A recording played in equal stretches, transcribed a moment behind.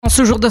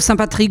ce jour de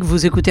Saint-Patrick,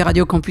 vous écoutez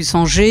Radio Campus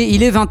Angers,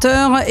 il est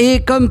 20h et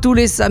comme tous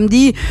les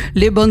samedis,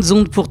 les bonnes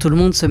ondes pour tout le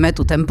monde se mettent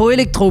au tempo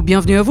électro.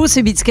 Bienvenue à vous,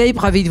 c'est Beatscape,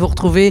 ravi de vous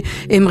retrouver.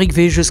 Émeric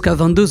V jusqu'à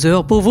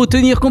 22h pour vous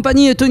tenir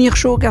compagnie et tenir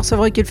chaud, car c'est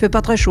vrai qu'il fait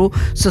pas très chaud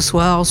ce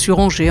soir sur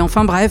Angers.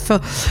 Enfin bref,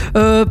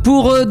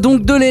 pour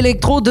donc de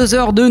l'électro, 2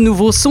 heures de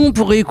nouveaux sons.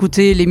 Pour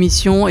écouter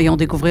l'émission et en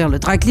découvrir le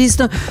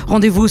tracklist,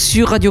 rendez-vous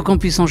sur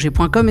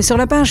radiocampusangers.com et sur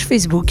la page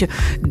Facebook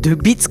de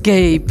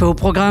Beatscape. Au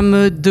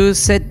programme de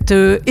cette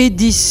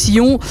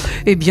édition,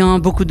 eh bien,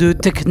 beaucoup de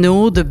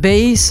techno, de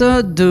bass,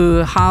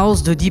 de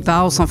house, de deep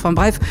house, enfin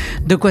bref,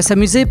 de quoi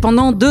s'amuser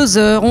pendant 2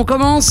 heures. On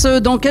commence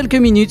dans quelques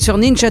minutes sur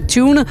Ninja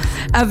Tune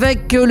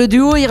avec le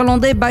duo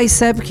irlandais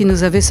Beatscape qui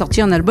nous avait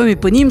sorti un album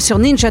éponyme sur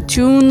Ninja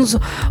Tunes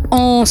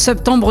en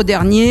septembre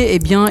dernier. Eh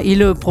bien,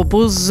 il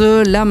propose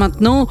là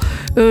maintenant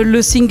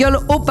le single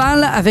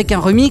Opal avec un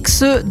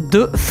remix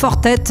de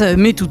Fortet.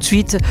 Mais tout de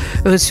suite,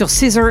 sur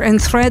Scissor and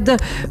Thread,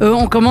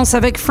 on commence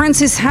avec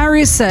Francis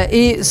Harris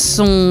et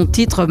son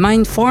titre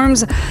Mindforms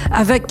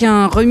avec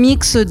un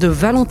remix de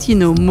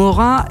Valentino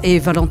Mora. Et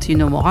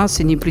Valentino Mora,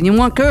 c'est ni plus ni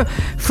moins que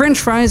French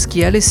Fries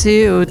qui a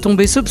laissé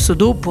tomber ce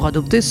pseudo pour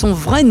adopter son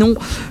vrai nom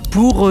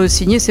pour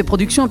signer ses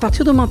productions à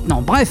partir de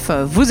maintenant. Bref,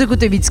 vous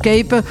écoutez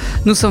Beatscape,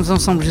 nous sommes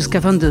ensemble jusqu'à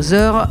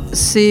 22h.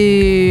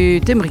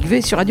 C'est Émeric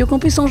V sur Radio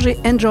Campus Angers.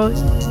 Enjoy!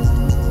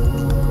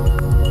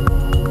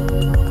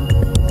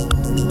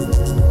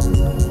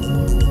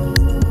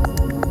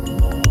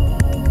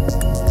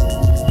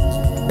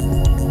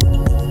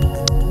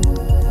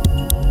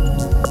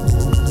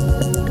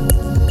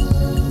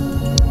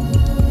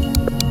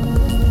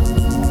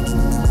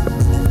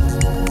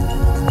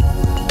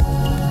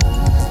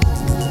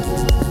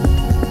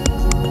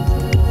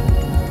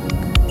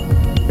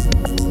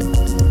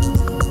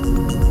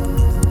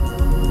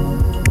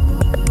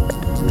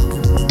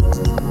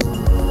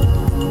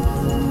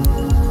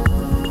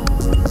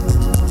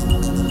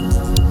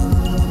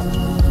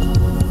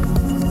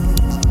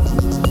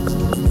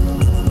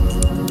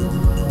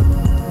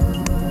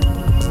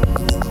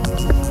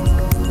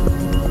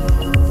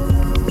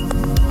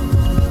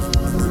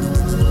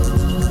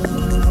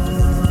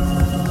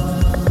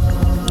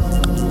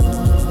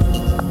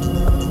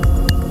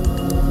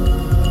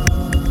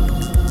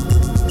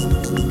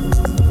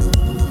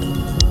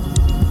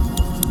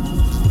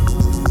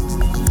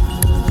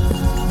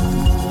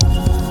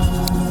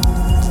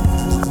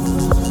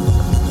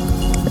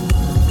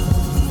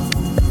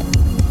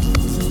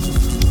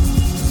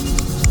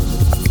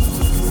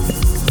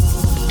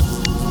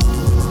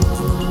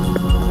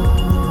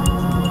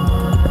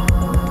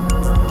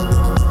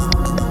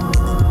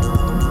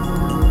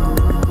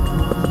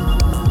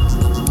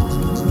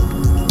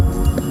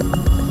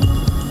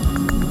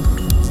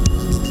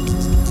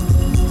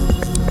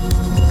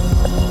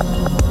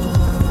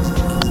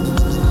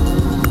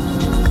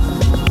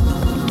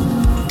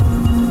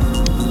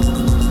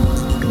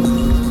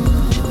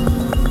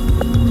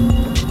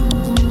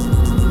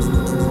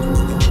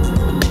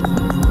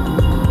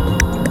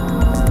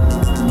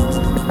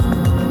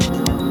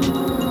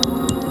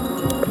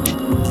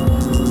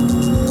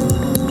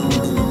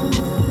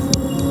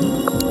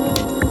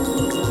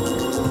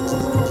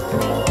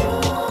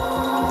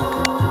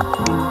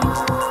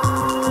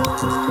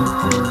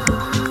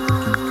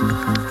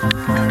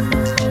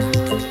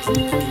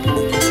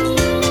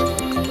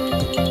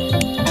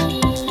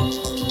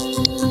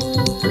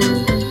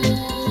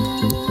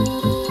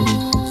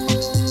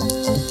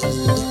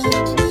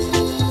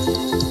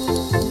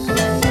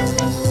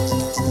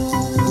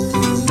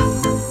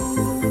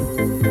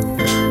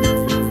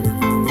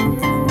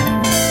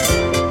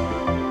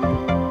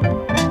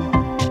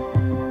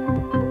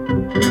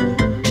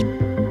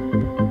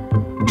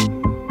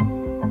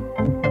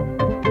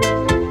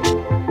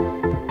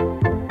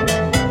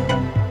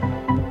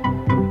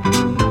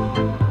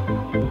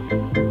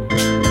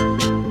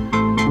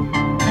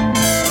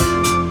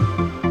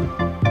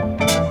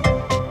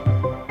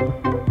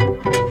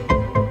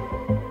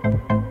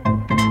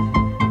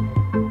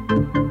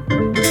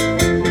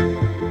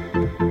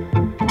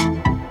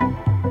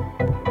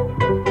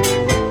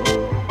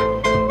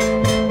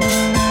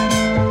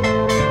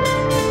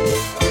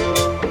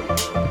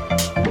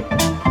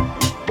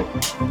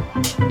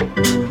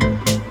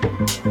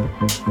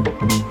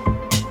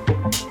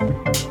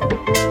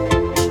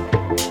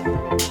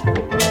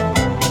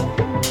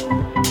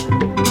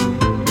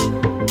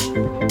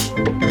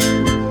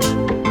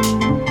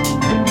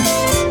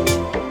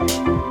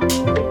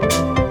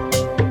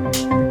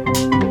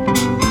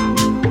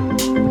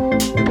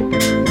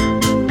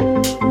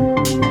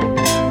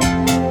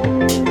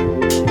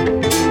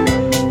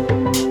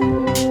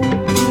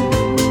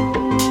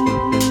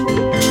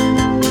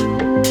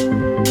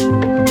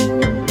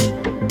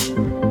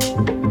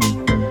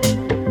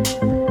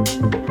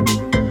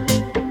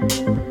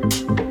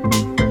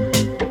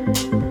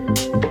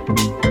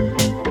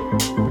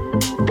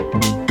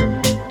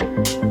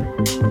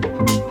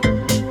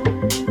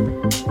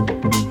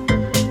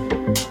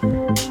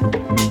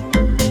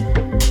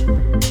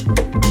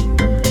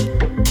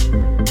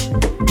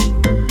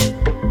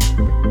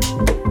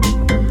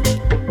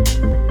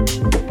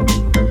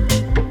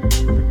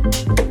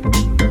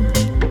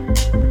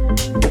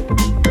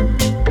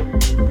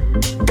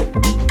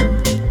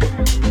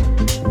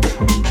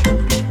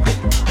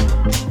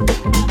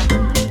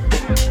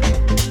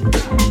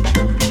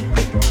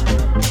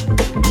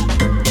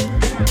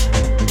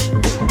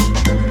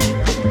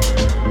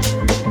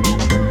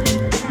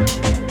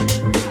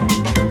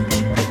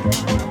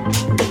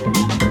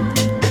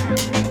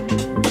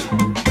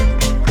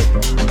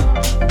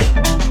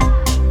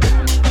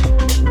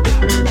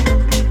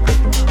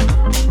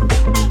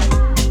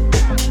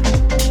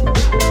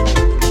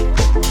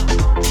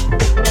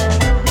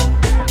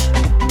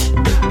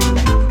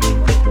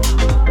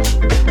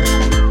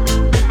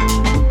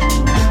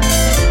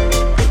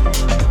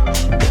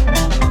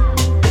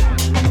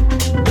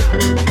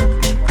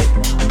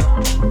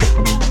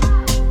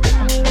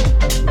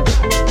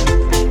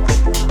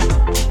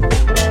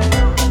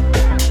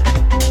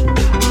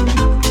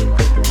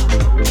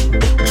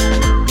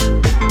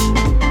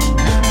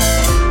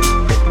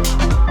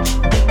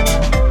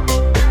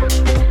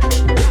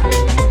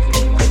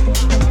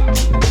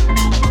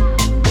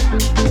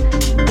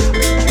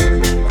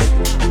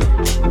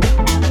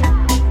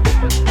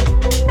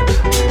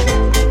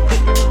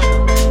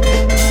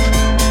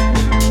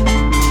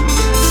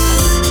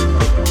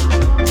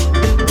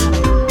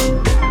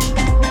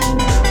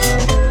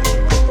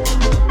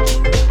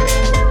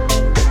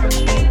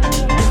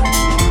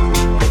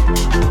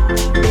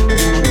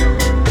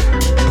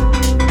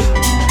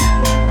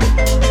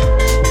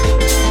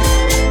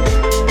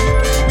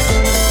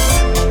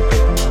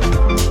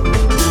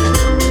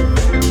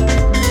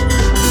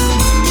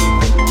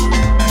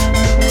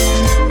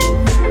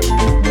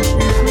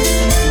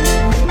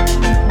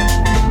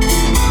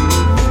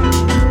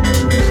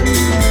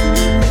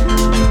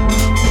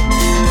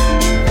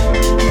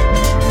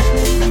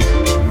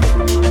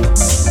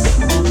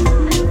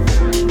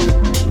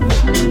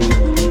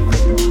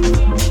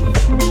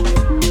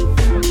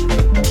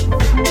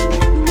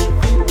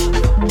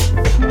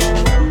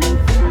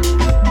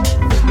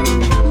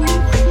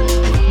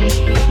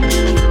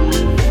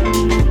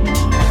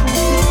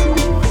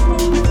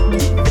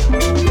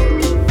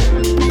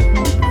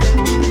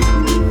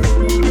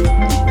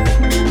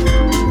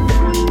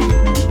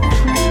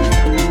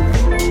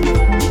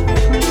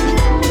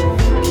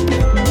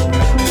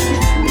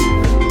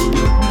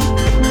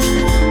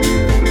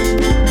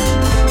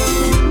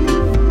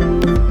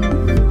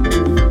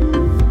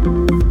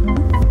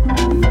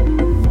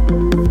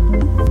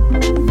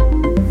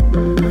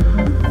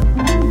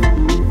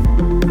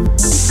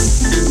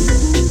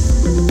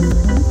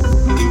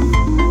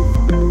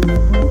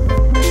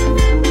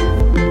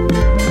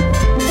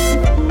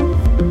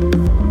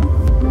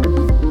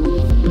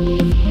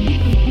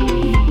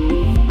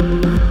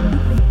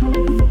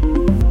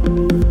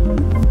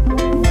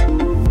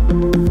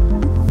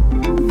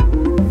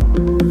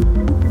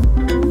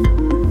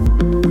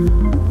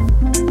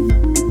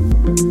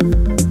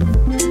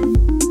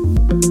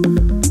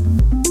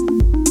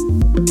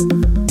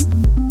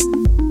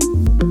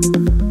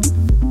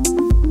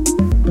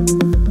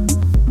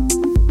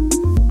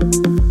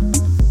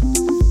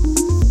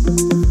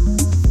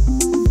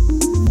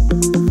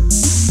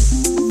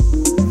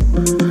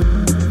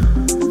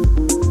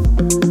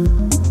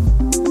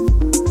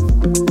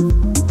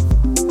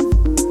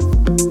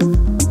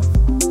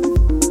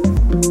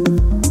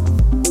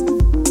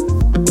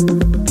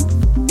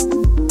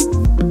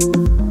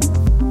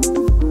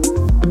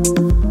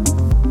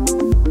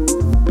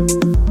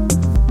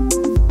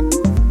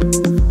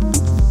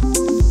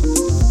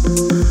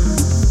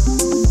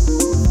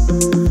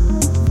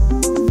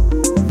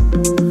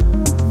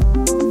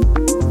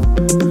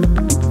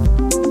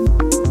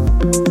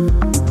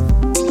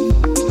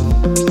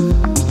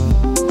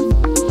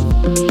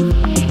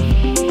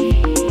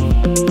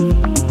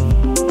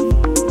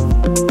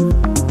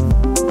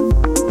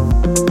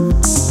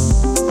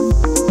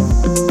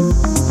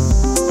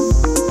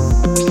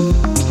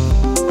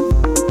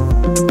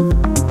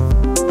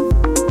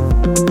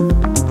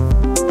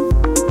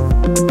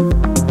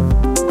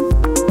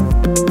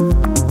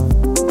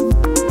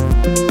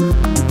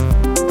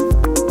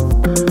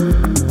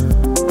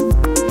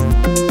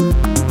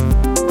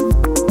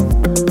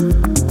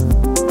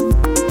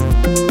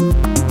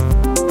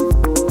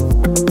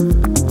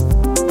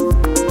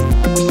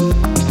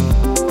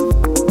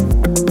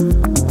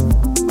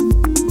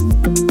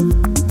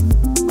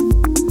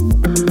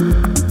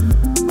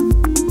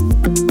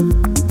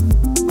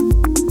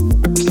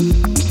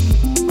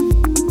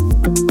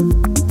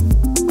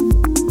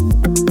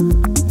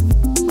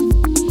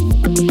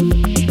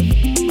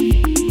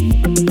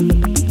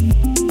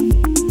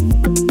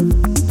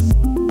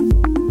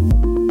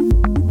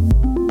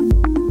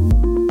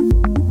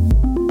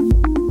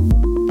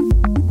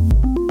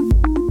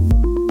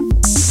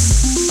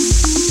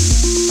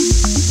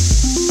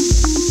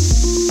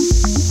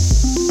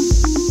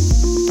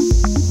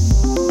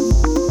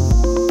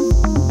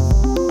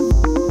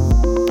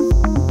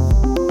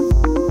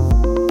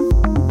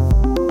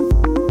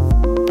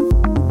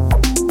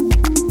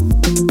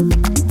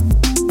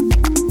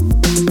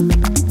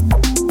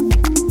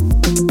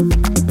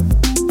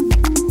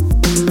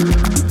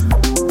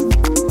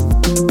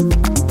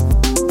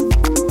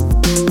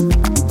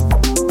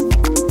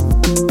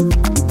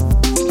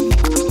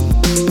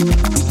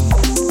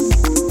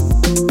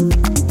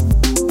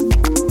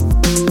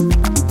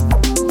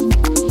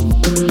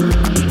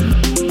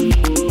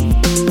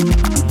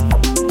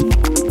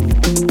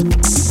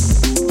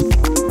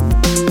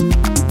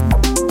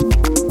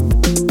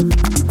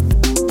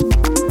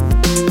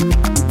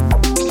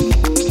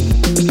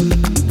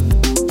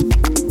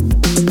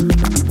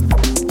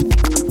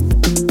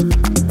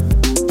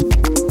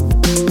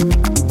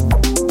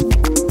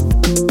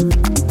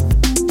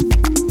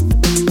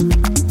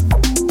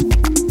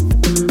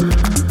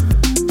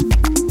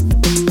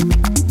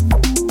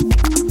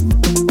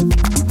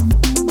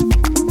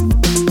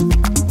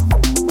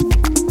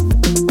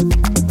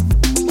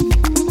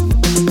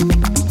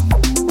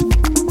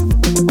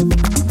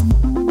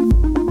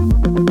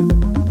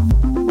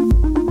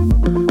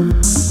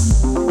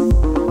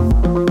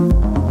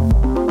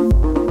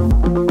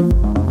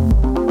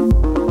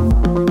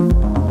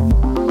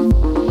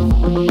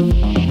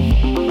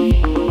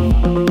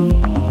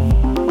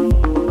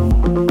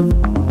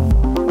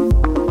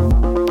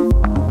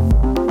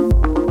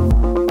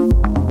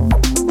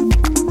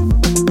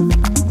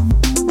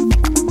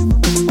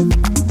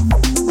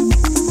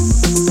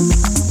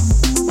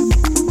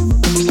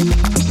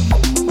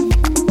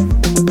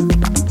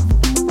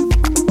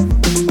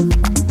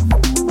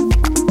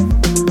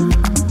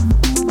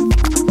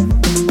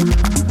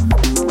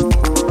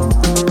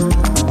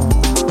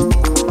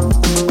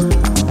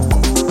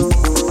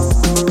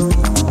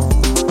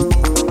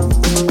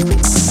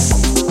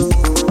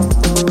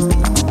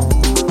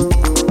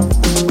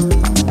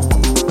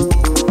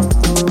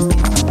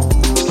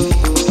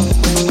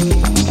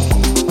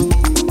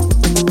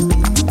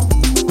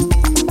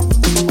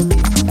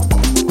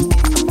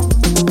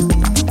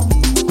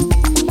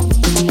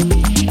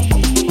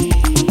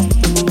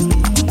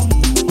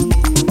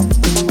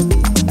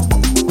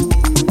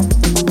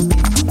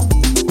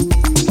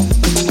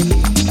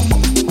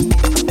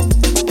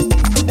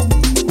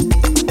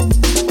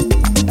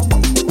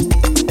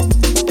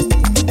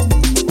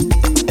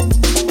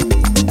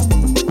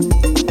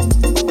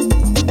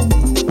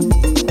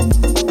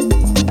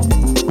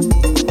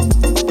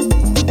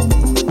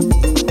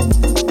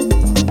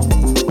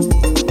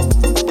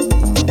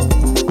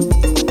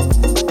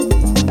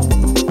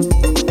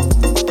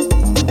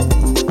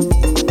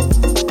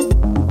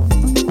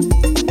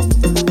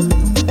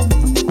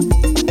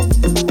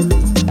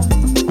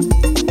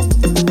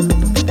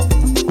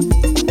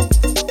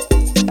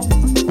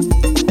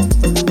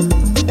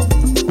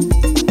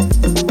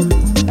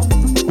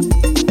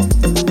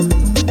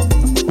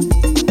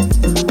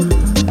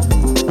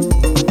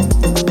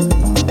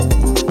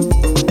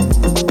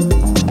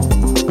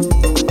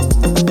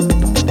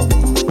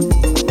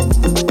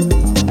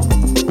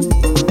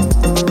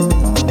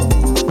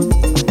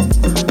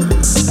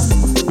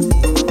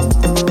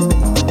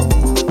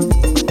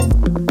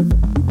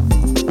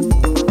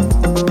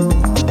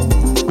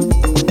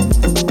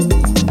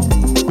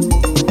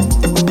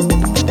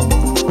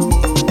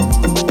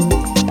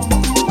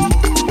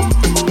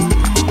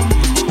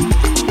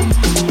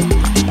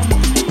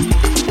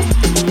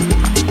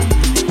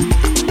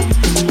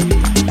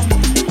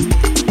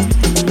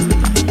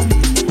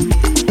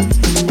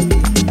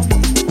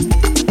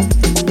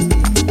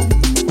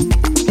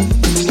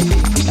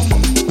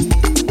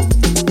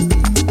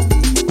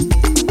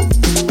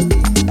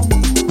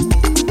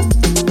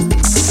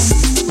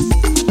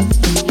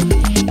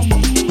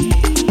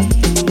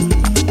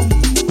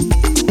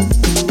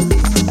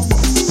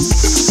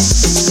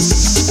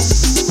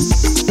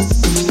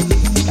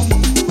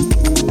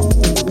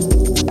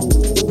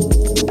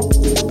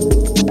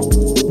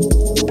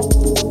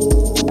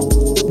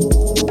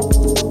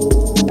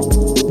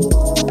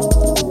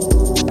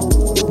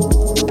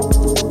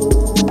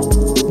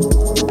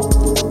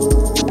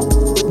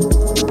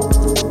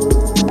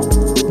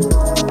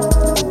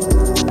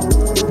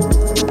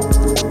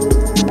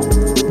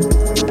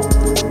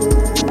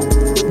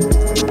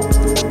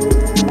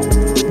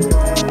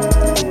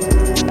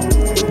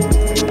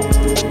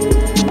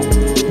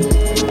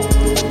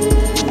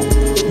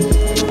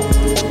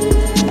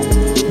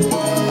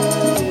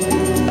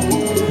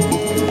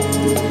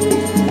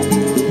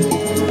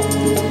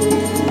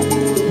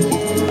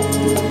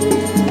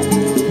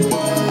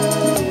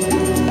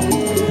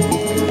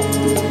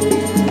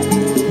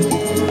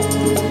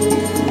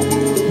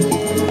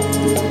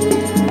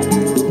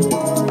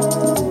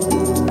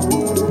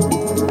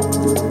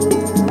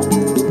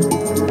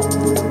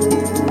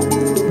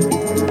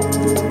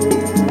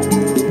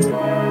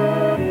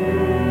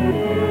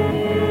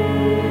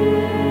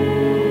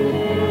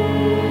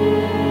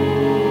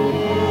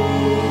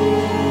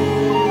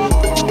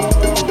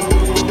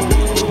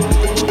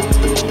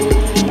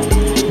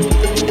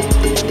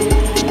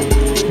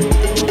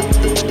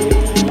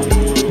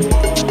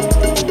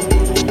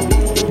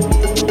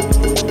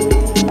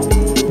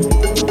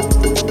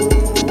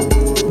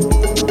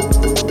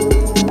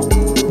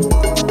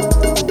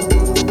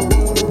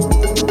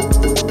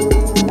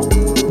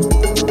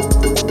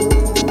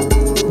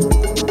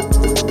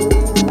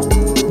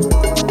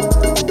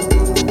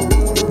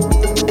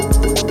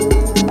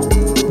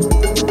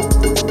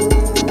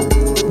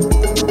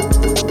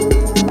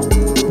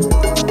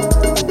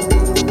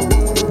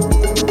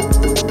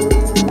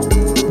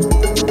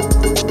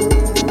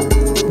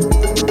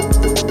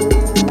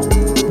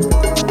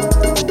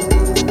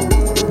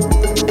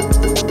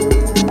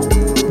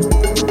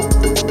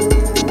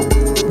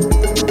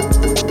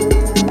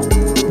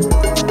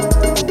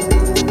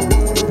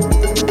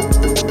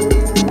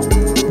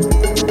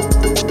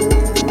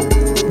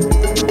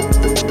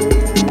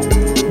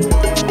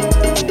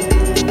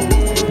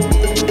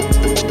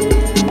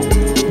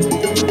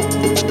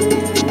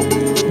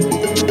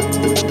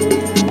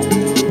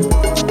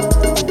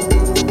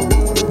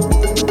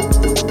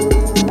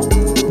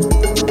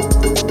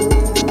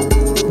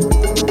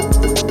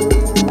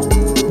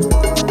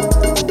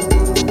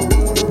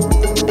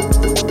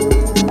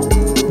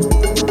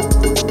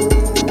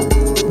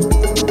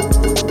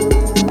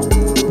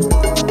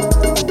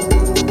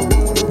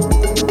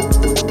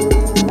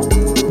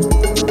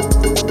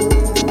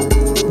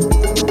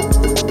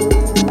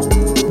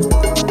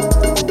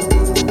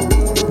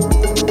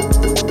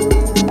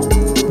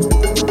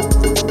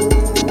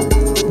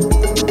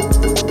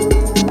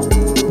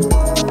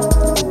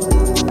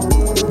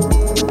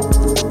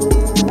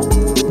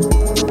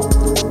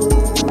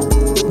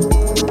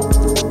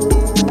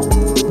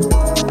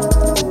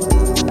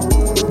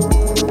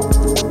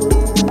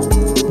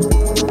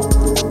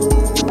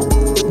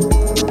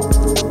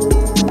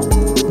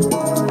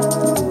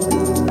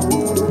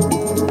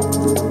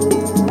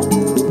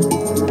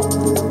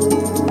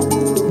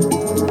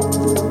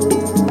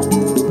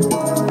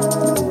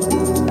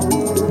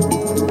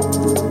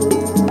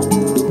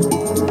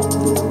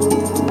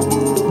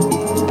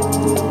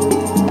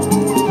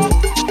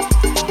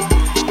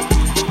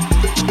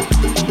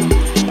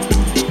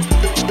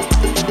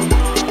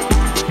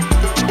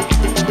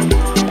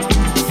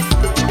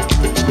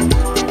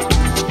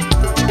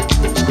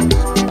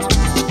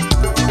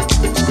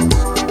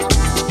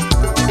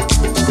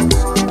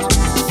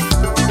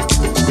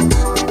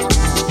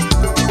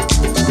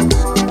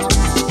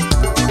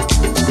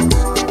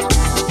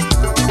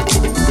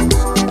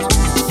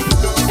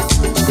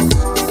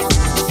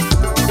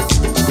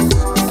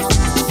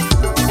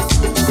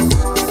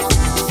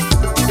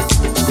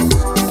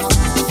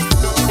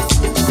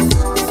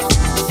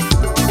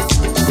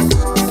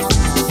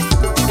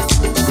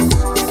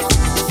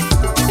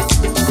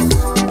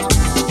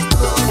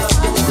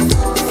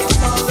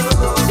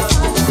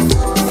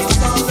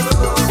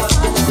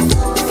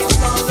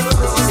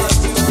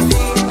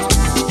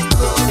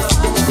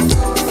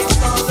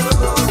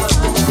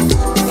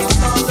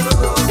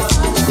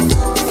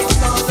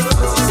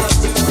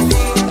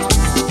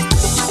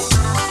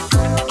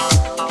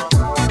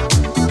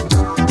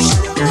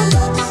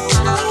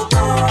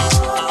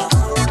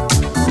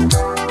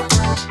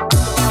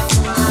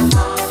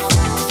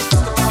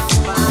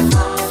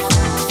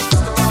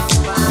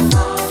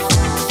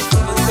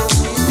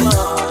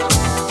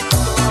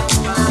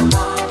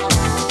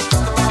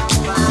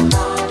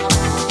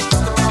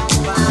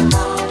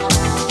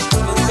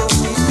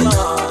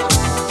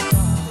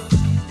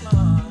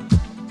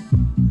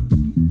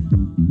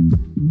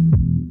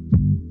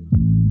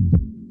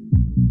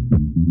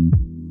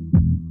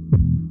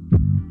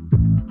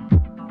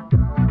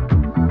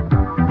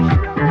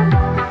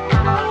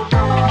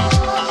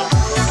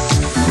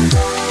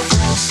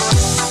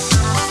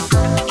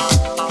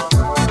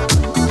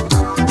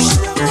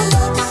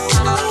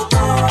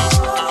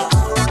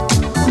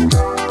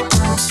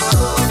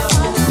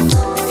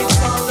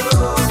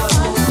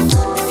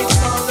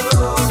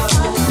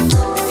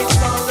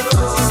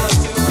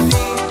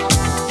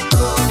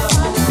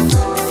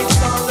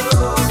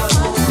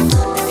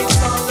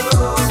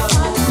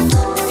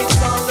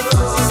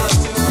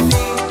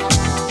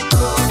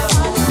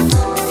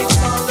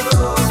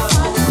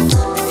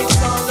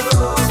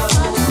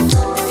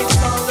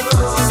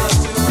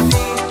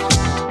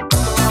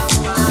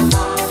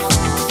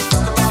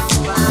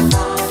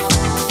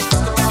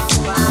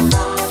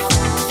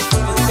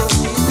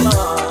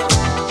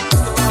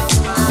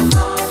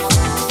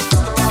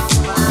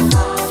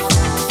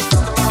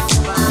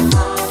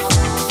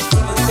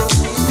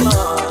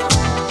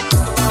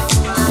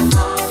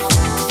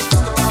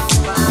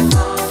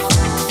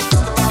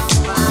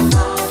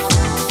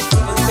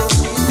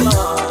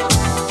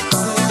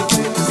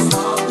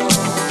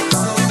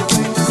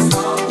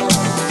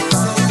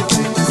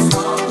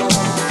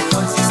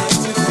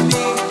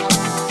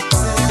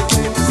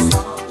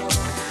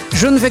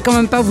 je ne vais quand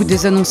même pas vous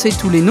désannoncer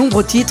tous les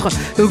nombreux titres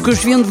que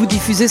je viens de vous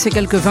diffuser ces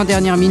quelques 20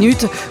 dernières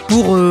minutes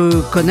pour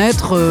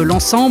connaître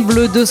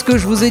l'ensemble de ce que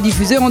je vous ai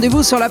diffusé.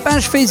 Rendez-vous sur la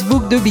page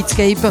Facebook de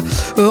Beatscape.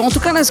 En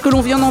tout cas, là, ce que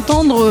l'on vient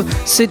d'entendre,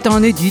 c'est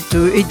un edit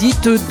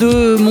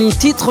de mon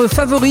titre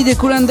favori des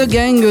Kool and the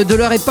Gang, de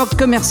leur époque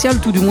commerciale,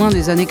 tout du moins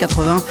des années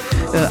 80.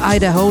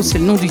 Idaho, c'est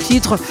le nom du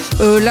titre.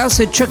 Là,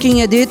 c'est Chucking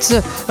Edits.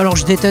 Alors,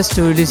 je déteste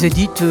les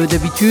edits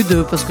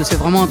d'habitude parce que c'est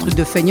vraiment un truc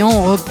de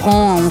feignant.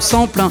 On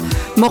sample un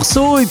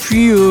morceau et puis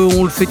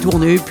on le fait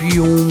tourner, puis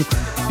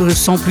on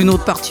sample une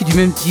autre partie du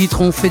même titre,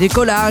 on fait des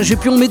collages et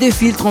puis on met des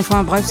filtres,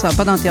 enfin bref, ça n'a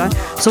pas d'intérêt.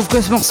 Sauf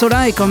que ce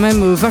morceau-là est quand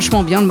même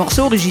vachement bien, le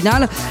morceau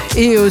original.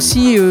 Et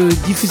si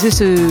diffuser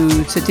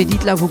cet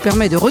edit-là vous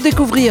permet de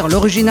redécouvrir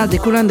l'original des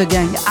Kool and the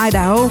Gang,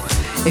 Idaho,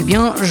 eh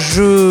bien,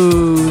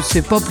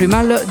 c'est pas plus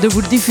mal de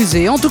vous le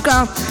diffuser. En tout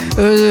cas,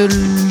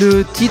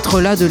 le titre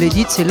là de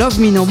l'edit, c'est Love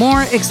Me No More,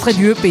 extrait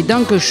du EP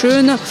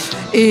Dankeschön.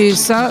 Et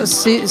ça,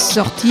 c'est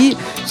sorti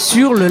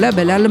sur le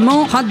label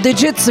allemand Hot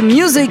Digits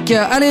Music.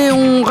 Allez,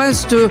 on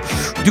reste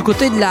du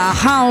côté de la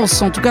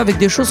house, en tout cas avec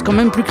des choses quand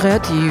même plus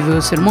créatives,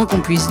 c'est le moins qu'on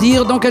puisse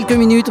dire. Dans quelques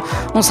minutes,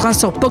 on sera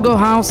sur Pogo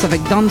House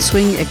avec Down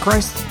Swing et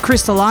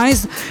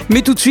Crystallize.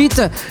 Mais tout de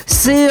suite,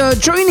 c'est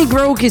Joey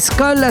Negro qui se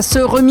colle à ce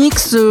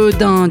remix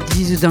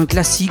d'un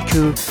classique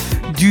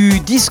du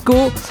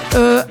disco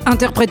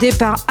interprété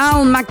par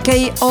Al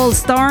McKay All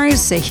Stars.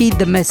 C'est Heed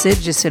the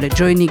Message et c'est le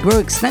Joey Negro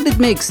Extended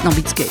Mix dans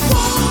Beatscape.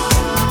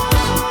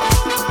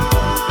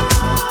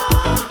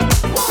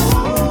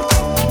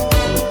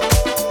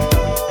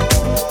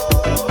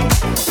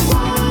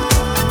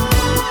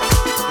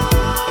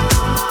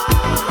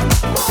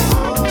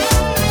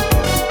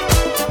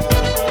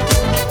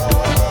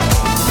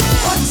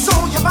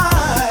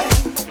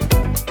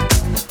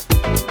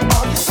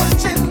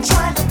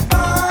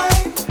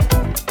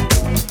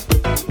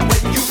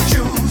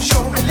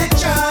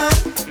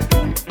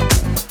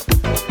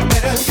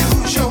 Better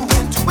use your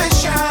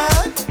intuition.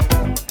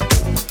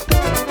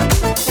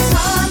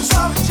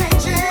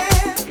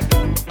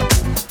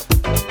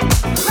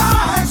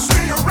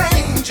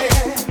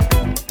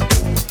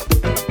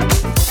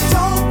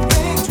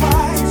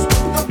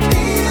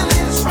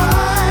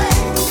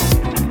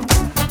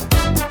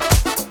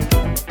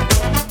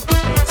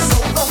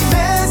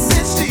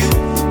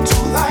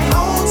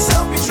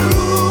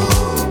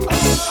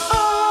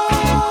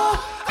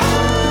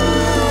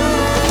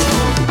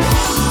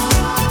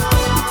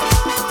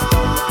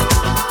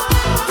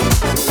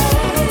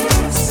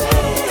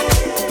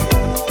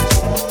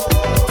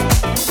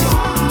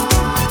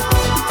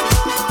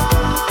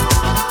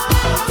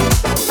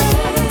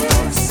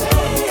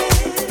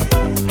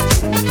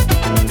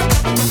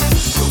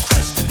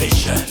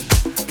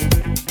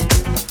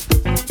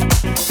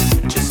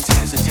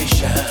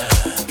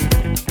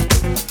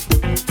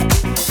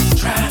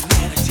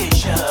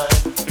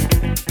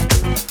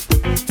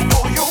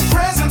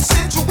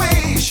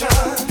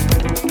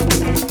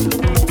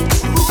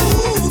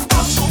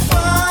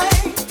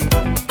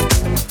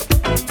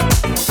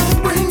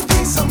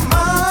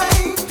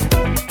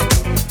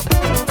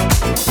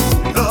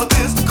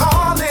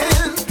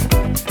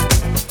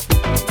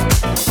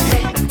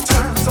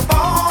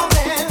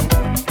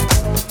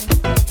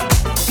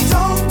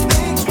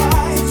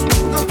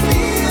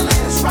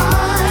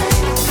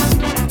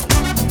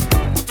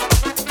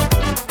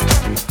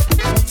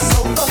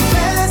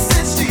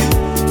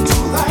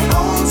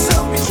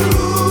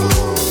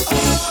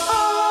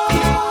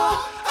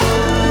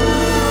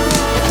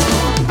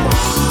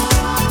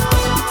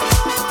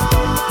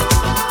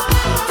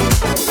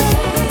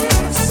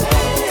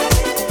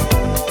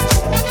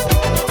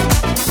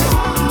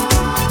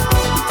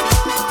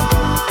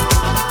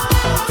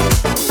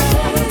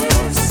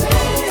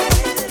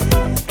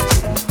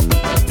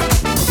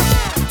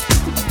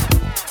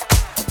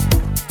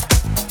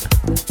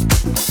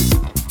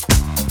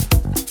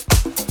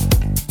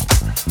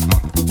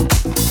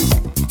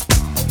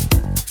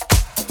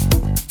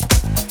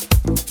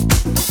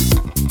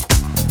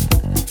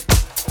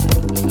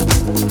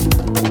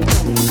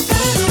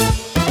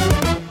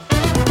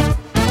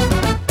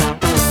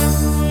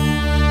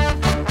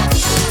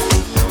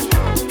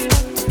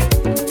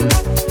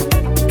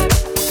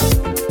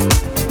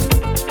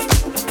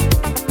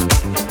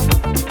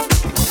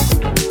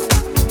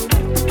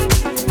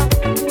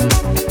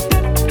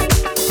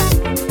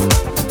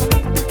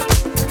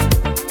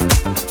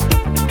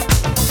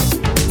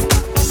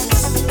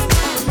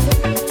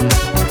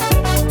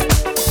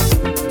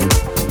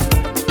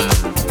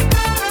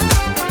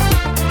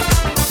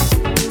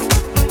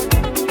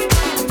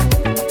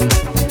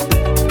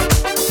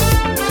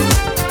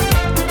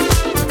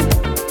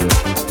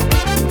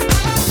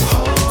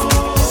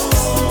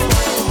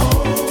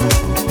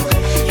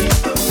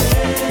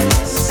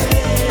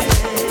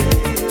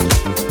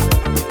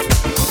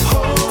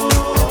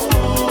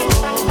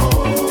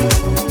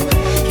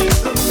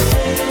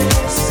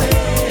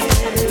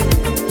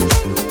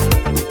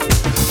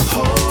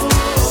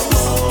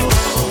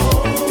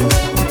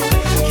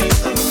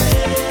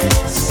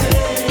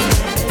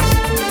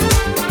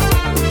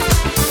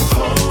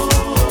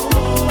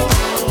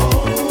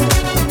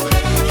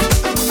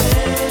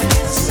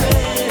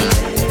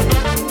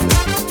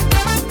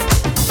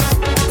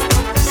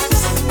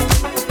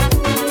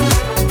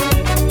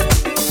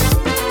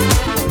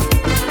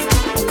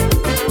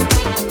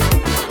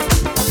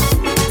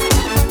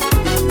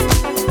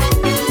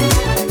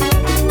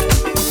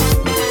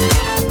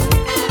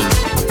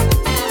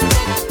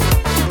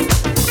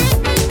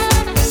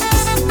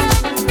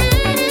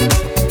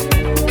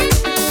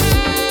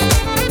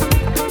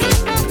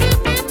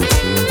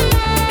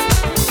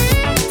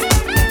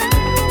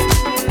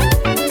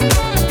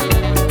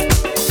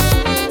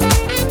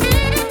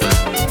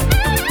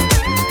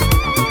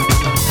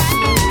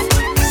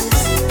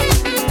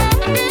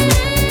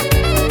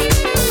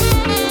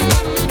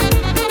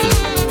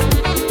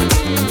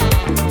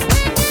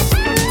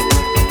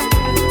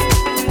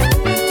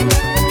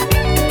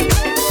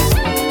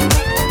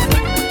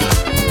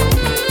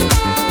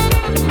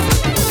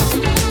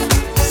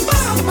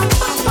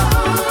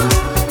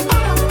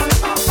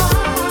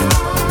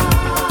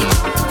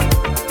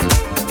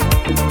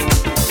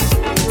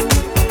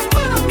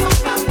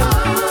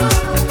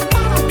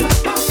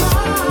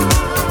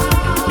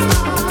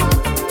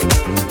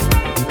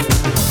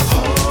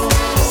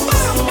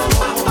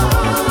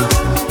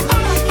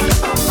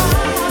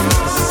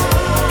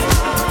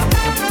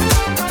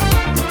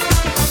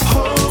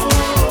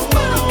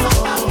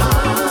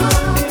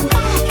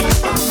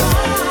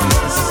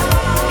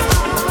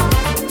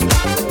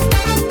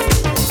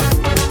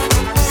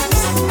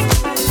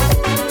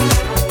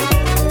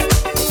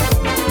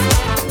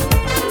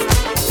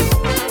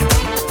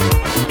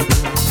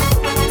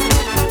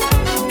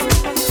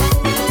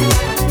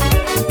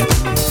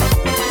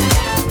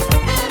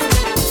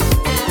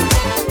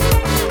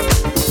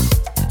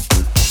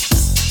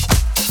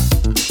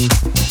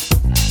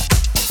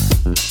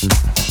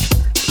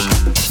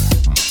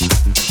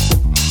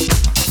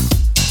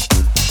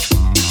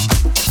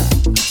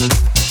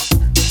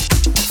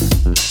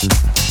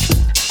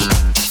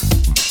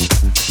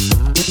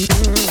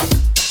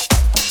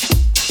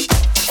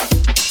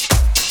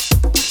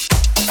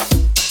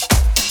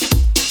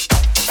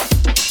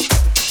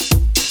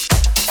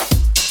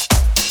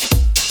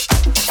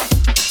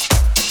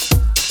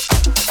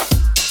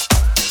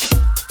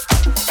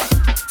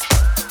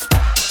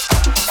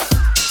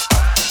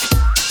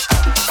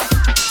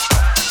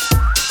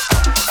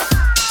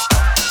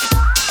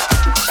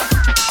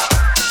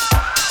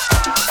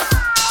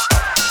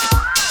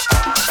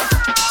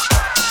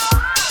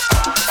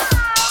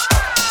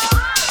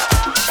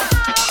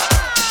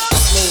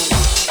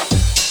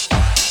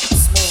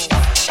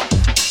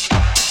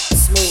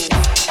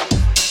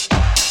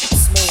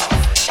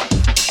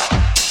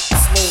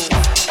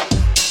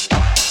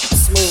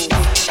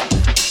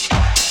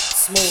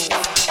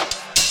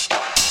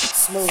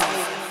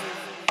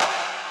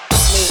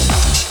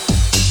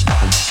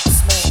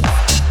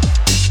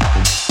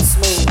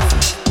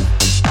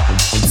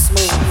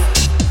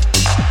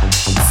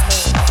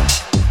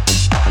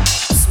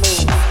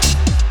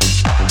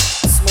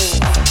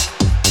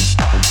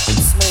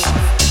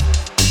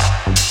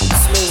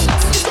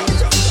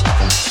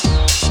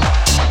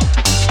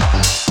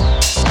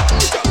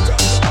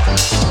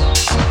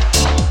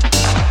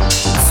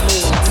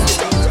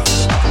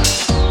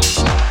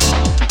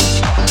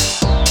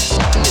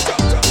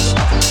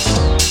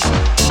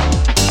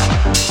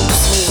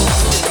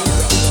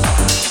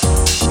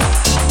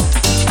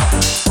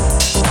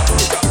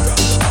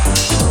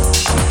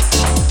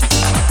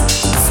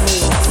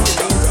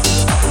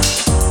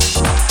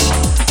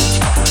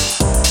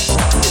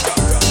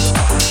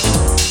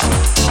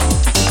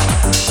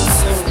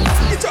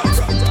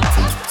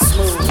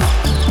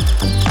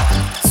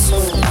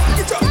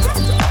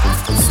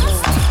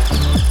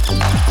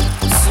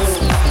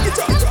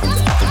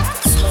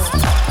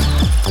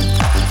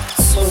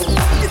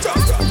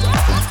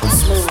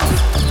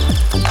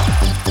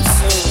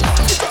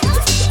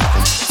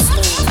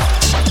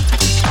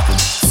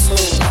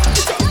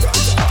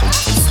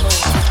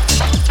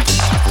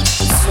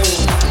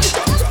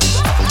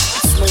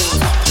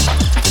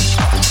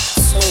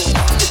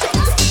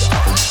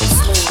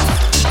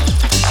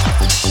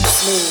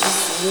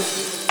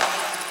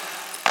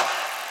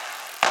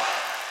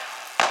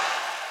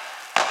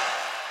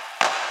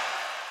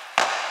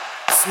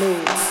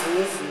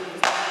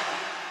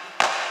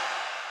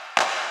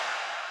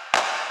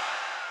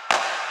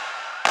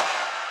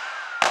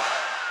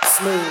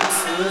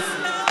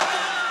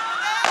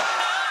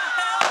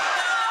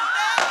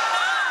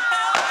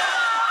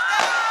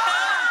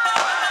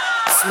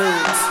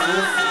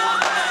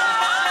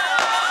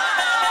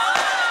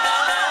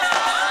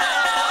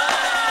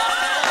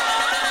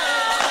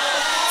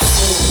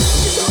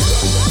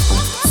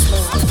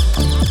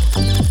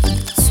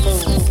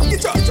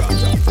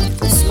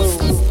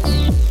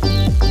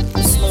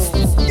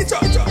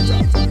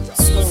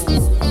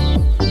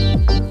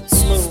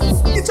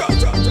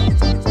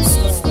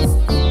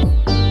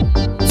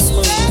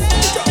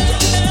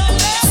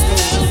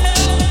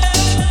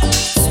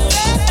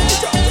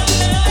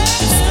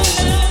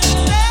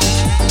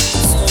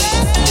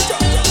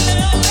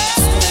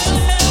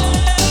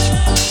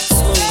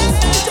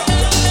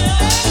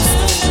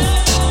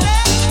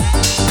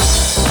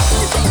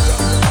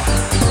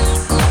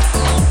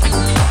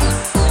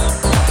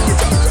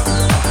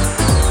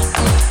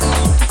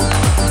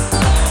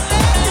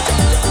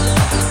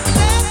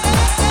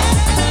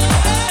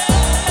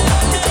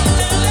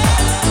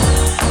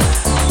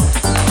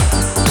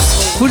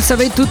 Vous le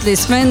savez, toutes les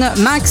semaines,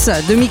 Max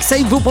de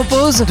Mixtape vous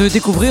propose de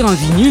découvrir un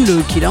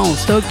vinyle qu'il a en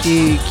stock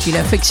et qu'il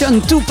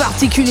affectionne tout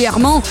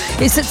particulièrement.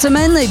 Et cette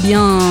semaine, eh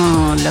bien,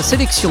 la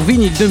sélection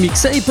vinyle de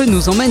Mixtape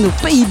nous emmène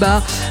aux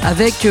Pays-Bas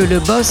avec le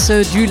boss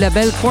du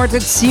label Quartet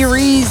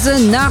Series,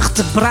 Nart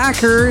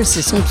Braker,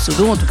 c'est son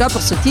pseudo en tout cas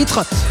pour ce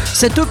titre.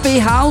 Cet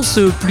EP House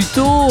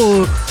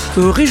plutôt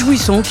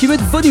réjouissant, qui met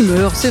de bonne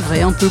humeur, c'est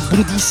vrai, un peu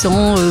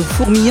bondissant,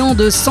 fourmillant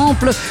de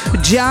samples,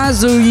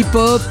 jazz,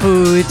 hip-hop,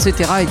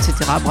 etc., etc.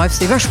 Bref,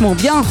 c'est vachement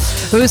bien.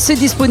 C'est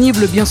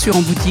disponible bien sûr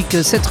en boutique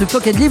 7 rue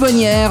Pocket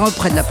Livonnière,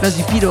 près de la place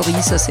du Pilori,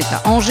 ça c'est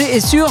à Angers,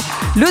 et sur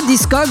le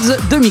Discogs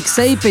de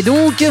Mixtape. Et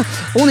donc,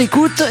 on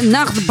écoute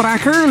Nart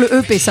Braker, le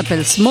EP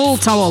s'appelle Small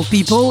Tower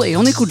People, et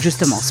on écoute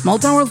justement Small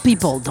Tower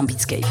People dans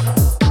Beatscape.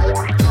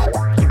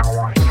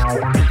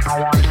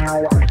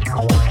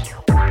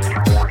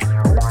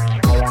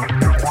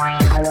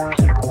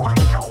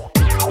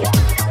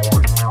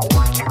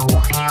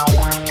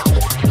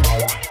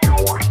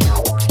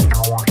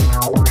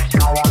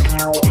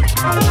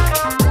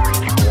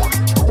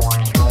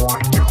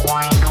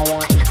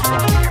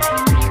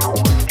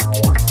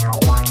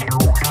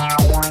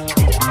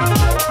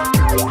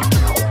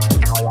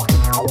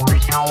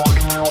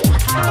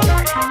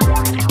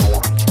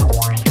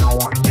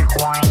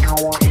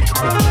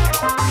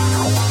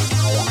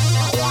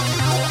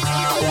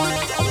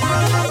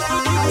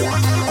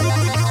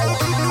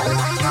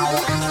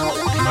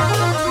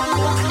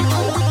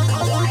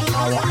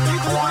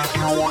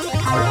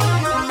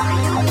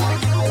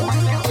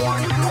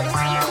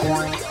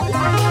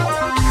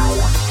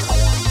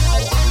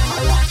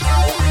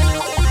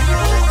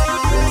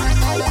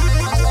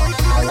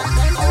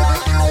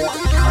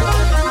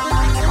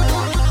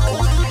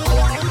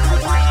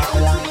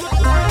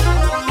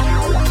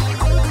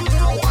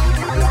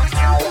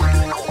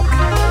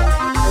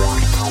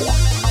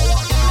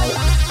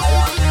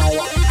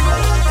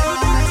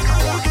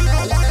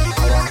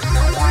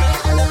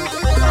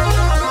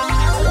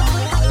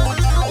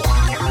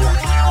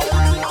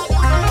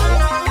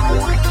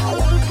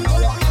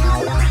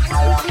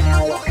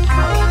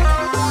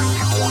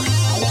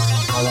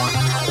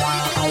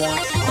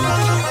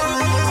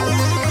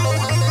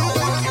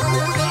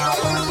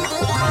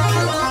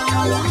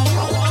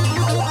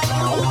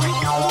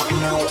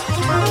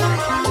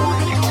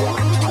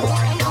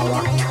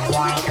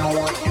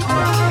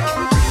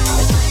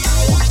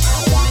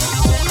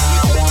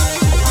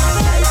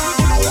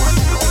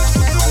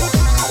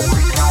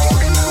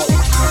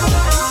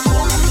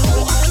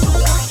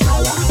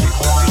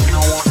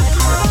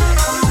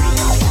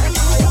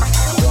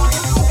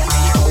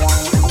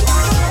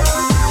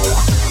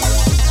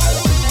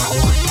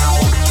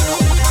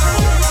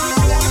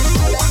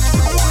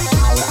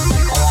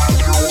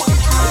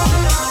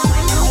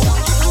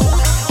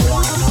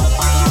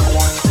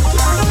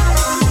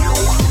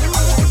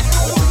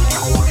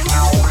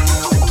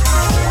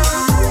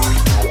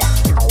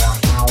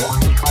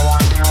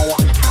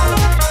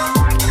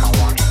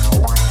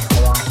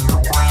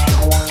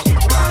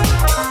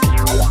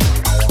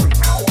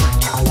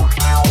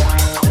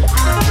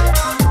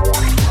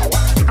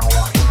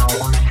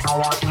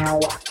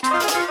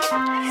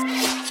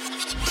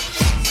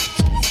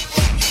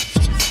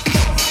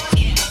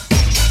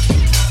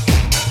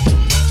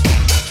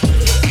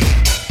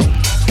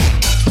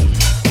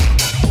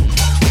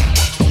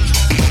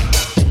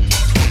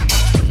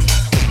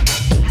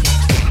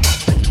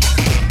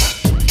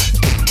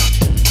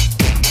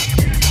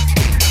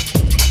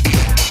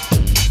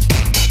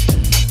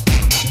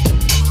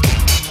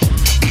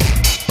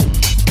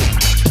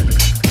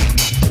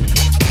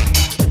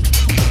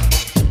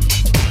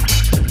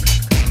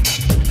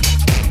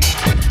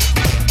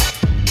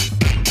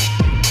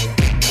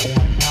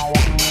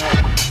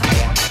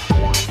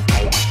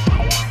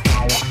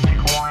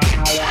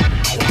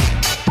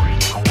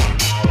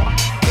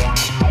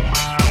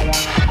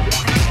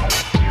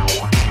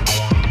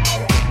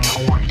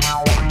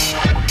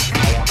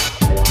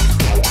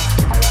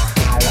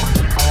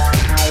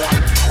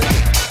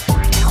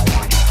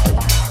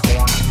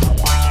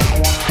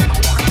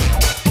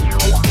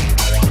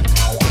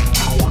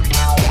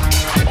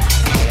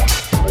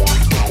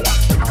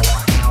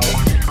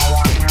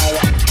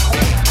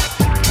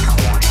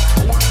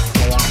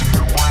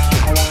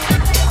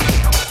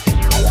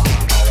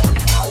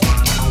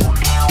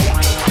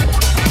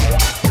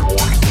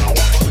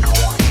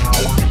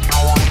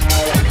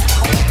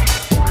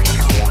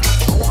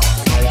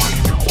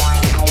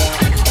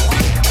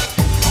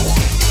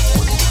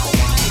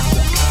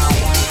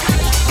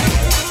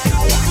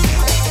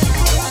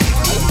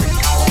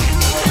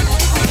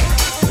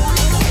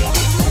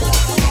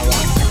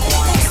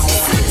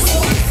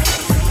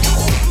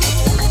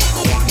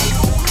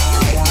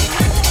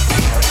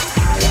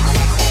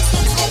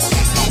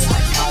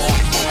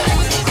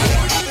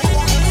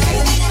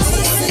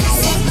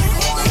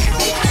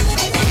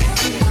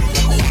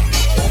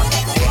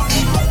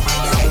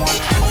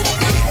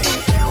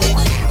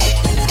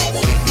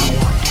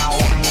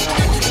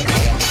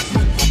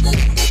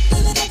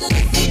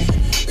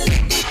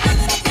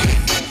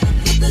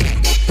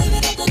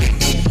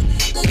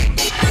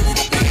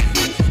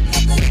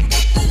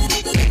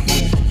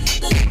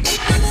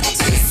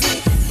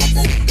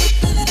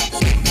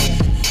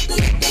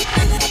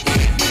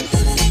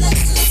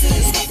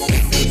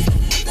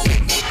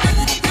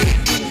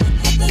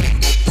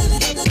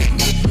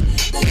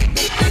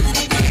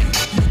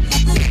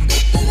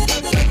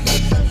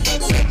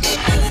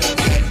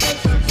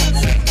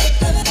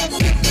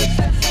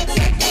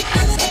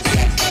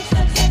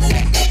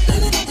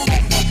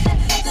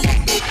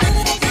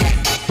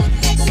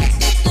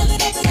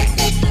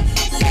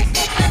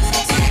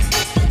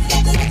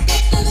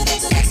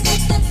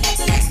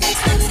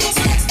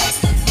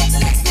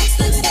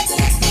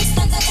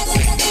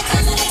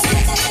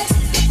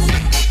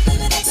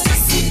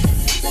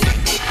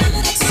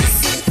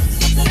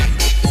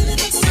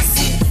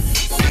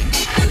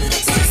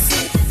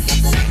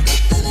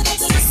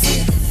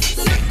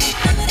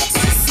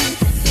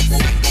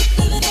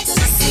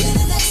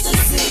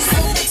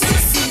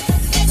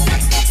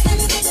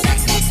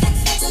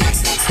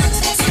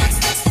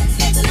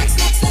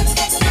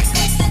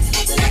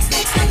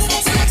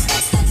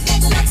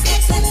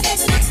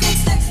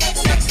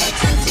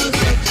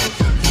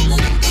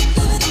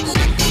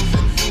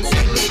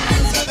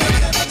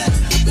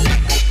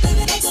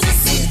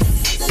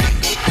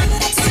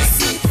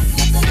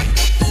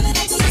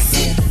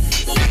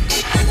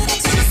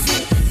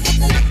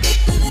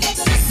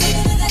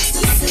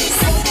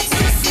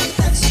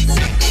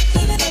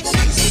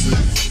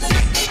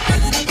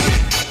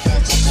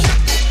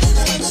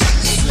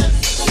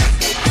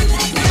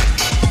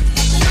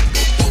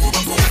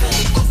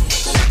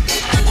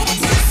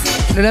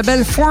 Le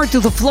label Four to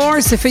the Floor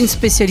s'est fait une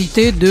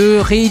spécialité de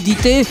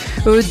rééditer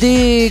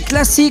des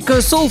classiques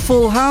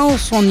Soulful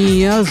House en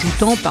y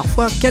ajoutant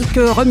parfois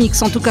quelques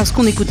remixes. En tout cas, ce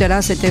qu'on écoutait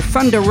là, c'était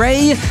Thunder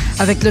Ray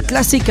avec le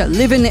classique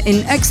Living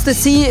in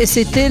Ecstasy et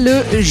c'était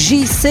le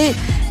JC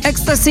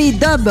Ecstasy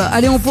Dub.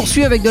 Allez, on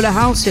poursuit avec de la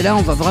house et là,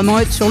 on va vraiment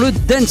être sur le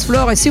dance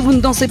floor. Et si vous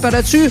ne dansez pas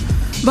là-dessus,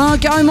 ben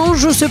carrément,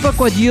 je sais pas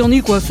quoi dire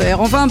ni quoi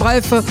faire. Enfin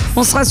bref,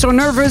 on sera sur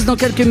Nervous dans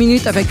quelques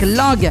minutes avec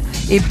Log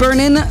et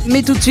Burnin',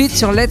 mais tout de suite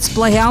sur Let's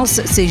Play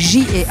House, c'est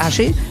J et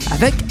H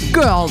avec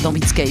Girl dans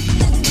Beatscape.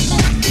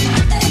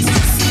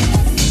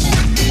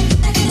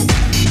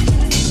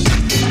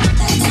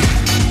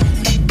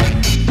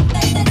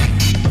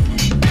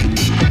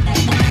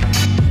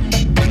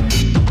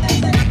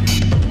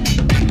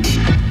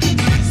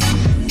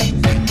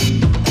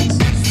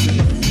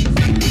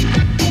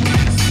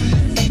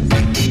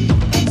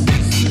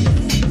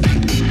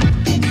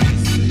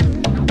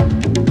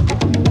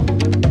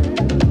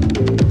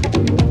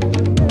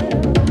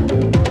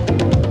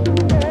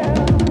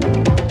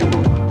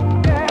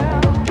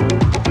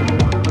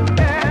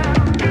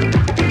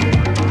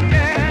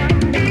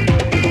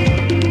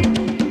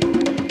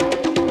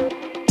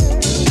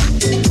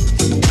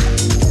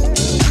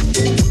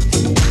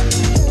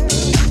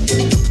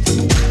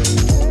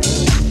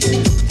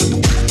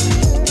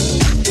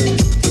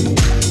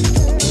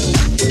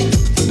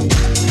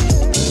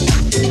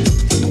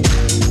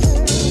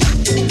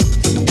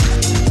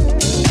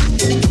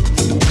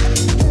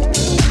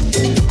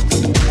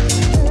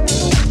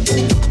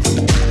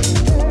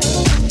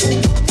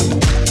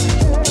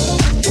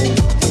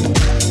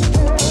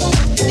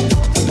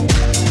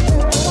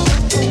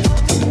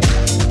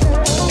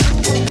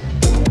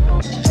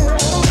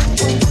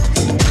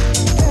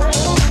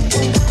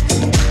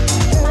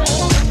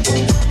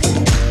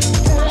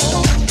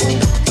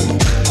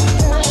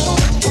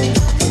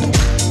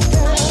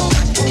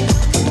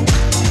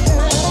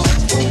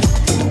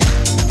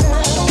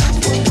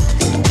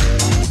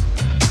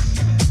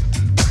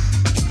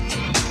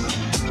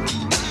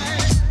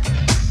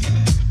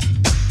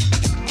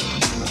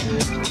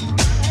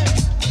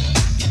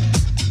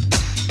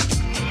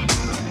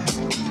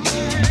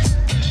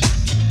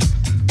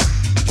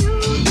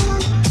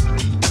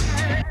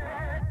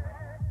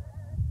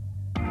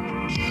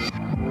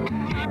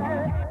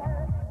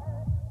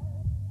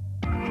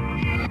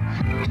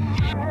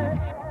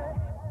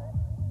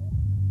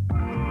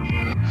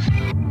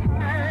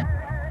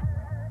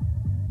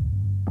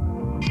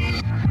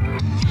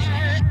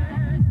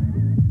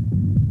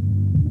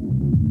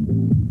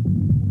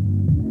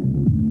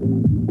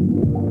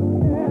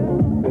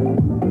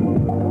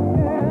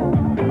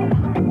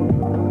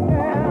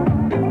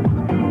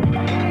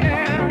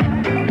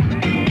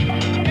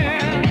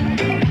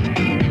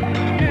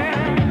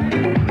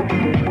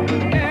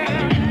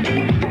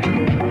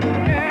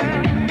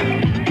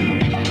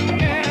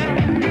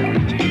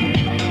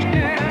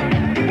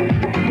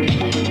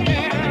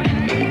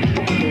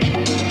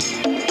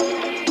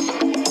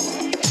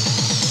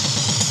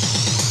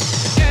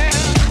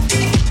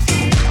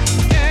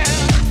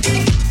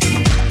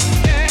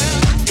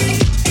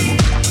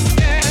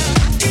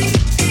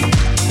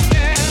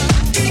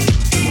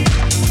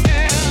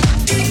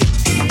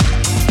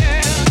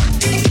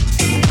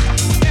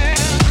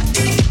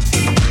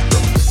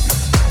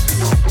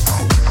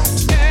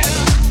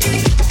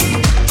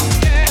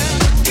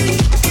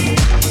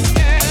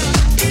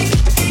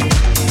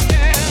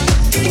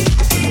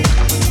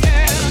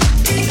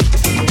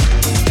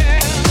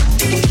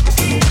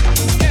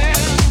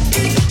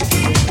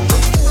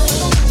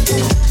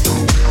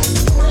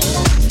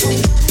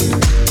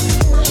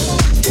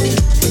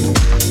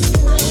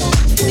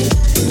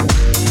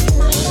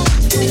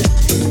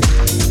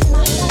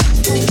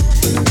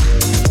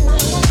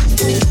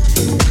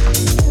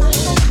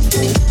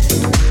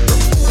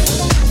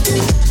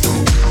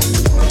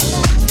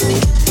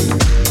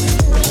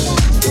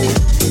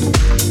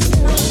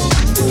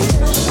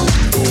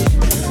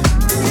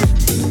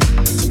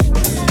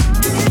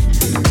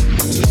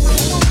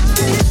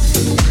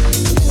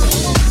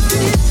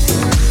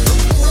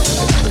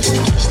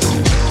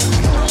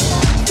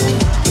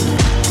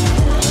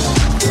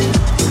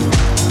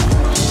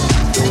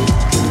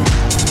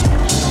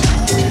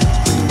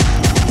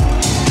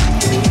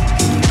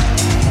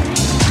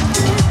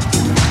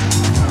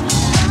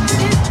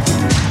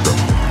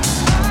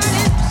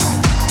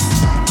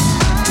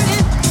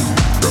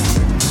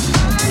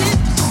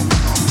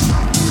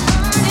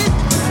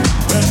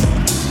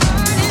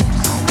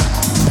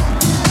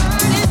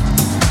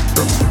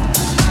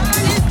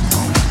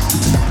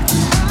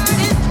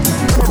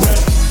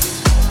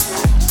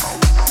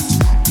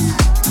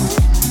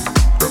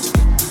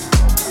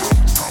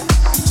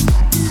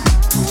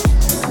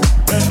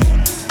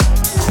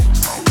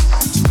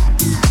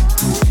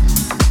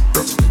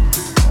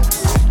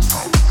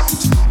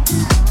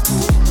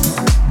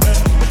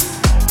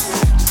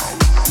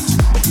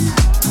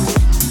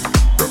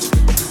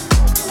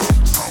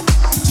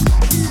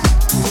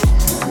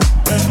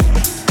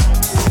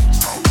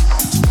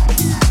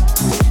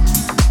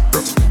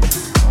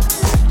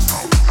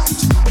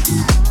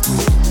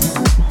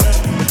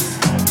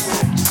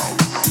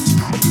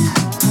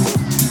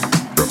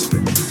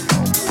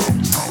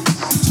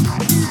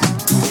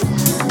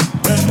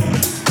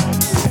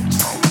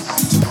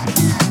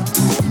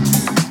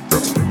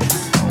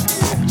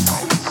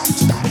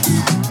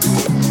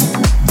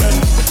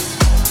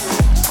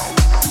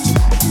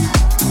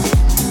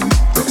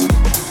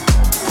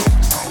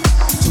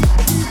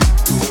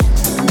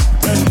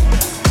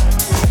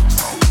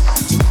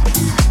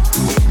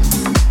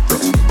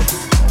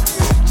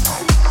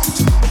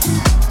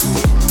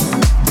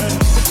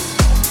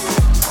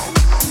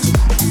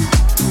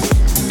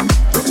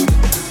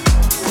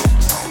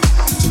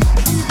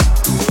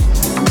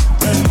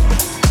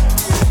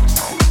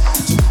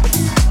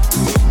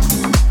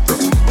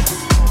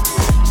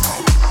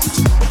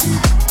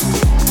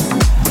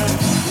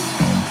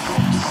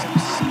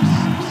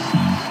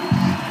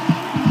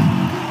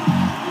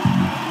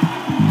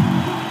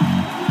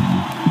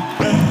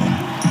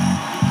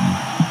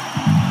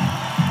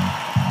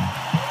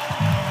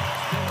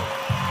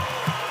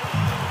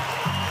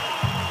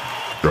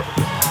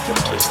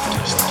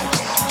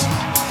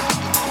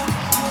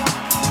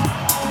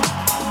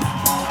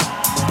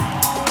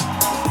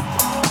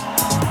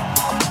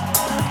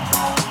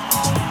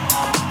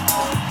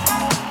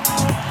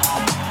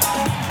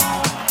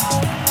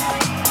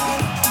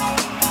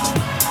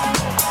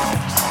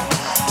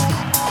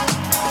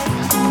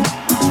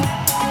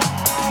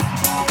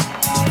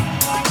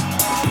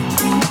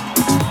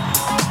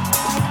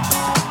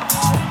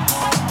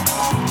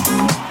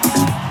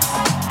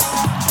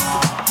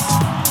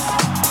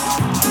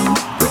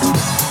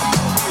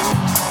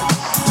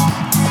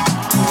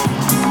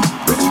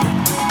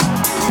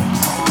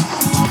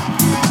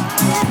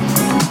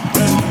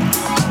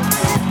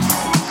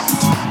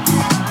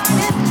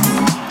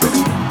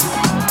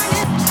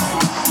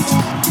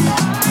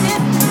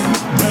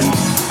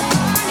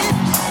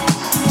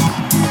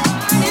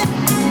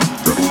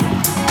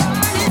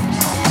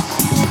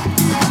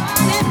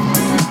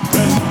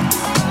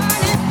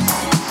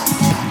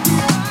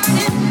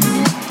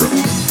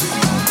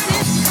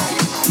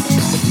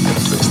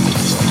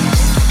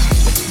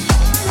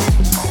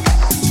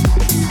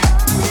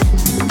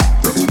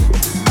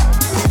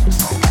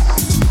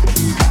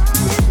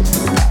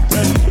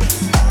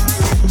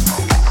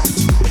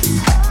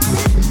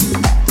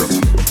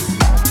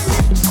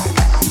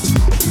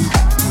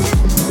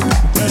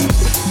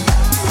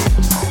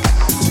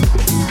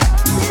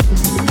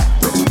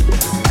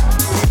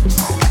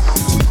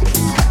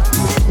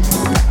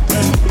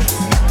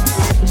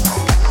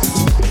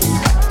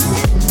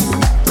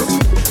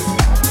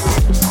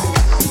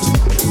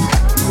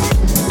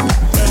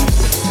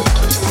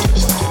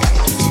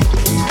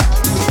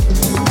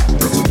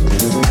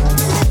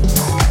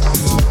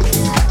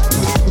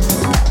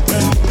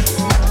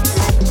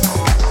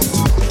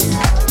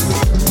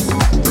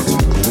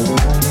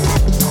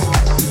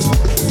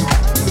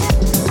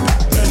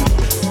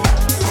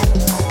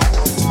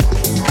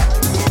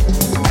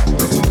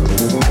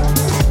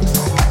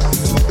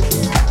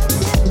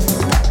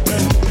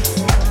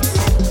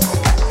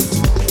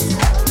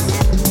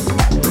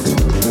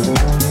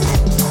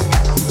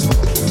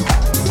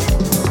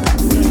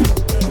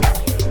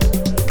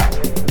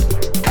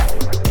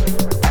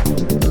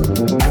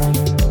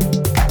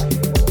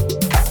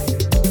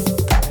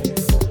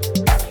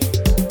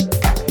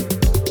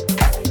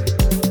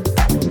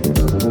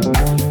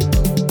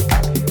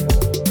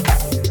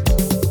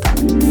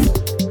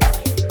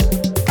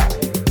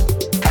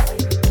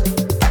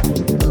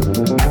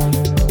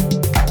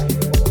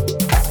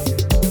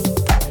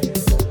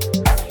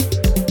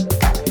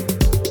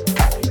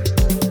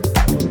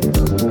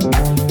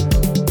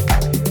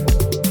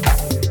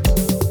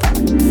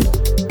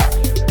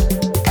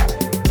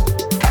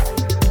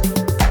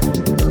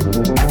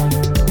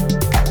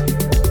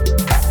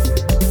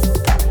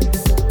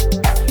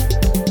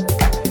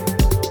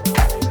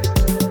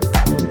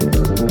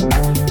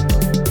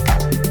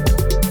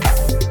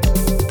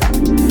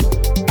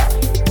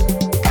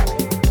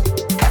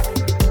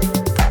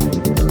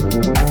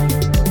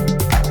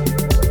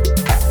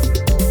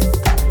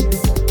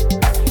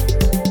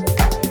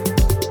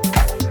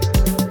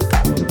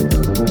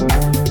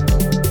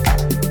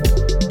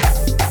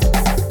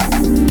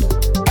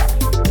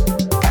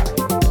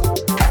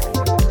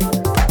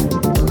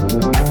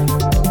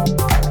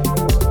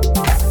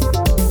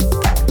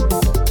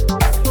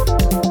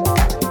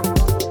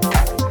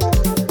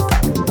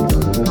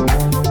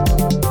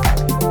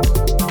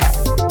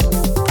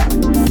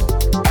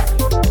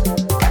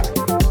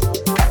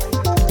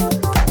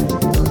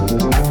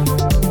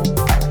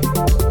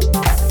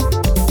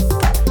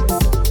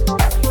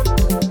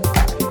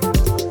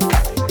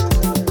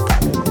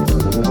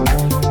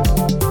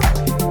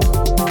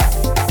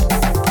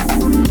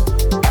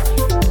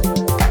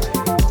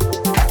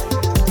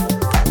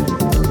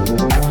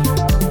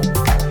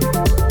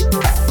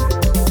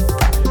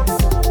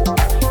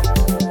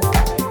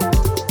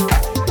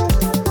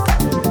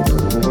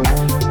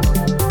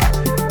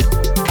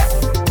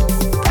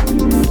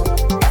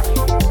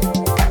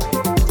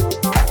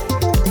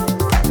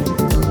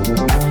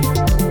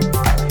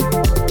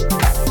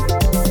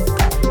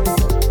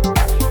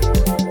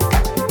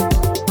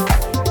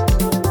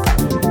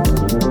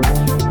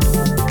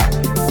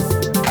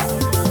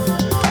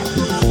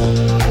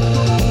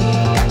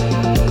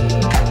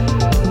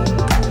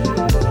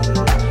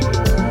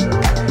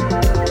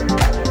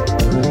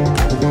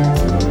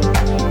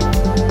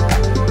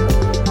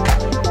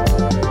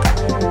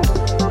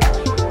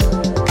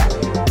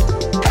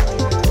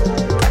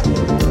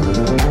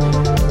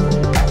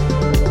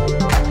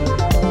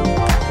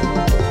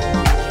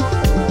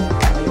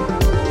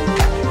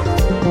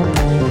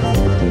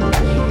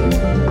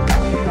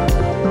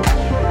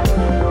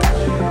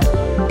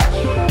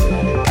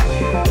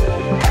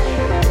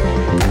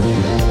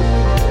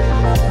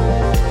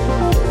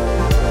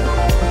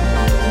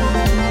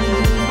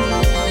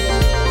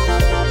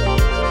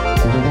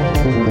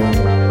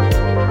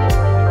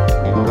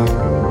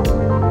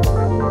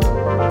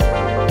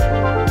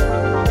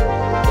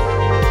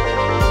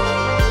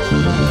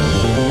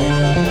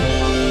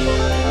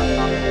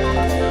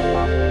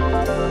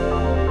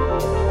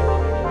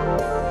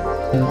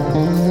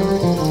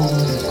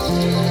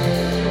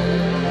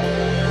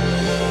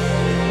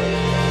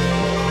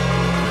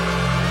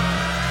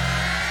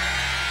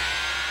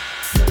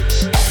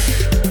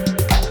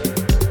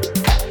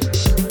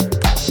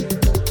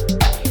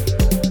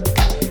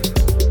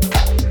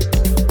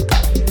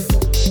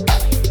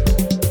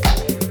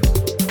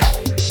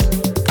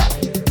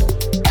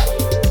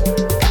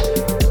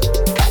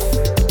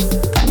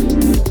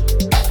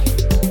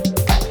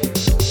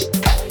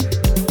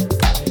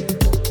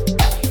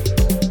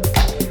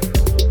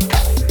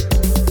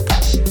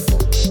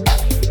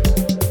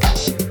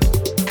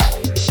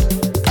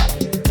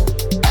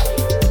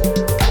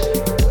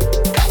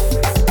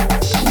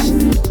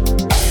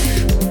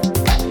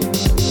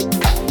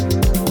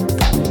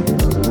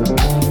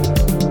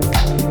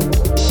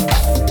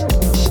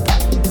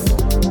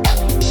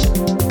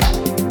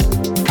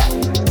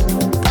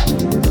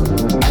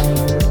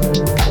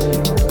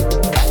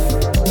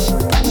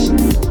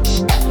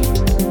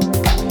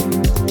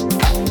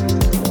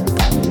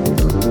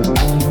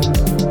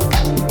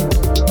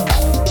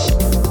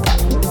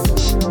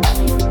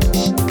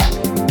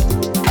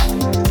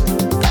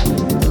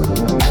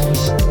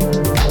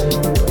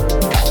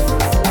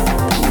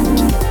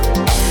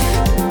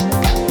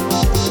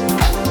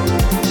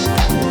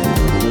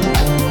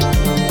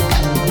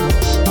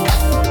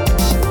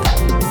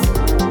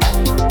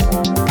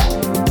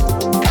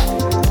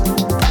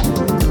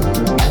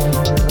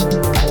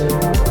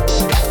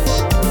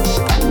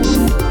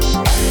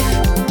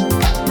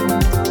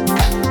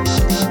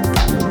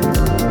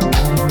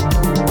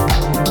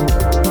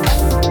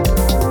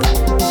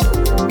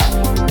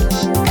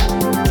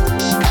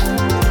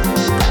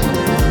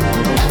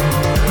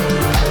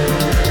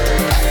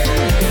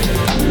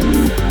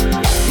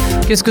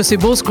 Qu'est-ce que c'est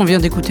beau ce qu'on vient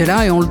d'écouter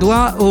là, et on le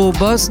doit au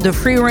boss de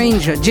Free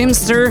Range,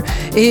 Jimster,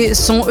 et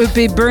son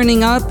EP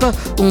Burning Up.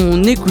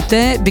 On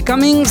écoutait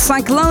Becoming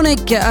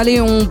Cyclonic. Allez,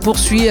 on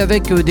poursuit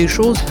avec des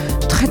choses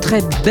très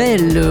très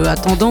belles, à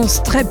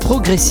tendance très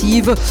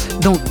progressive.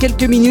 Dans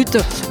quelques minutes,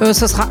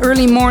 ça sera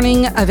Early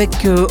Morning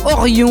avec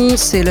Orion,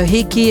 c'est le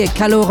Heiki et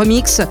Calo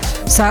remix.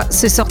 Ça,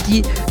 c'est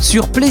sorti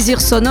sur Plaisir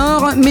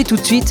Sonore, mais tout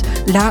de suite,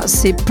 là,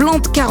 c'est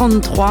Plante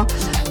 43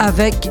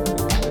 avec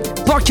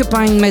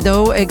Porcupine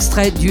Meadow,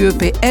 extrait du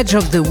EP Edge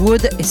of the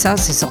Wood, et ça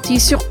c'est sorti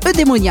sur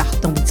Eudemonia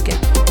dans Beatscape.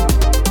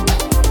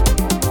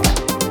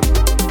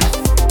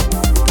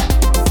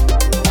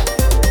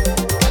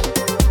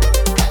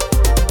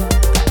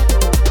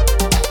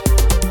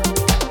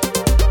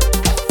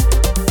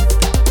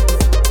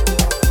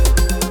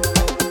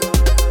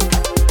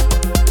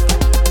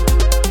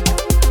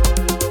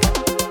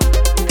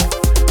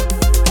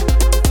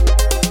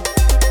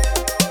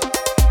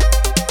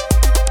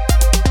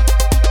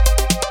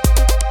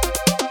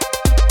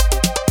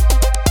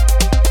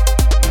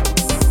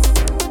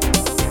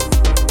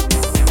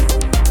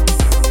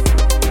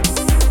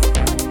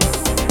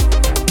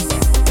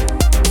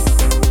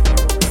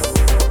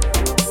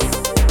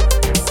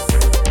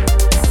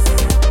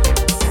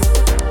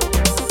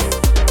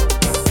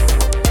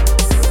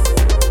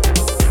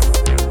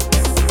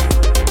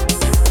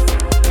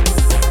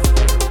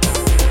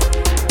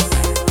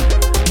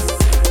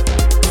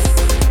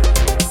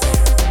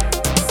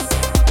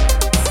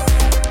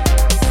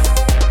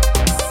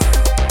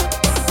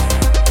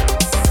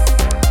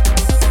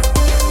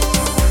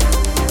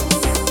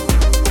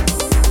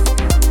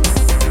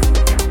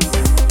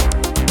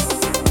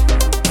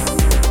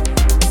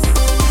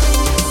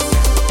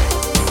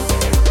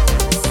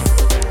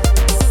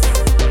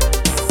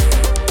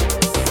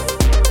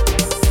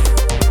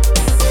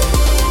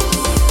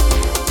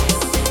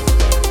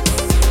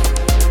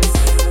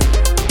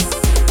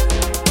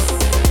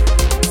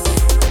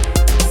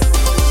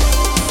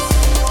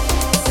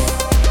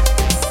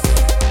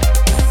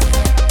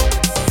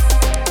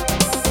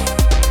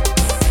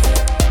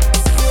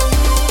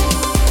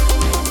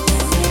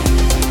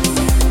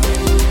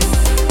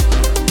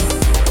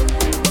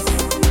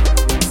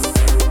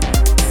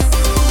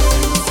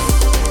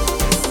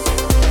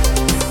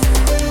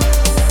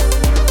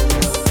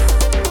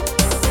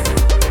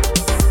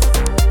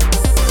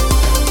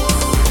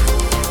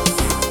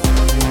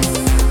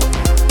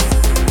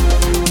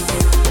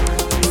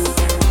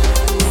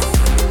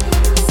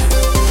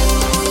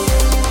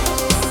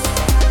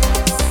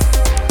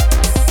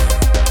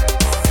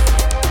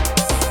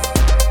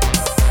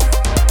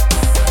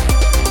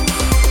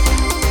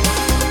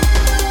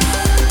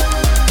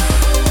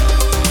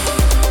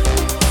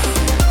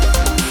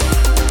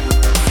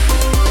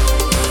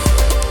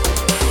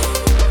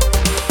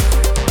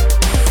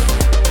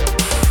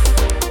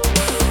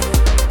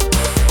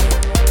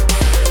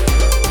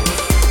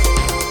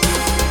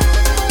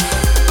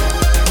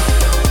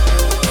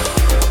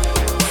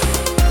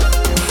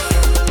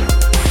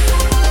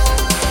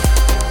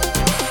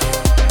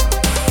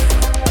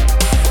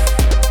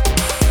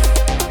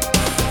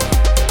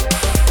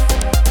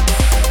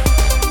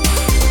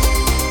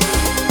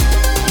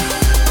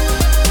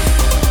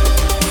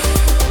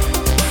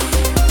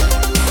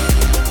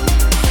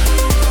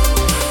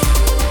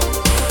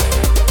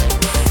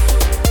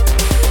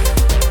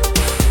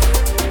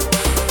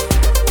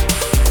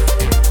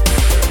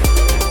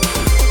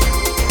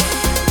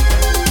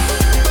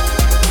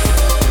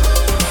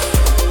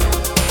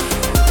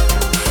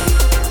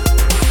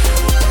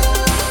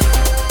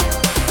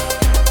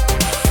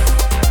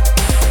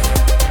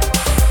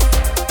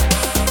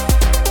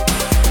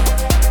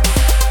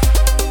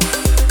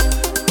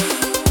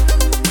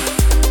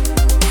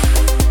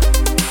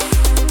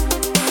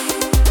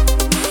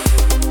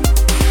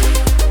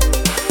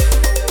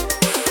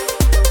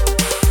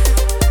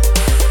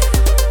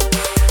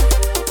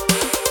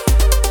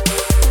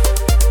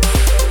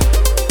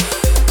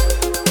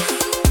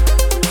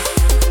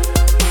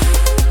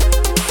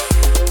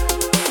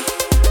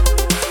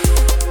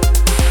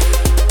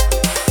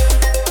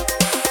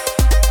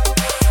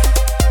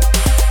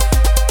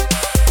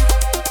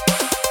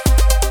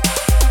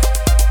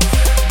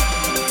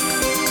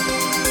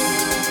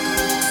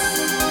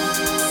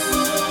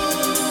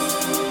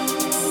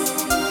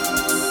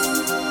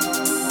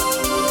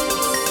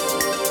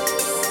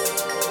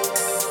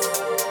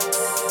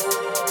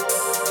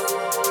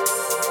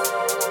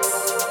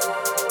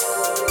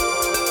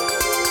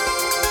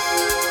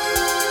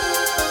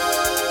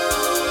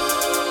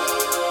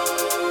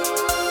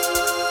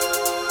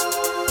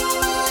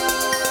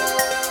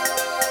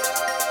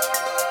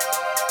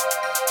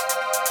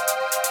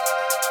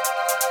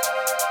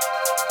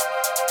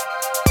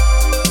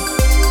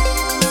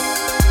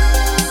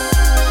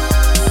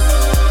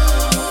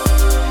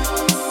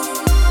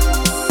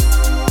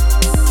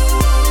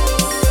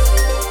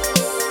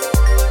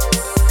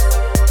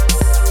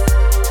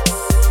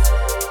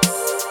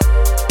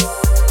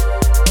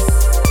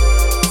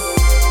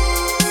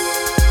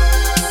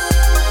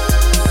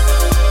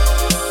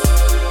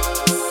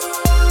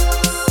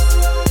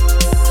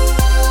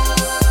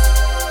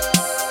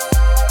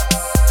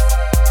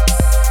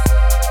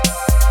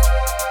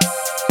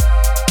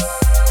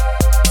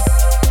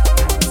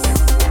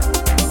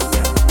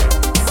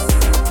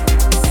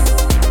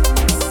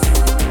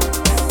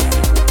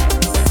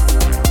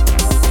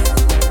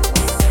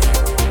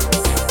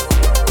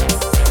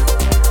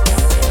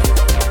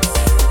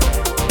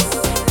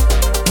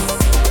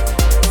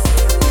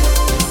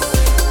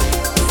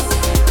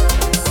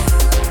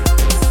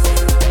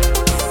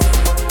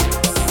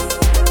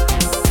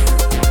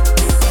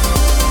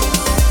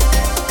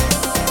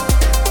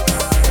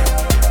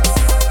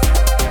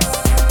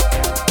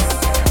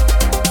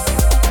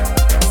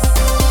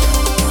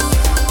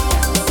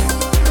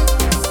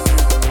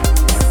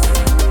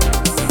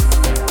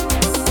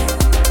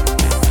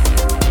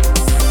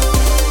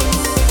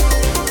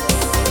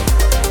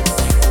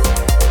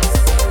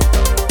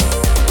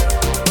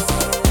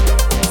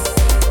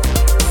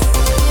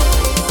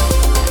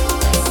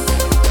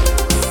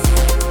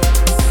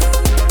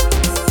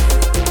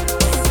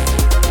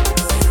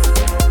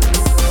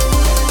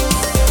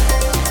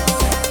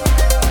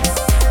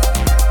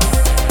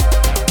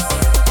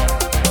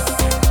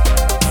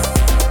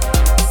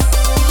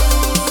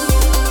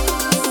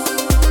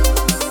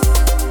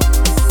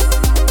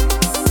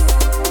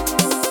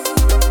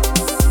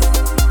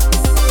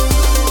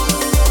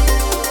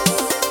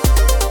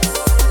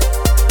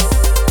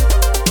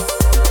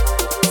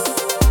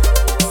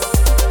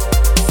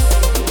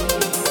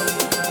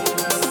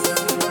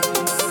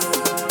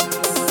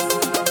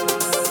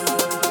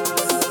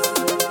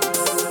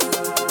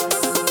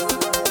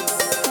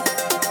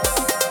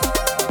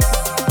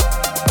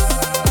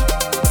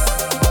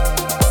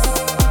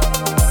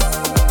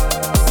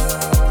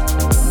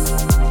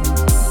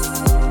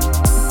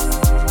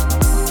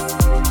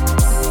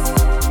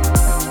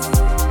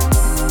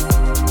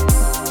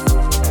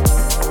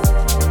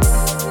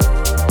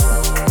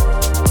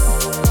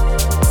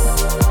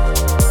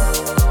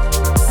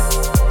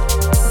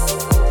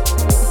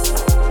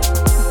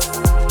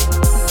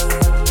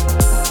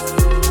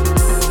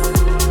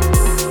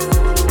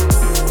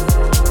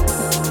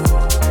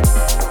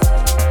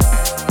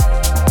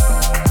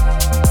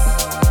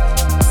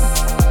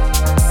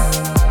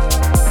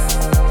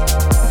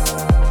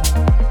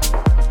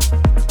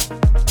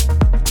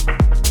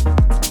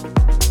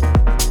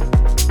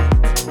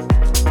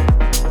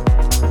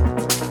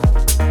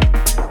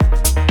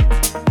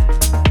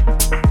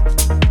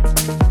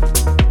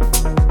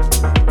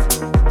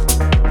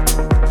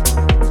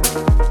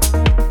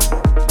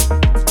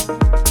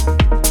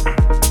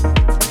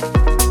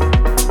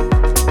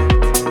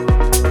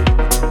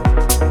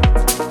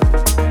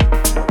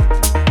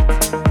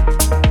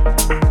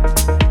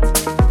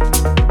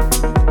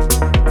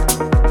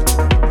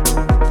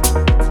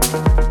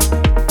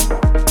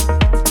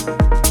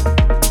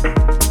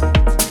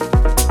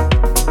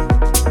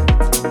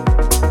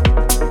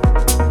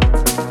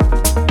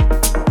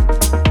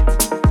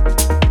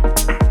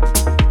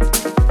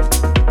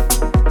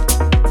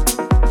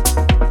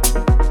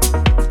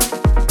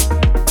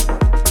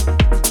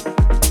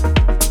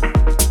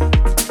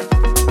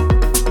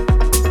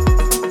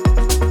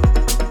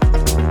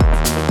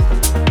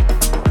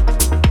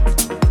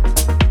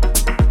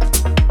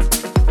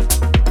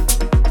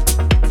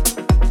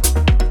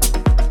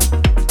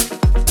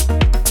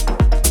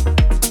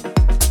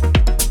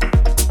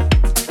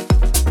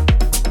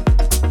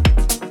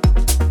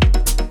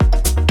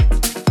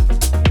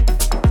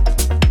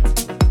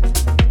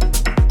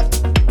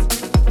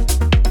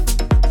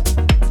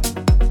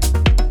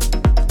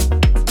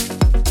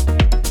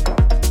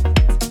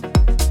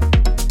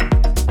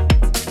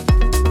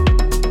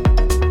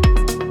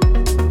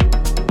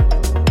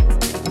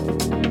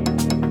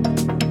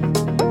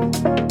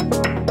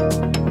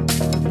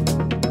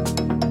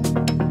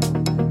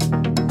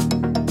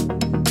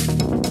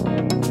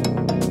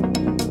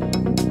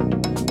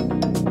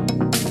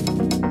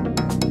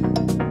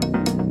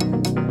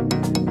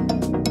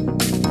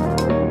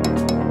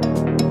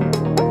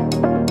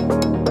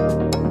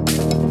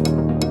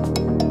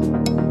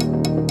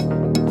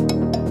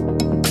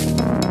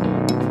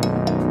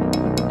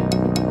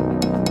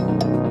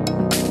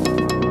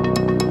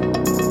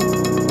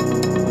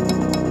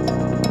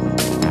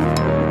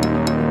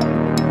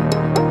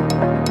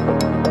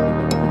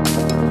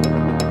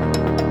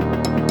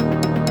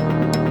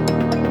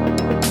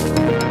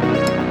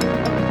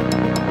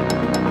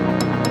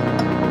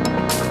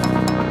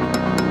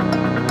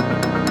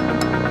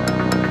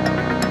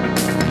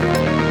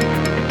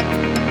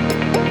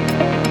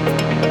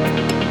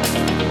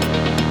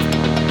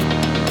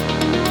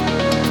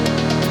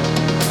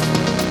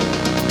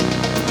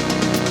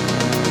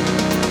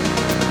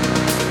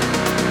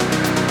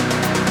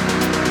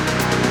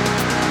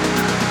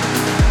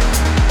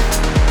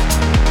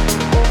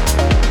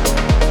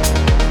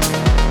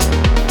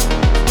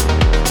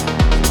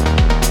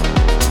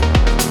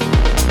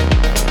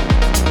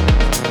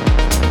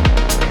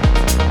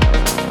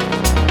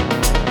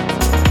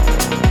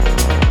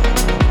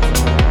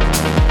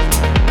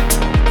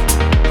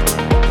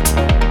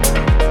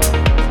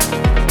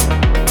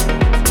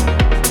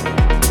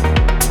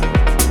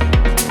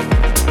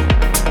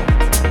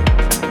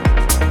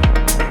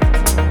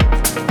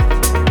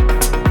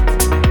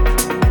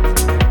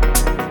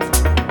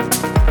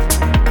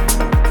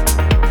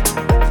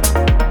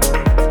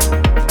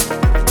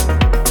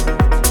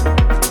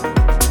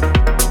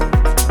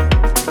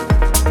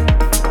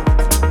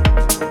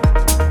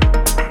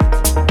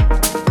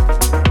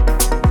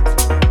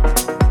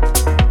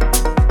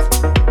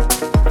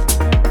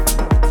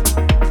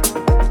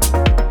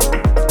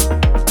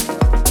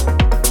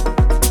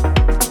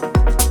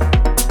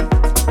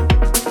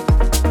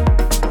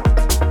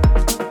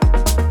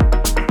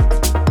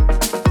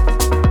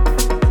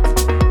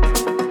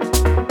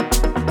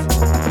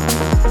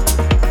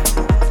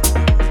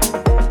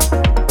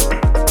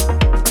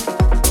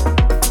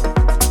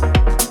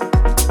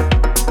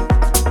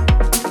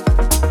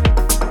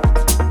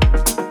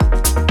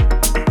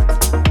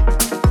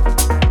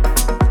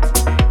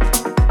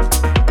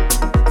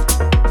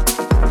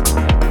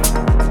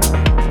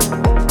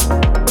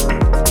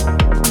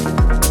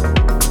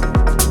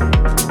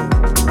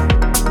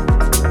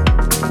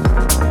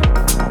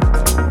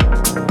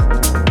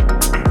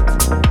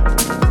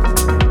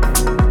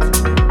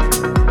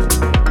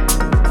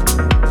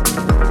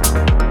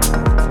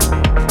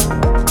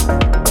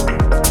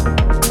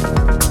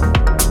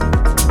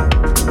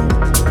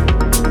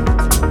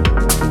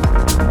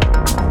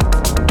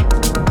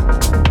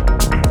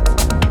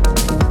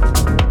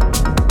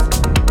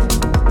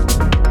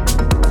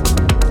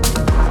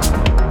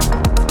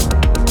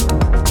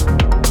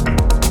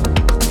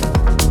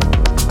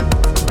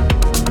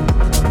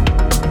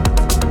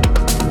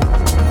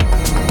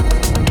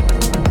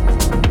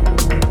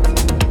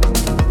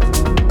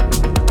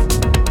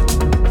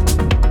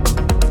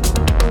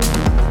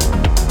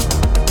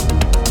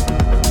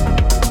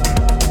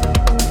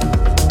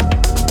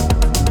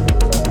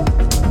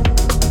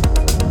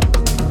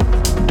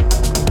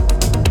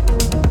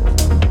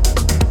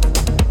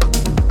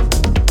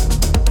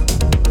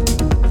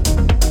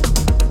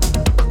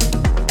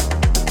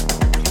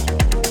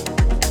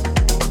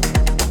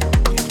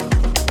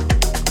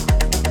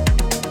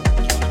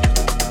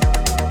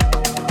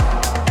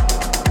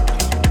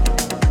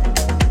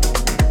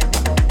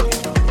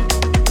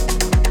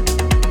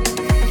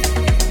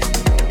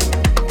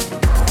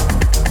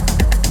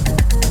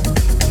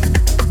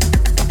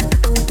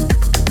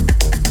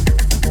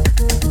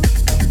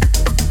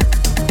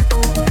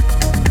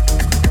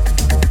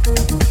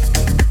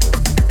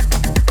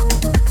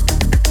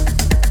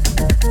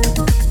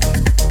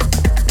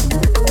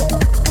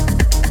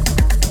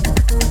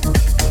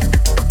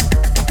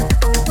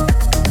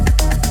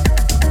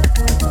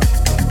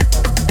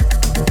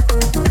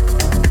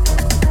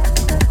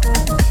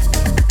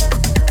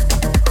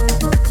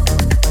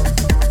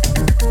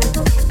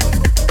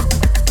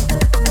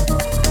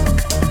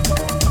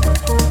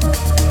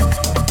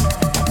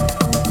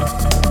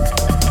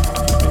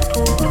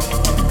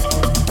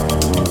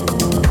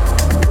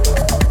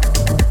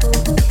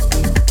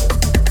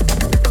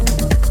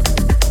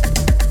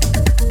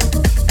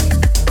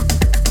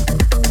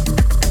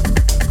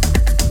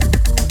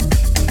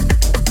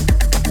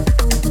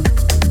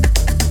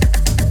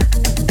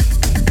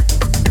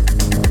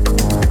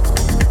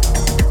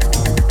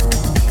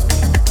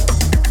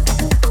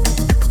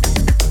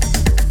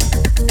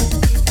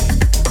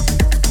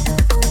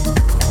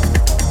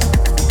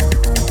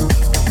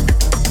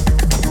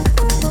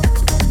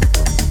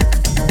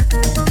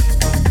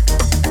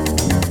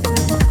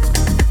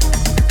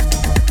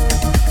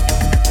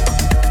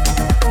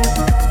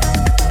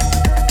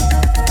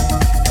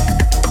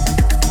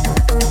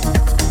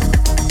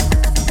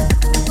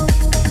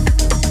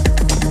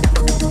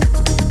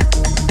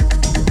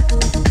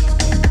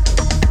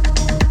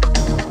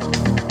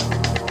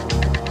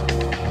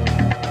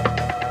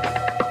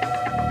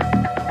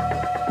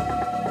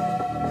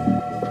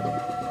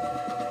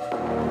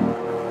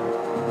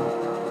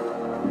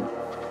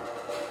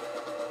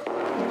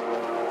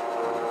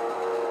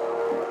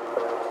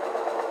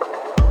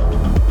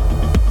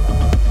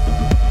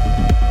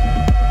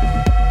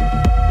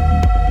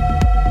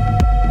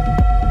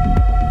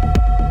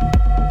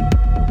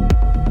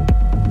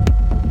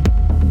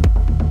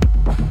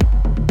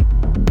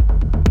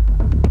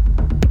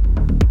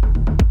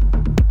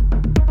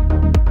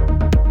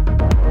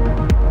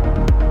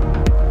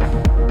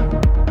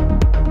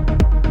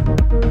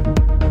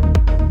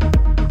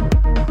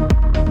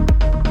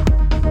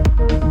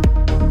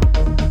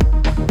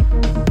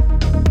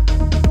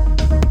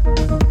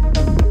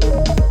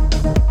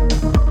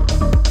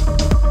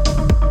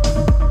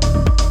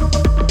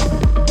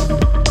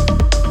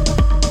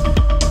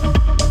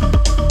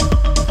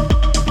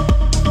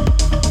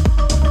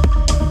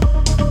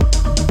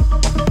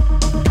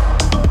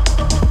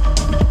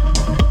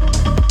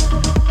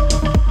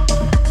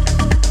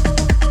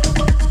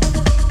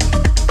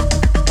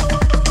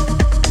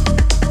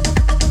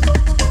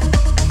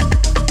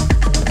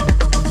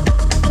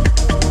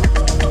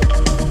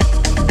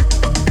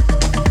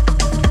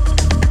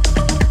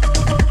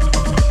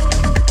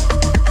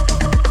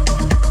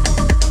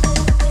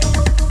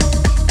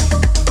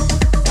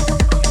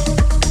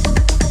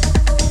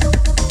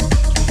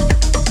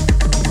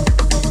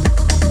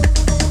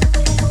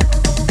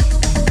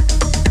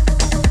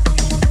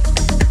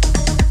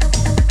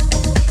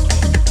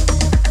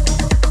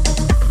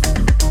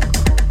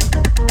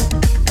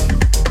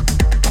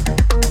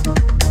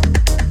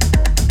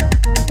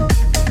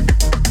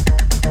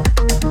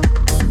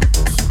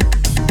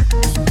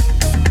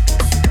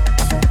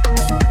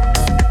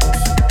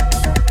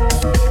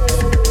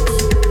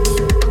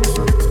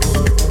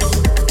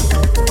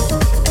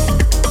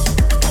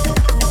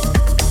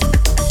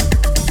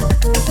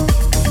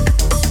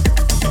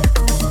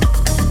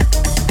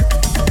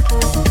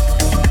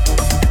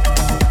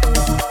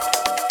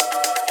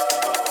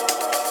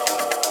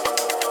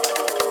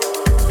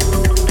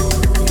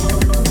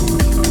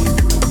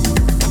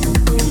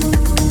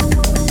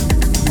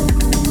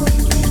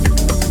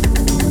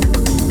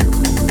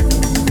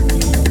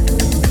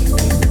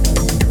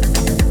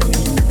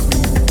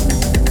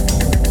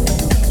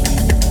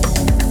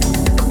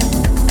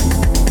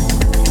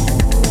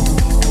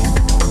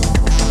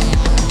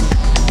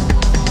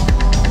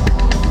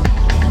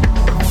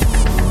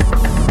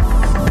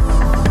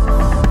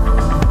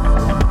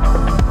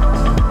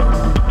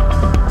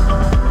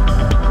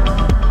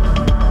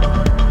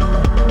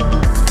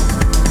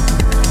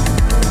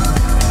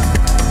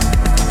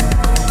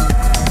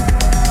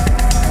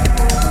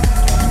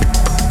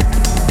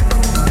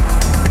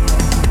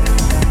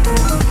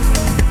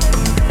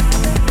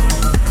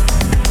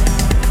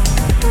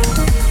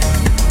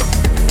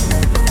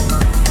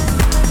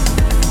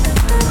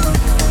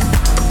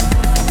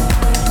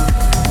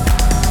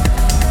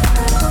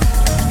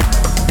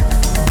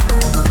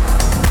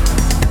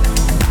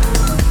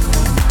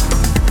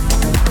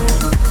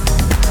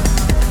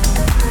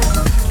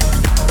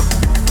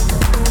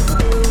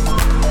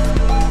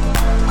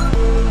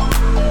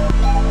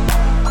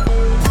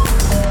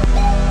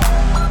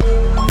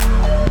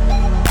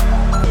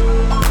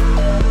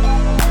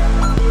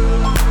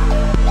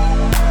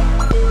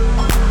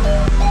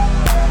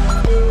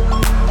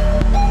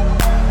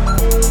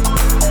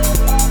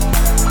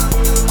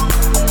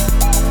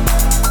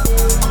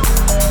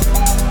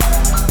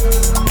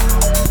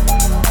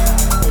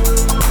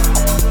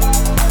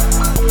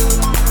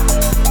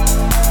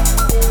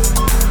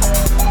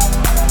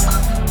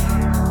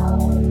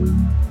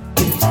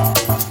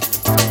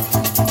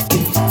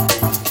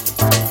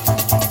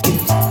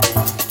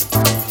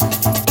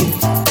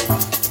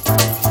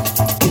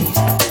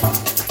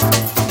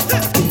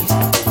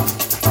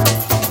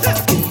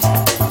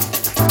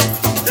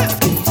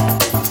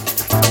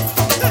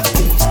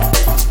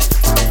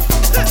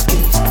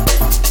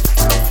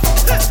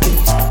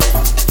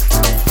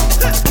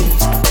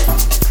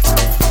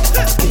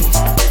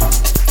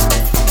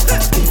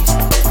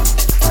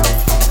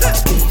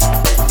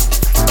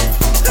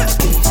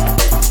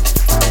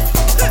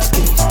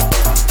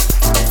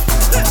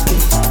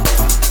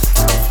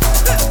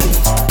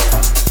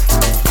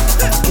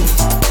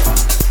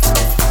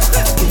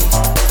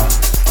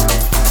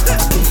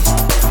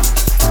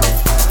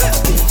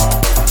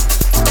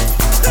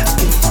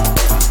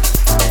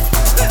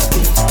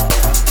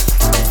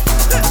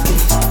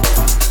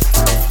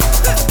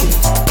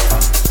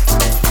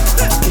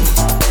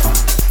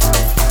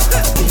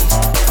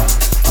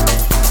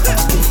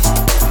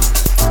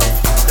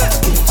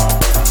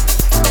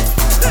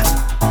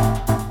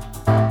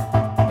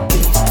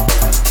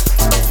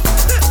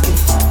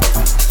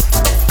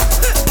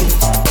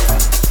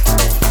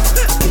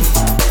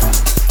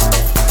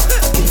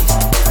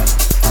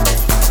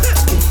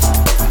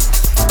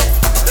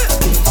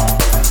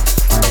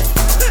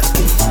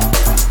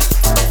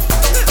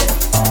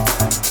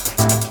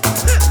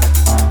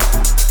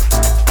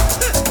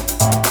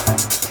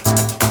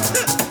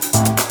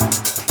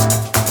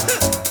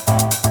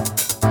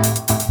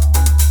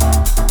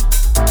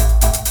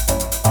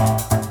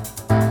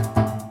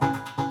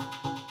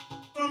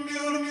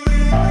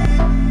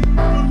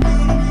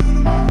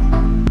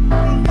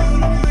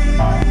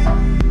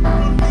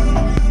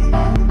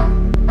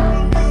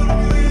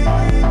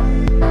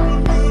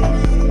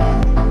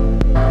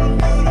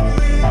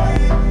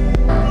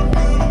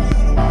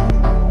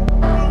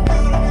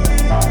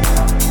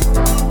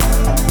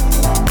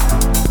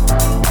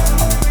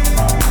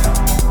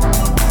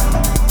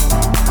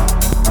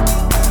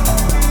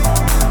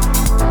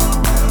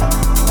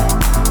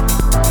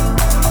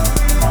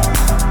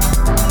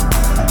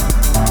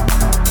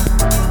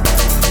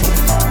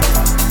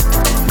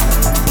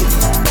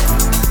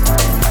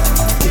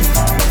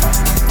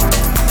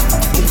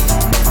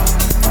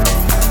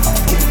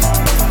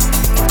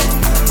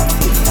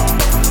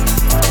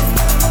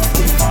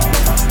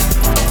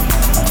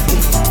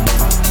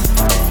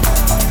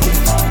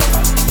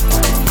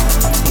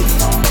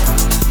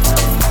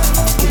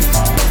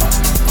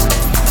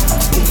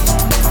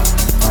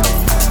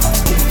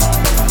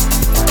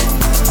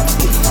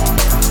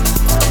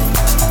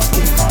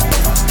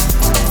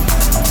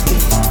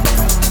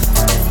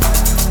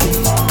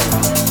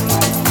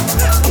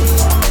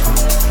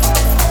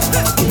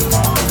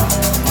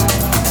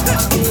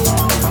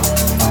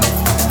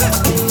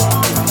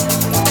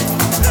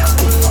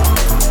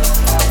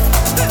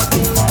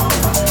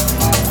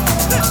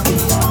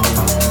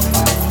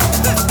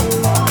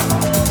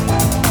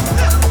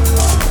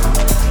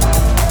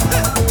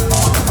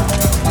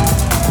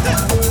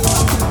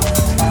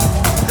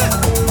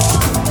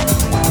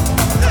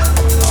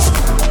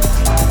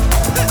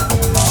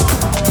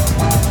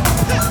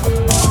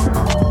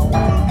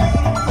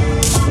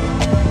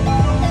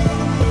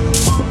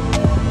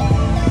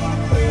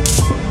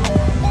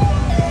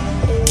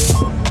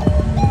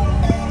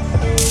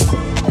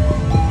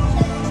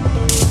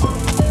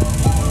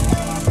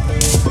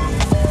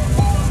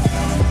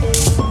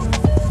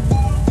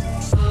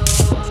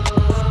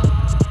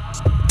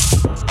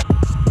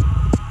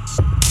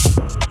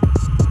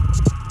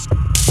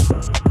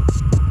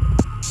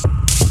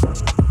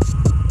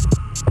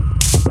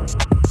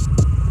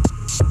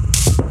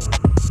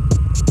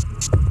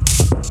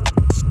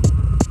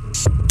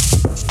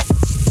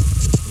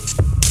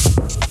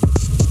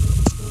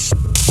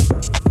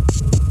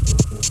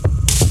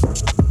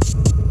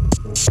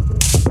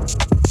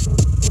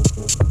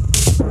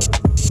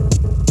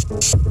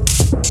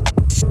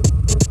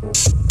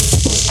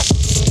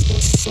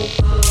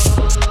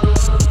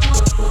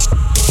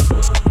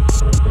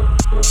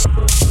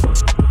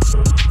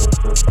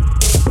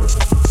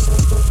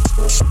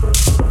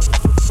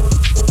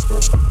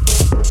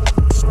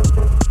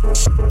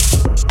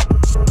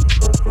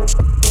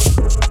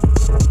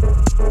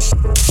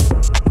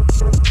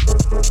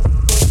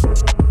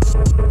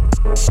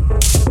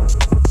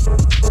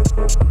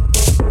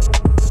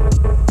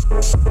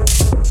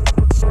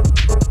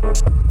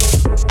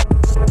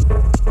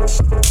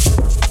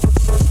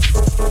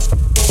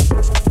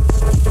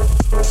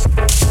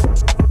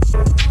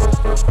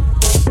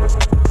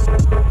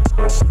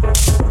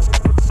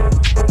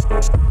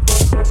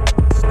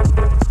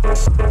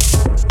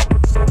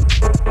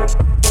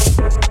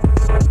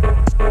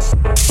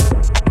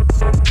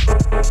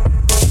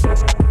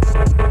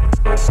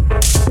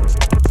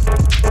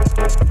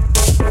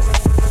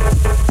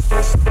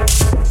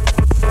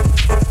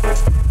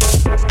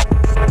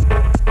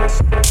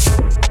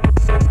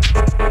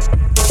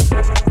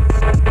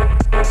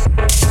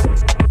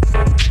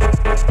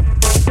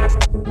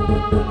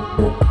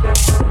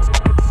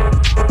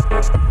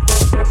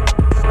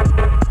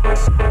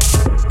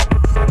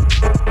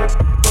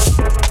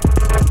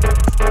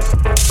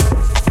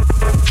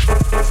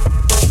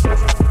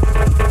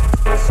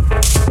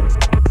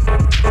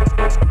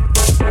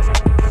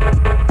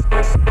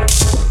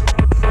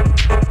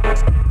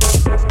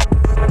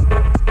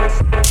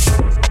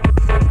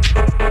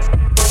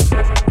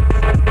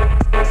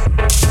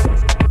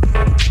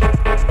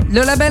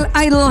 Le label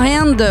Idle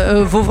Hand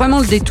vaut vraiment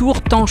le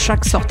détour tant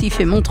chaque sortie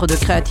fait montre de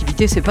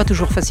créativité. C'est pas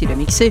toujours facile à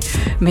mixer,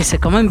 mais c'est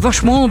quand même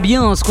vachement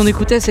bien. Ce qu'on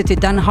écoutait, c'était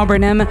Dan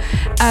Harbernham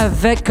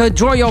avec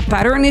Draw Your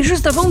Pattern. Et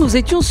juste avant, nous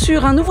étions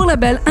sur un nouveau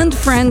label, And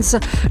Friends,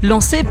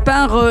 lancé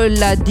par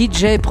la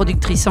DJ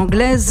productrice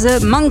anglaise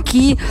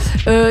Monkey.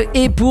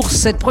 Et pour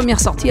cette première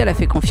sortie, elle a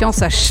fait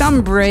confiance à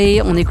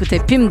Chambray. On écoutait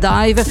Pim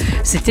Dive.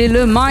 C'était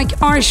le Mike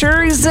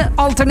Archer's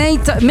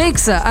Alternate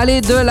Mix.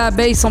 Allez, de la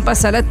bass, on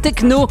passe à la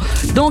techno.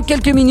 Dans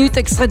quelques minutes,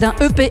 extrait d'un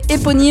EP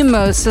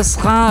éponyme. Ce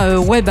sera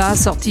Weba,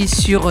 sorti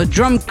sur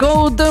Drum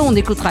Code. On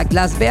écoutera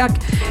Glassberg.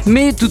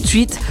 Mais tout de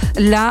suite,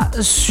 là,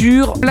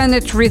 sur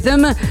Planet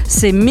Rhythm,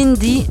 c'est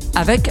Mindy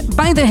avec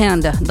By the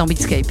Hand dans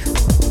Beatscape.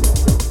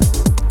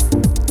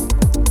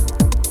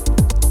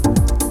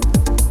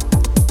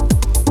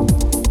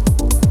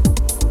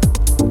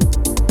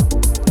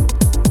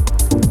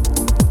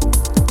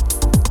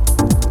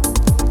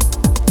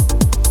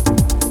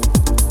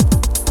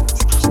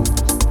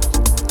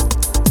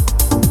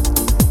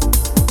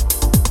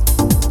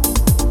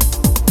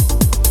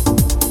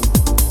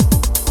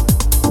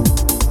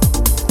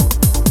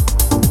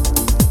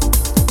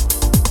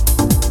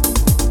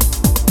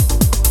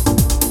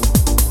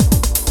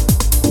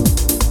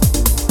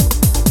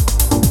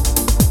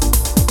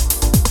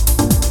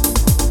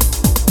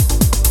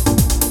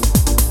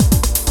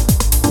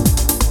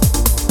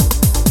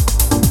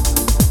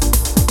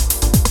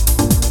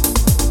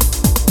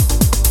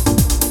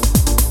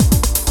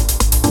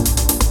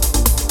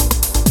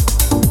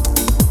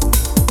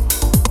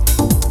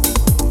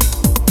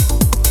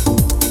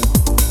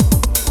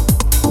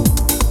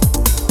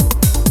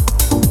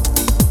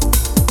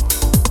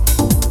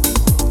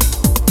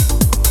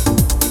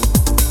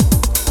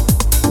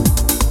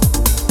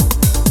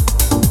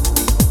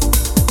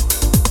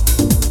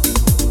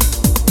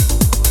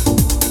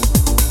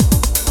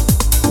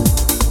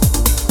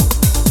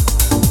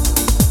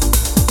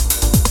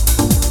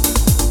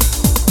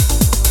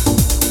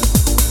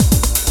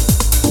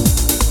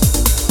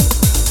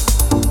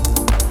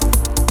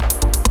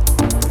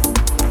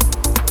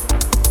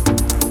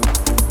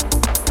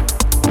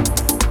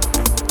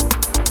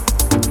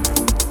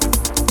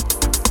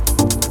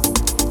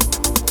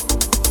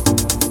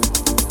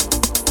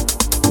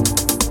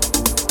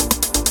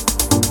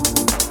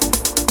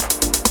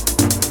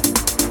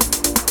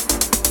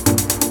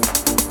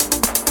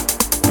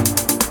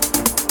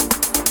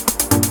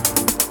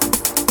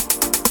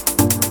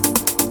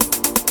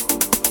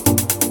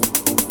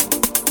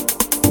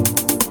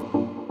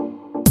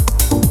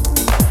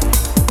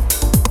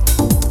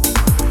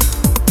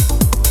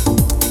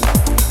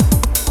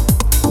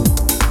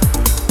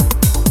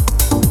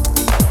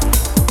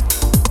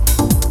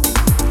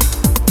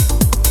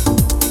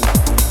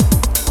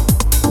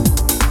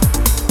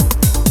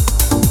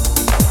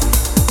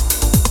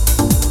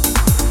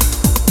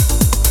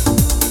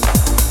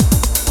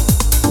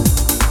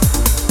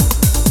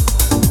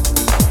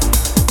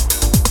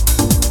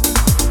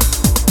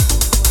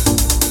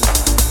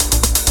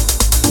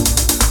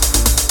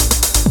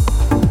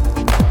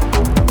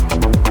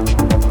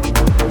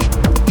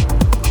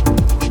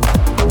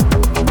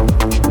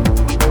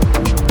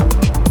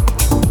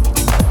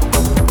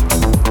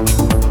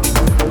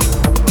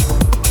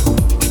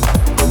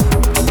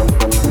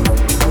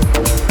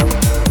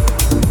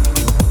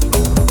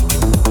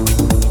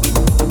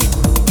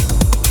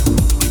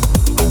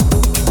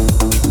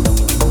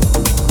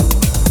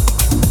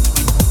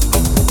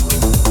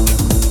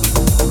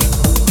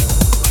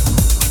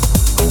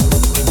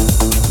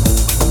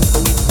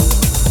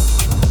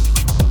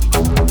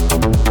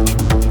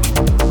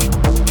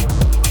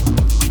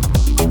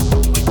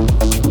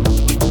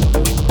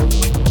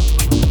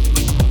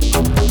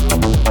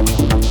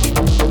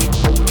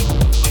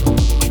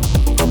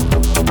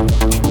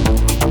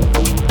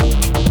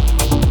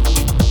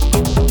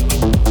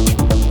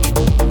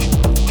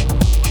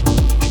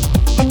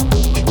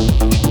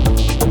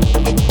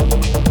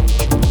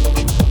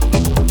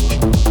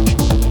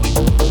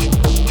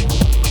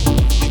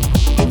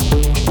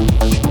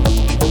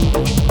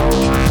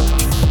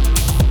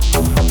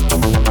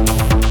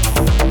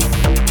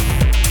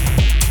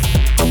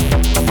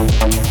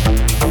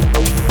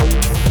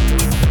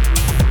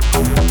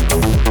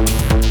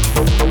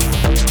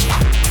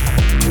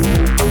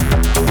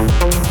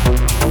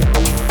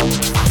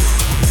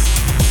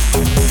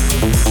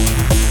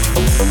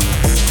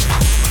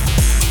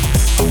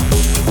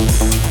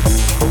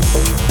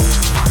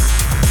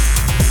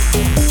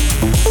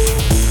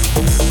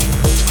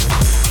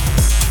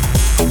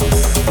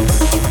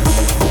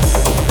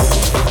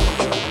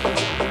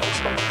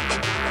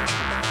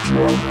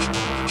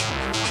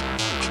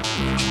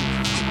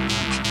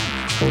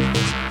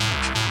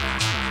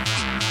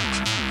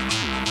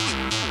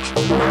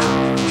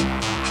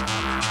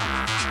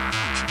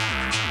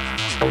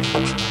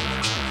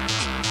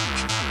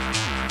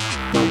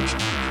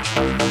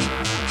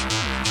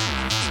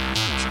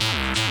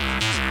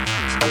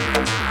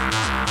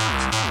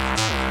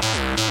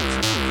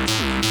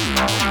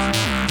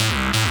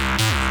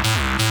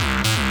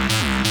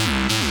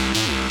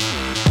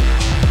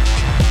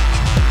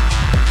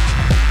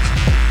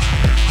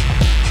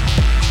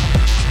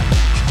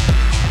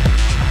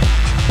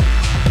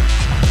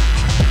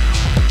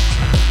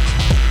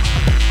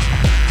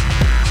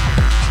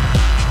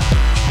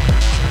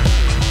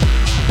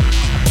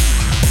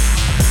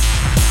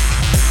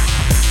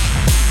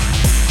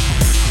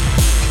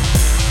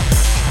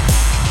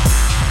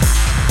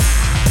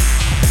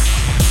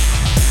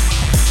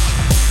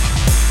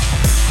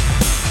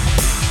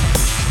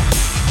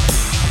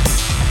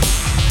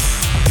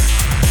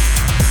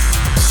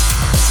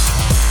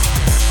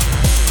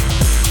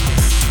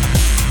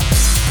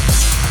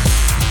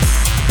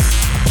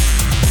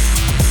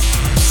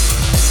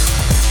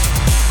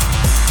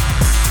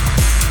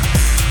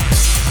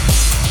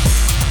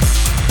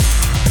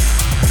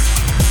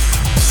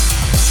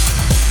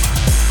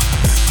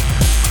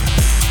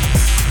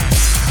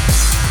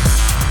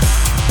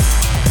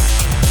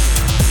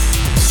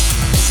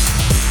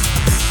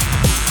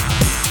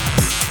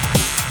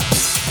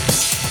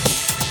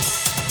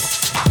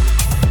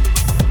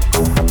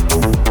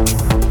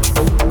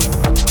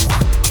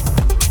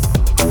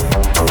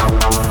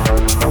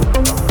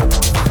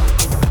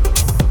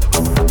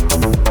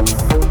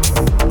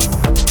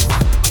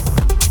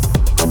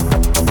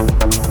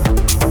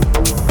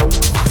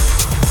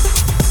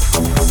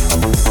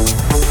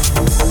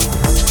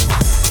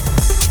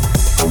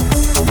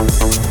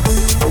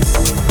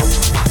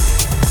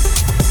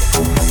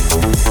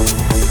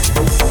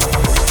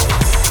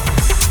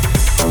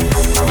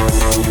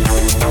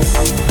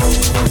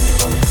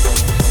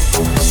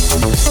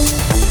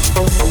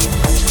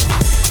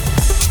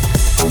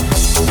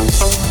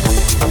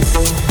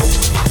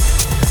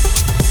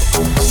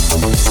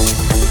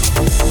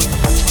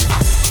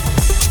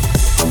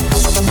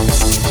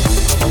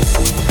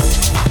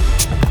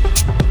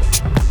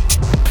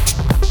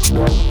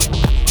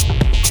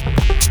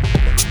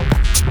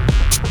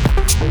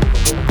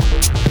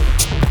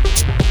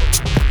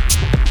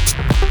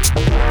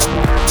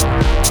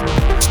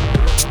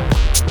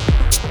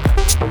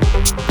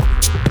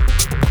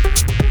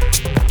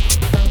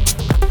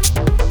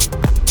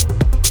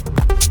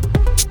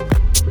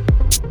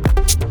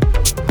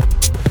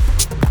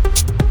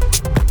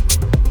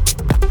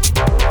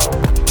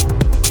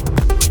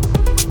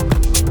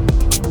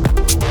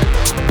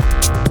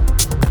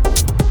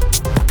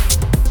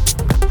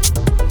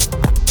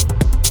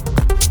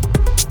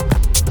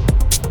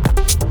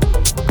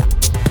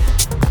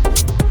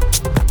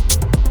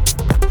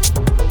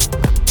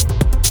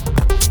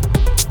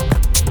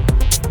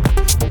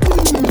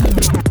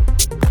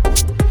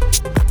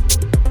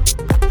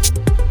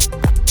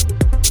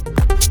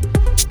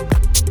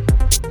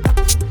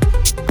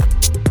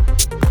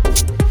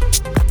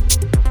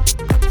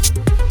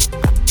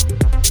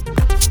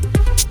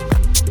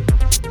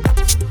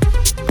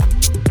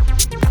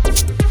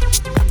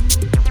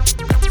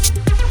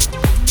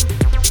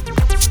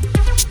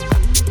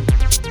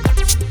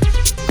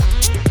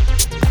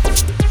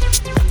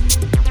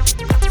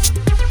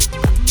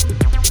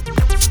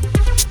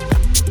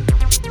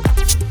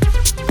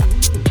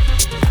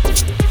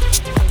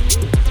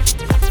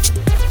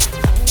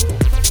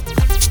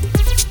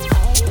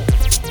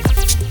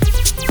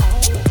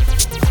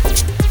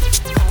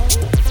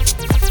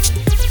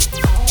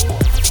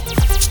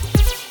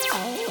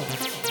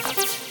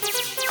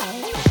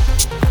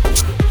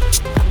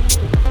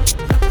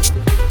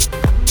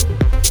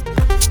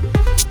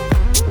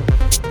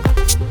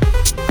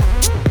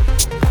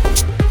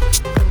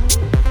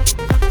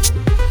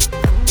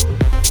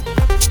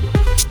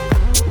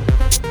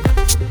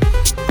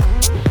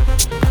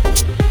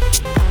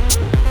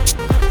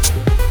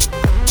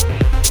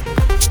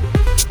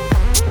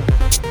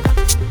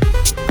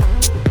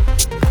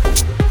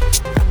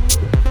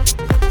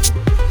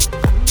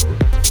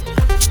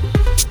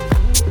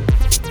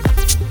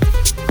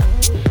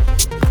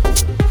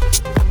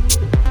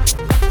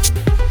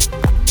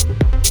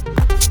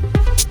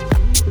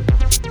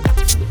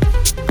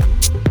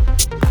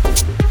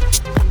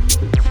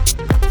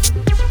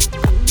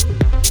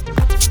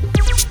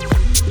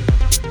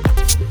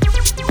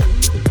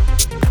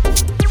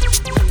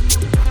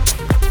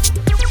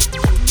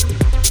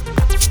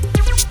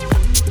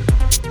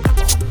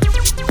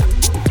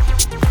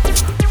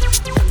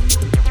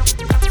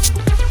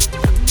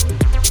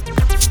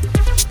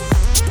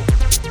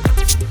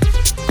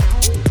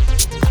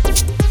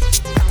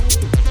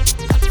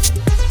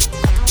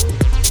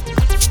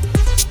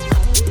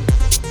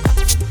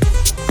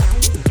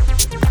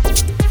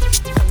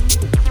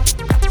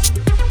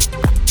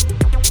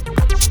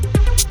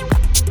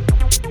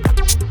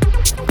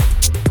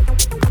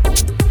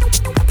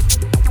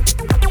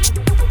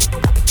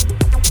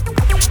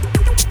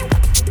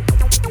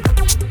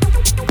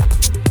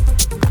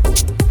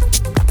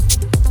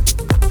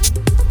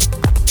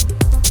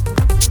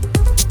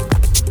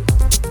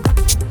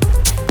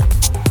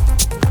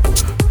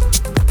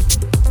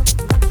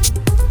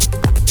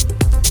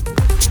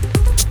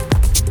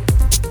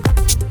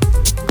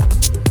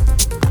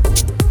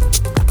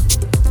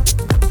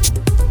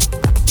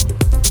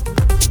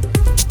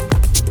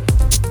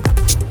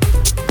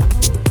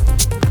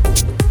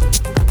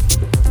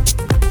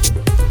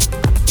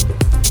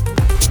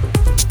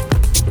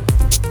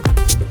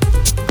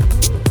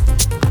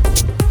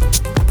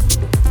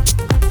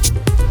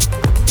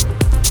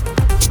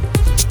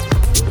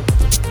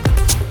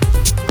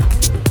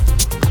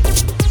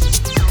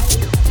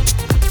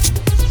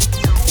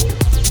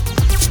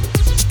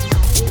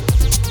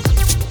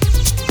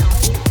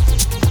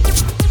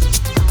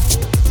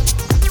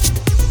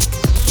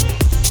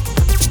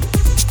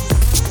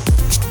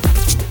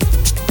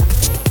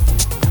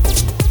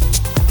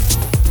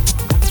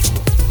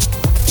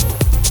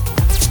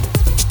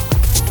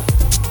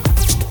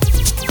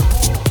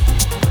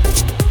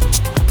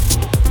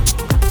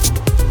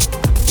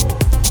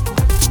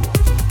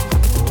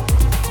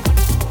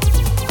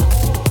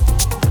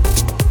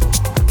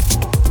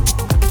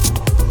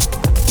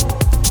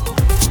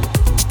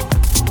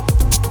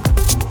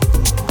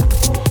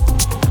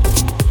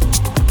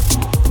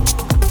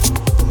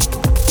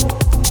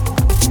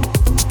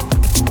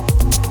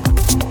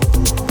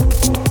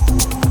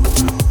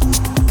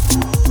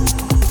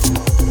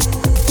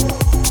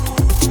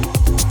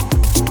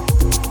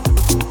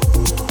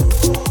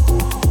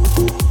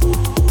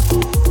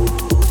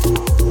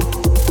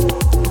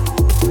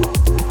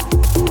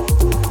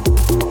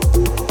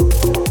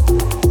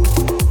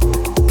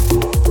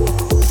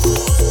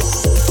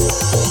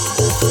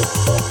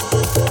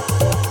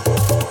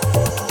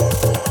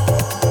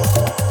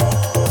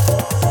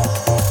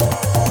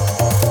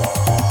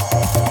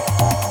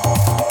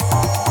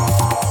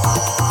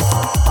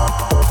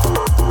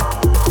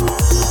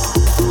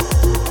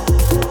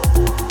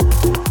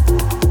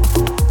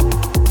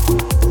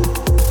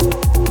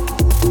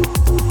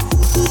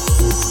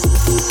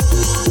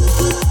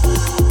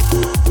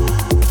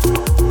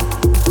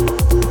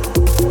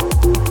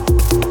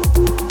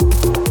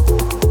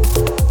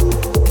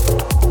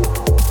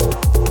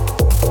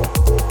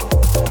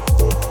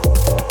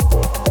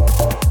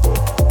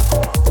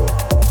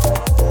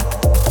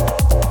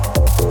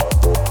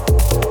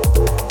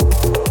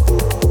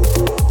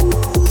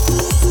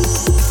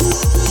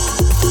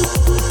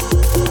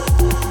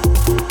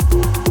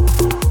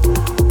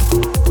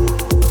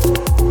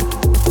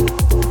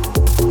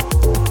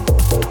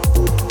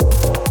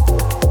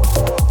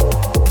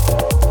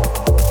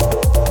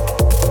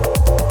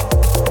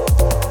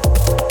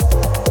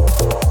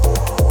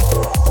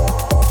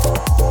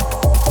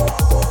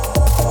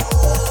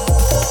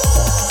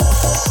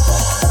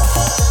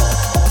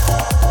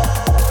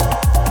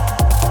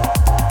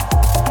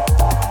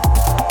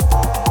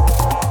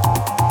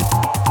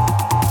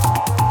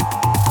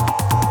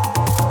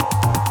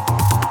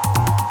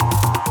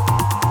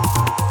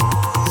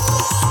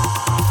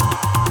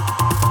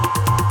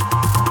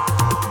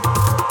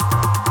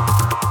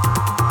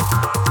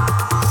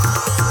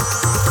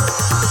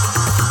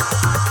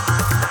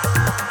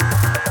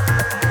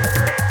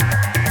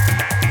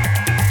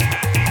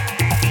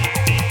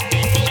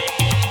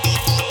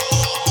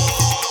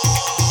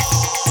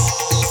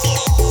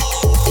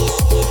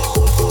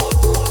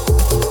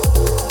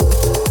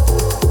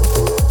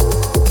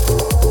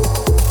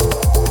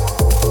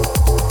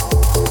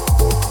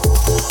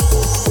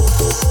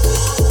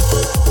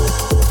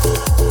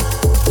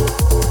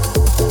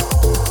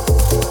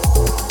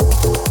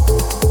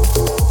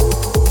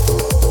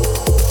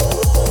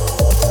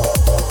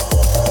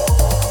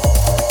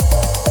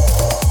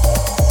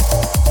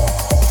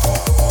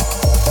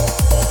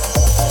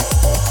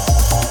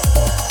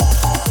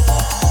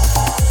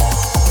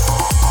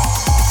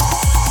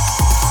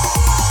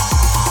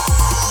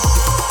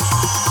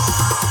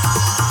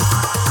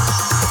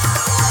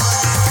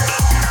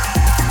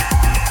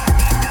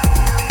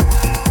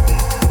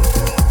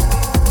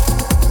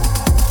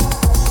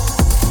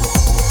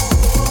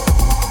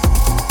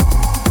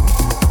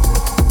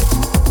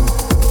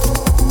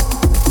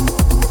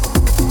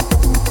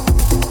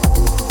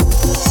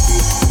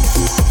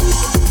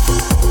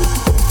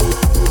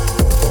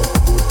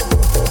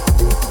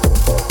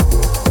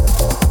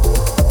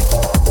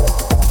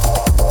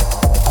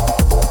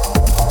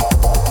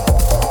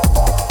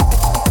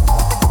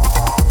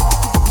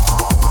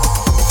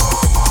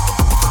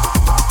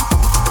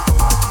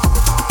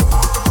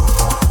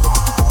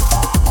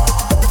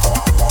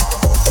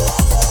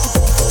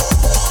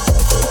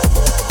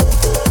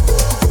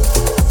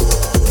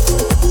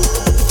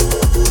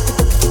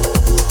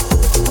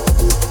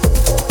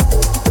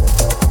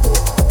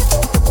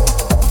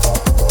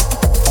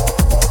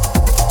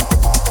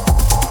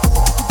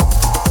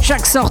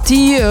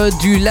 sortie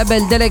du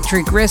label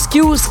d'Electric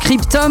Rescue,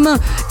 Scriptum,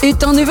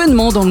 est un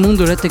événement dans le monde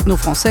de la techno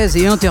française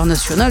et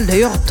internationale,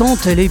 d'ailleurs tant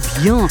elle est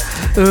bien.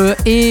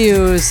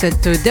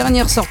 Cette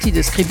dernière sortie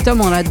de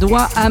Scriptum, on la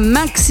doit à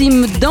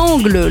Maxime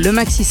d'Angle. Le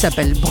maxi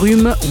s'appelle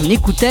Brume, on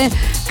écoutait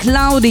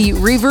Cloudy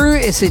River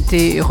et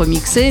c'était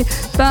remixé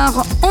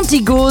par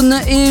Antigone.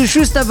 Et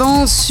juste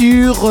avant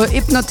sur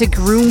Hypnotic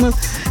Room,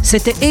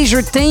 c'était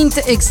Azure Taint,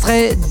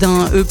 extrait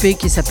d'un EP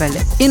qui s'appelle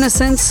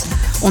Innocence.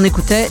 On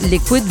écoutait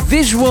Liquid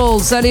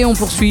Visuals. Allez, on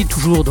poursuit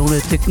toujours dans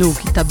le techno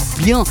qui tape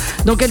bien.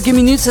 Dans quelques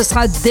minutes, ce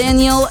sera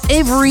Daniel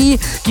Avery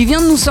qui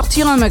vient de nous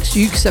sortir un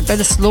maxi qui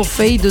s'appelle Slow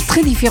Fade,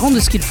 très différent de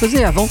ce qu'il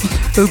faisait avant,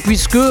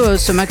 puisque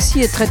ce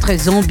maxi est très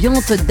très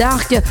ambiante,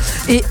 dark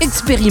et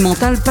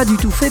expérimental, pas du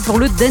tout fait pour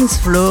le dance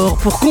floor.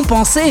 Pour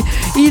compenser,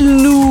 il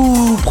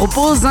nous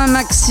propose un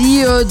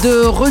maxi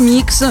de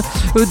remix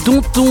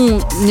dont on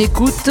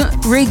écoute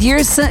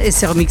Radius et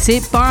c'est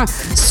remixé par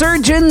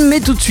Surgeon. Mais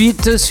tout de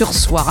suite sur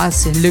Soara,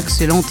 c'est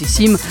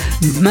l'excellentissime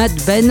Mad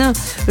Ben.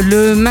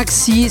 Le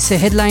maxi, c'est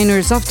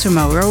Headliners of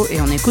Tomorrow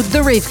et on écoute The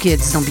Rave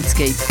Kids dans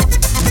Beatscape.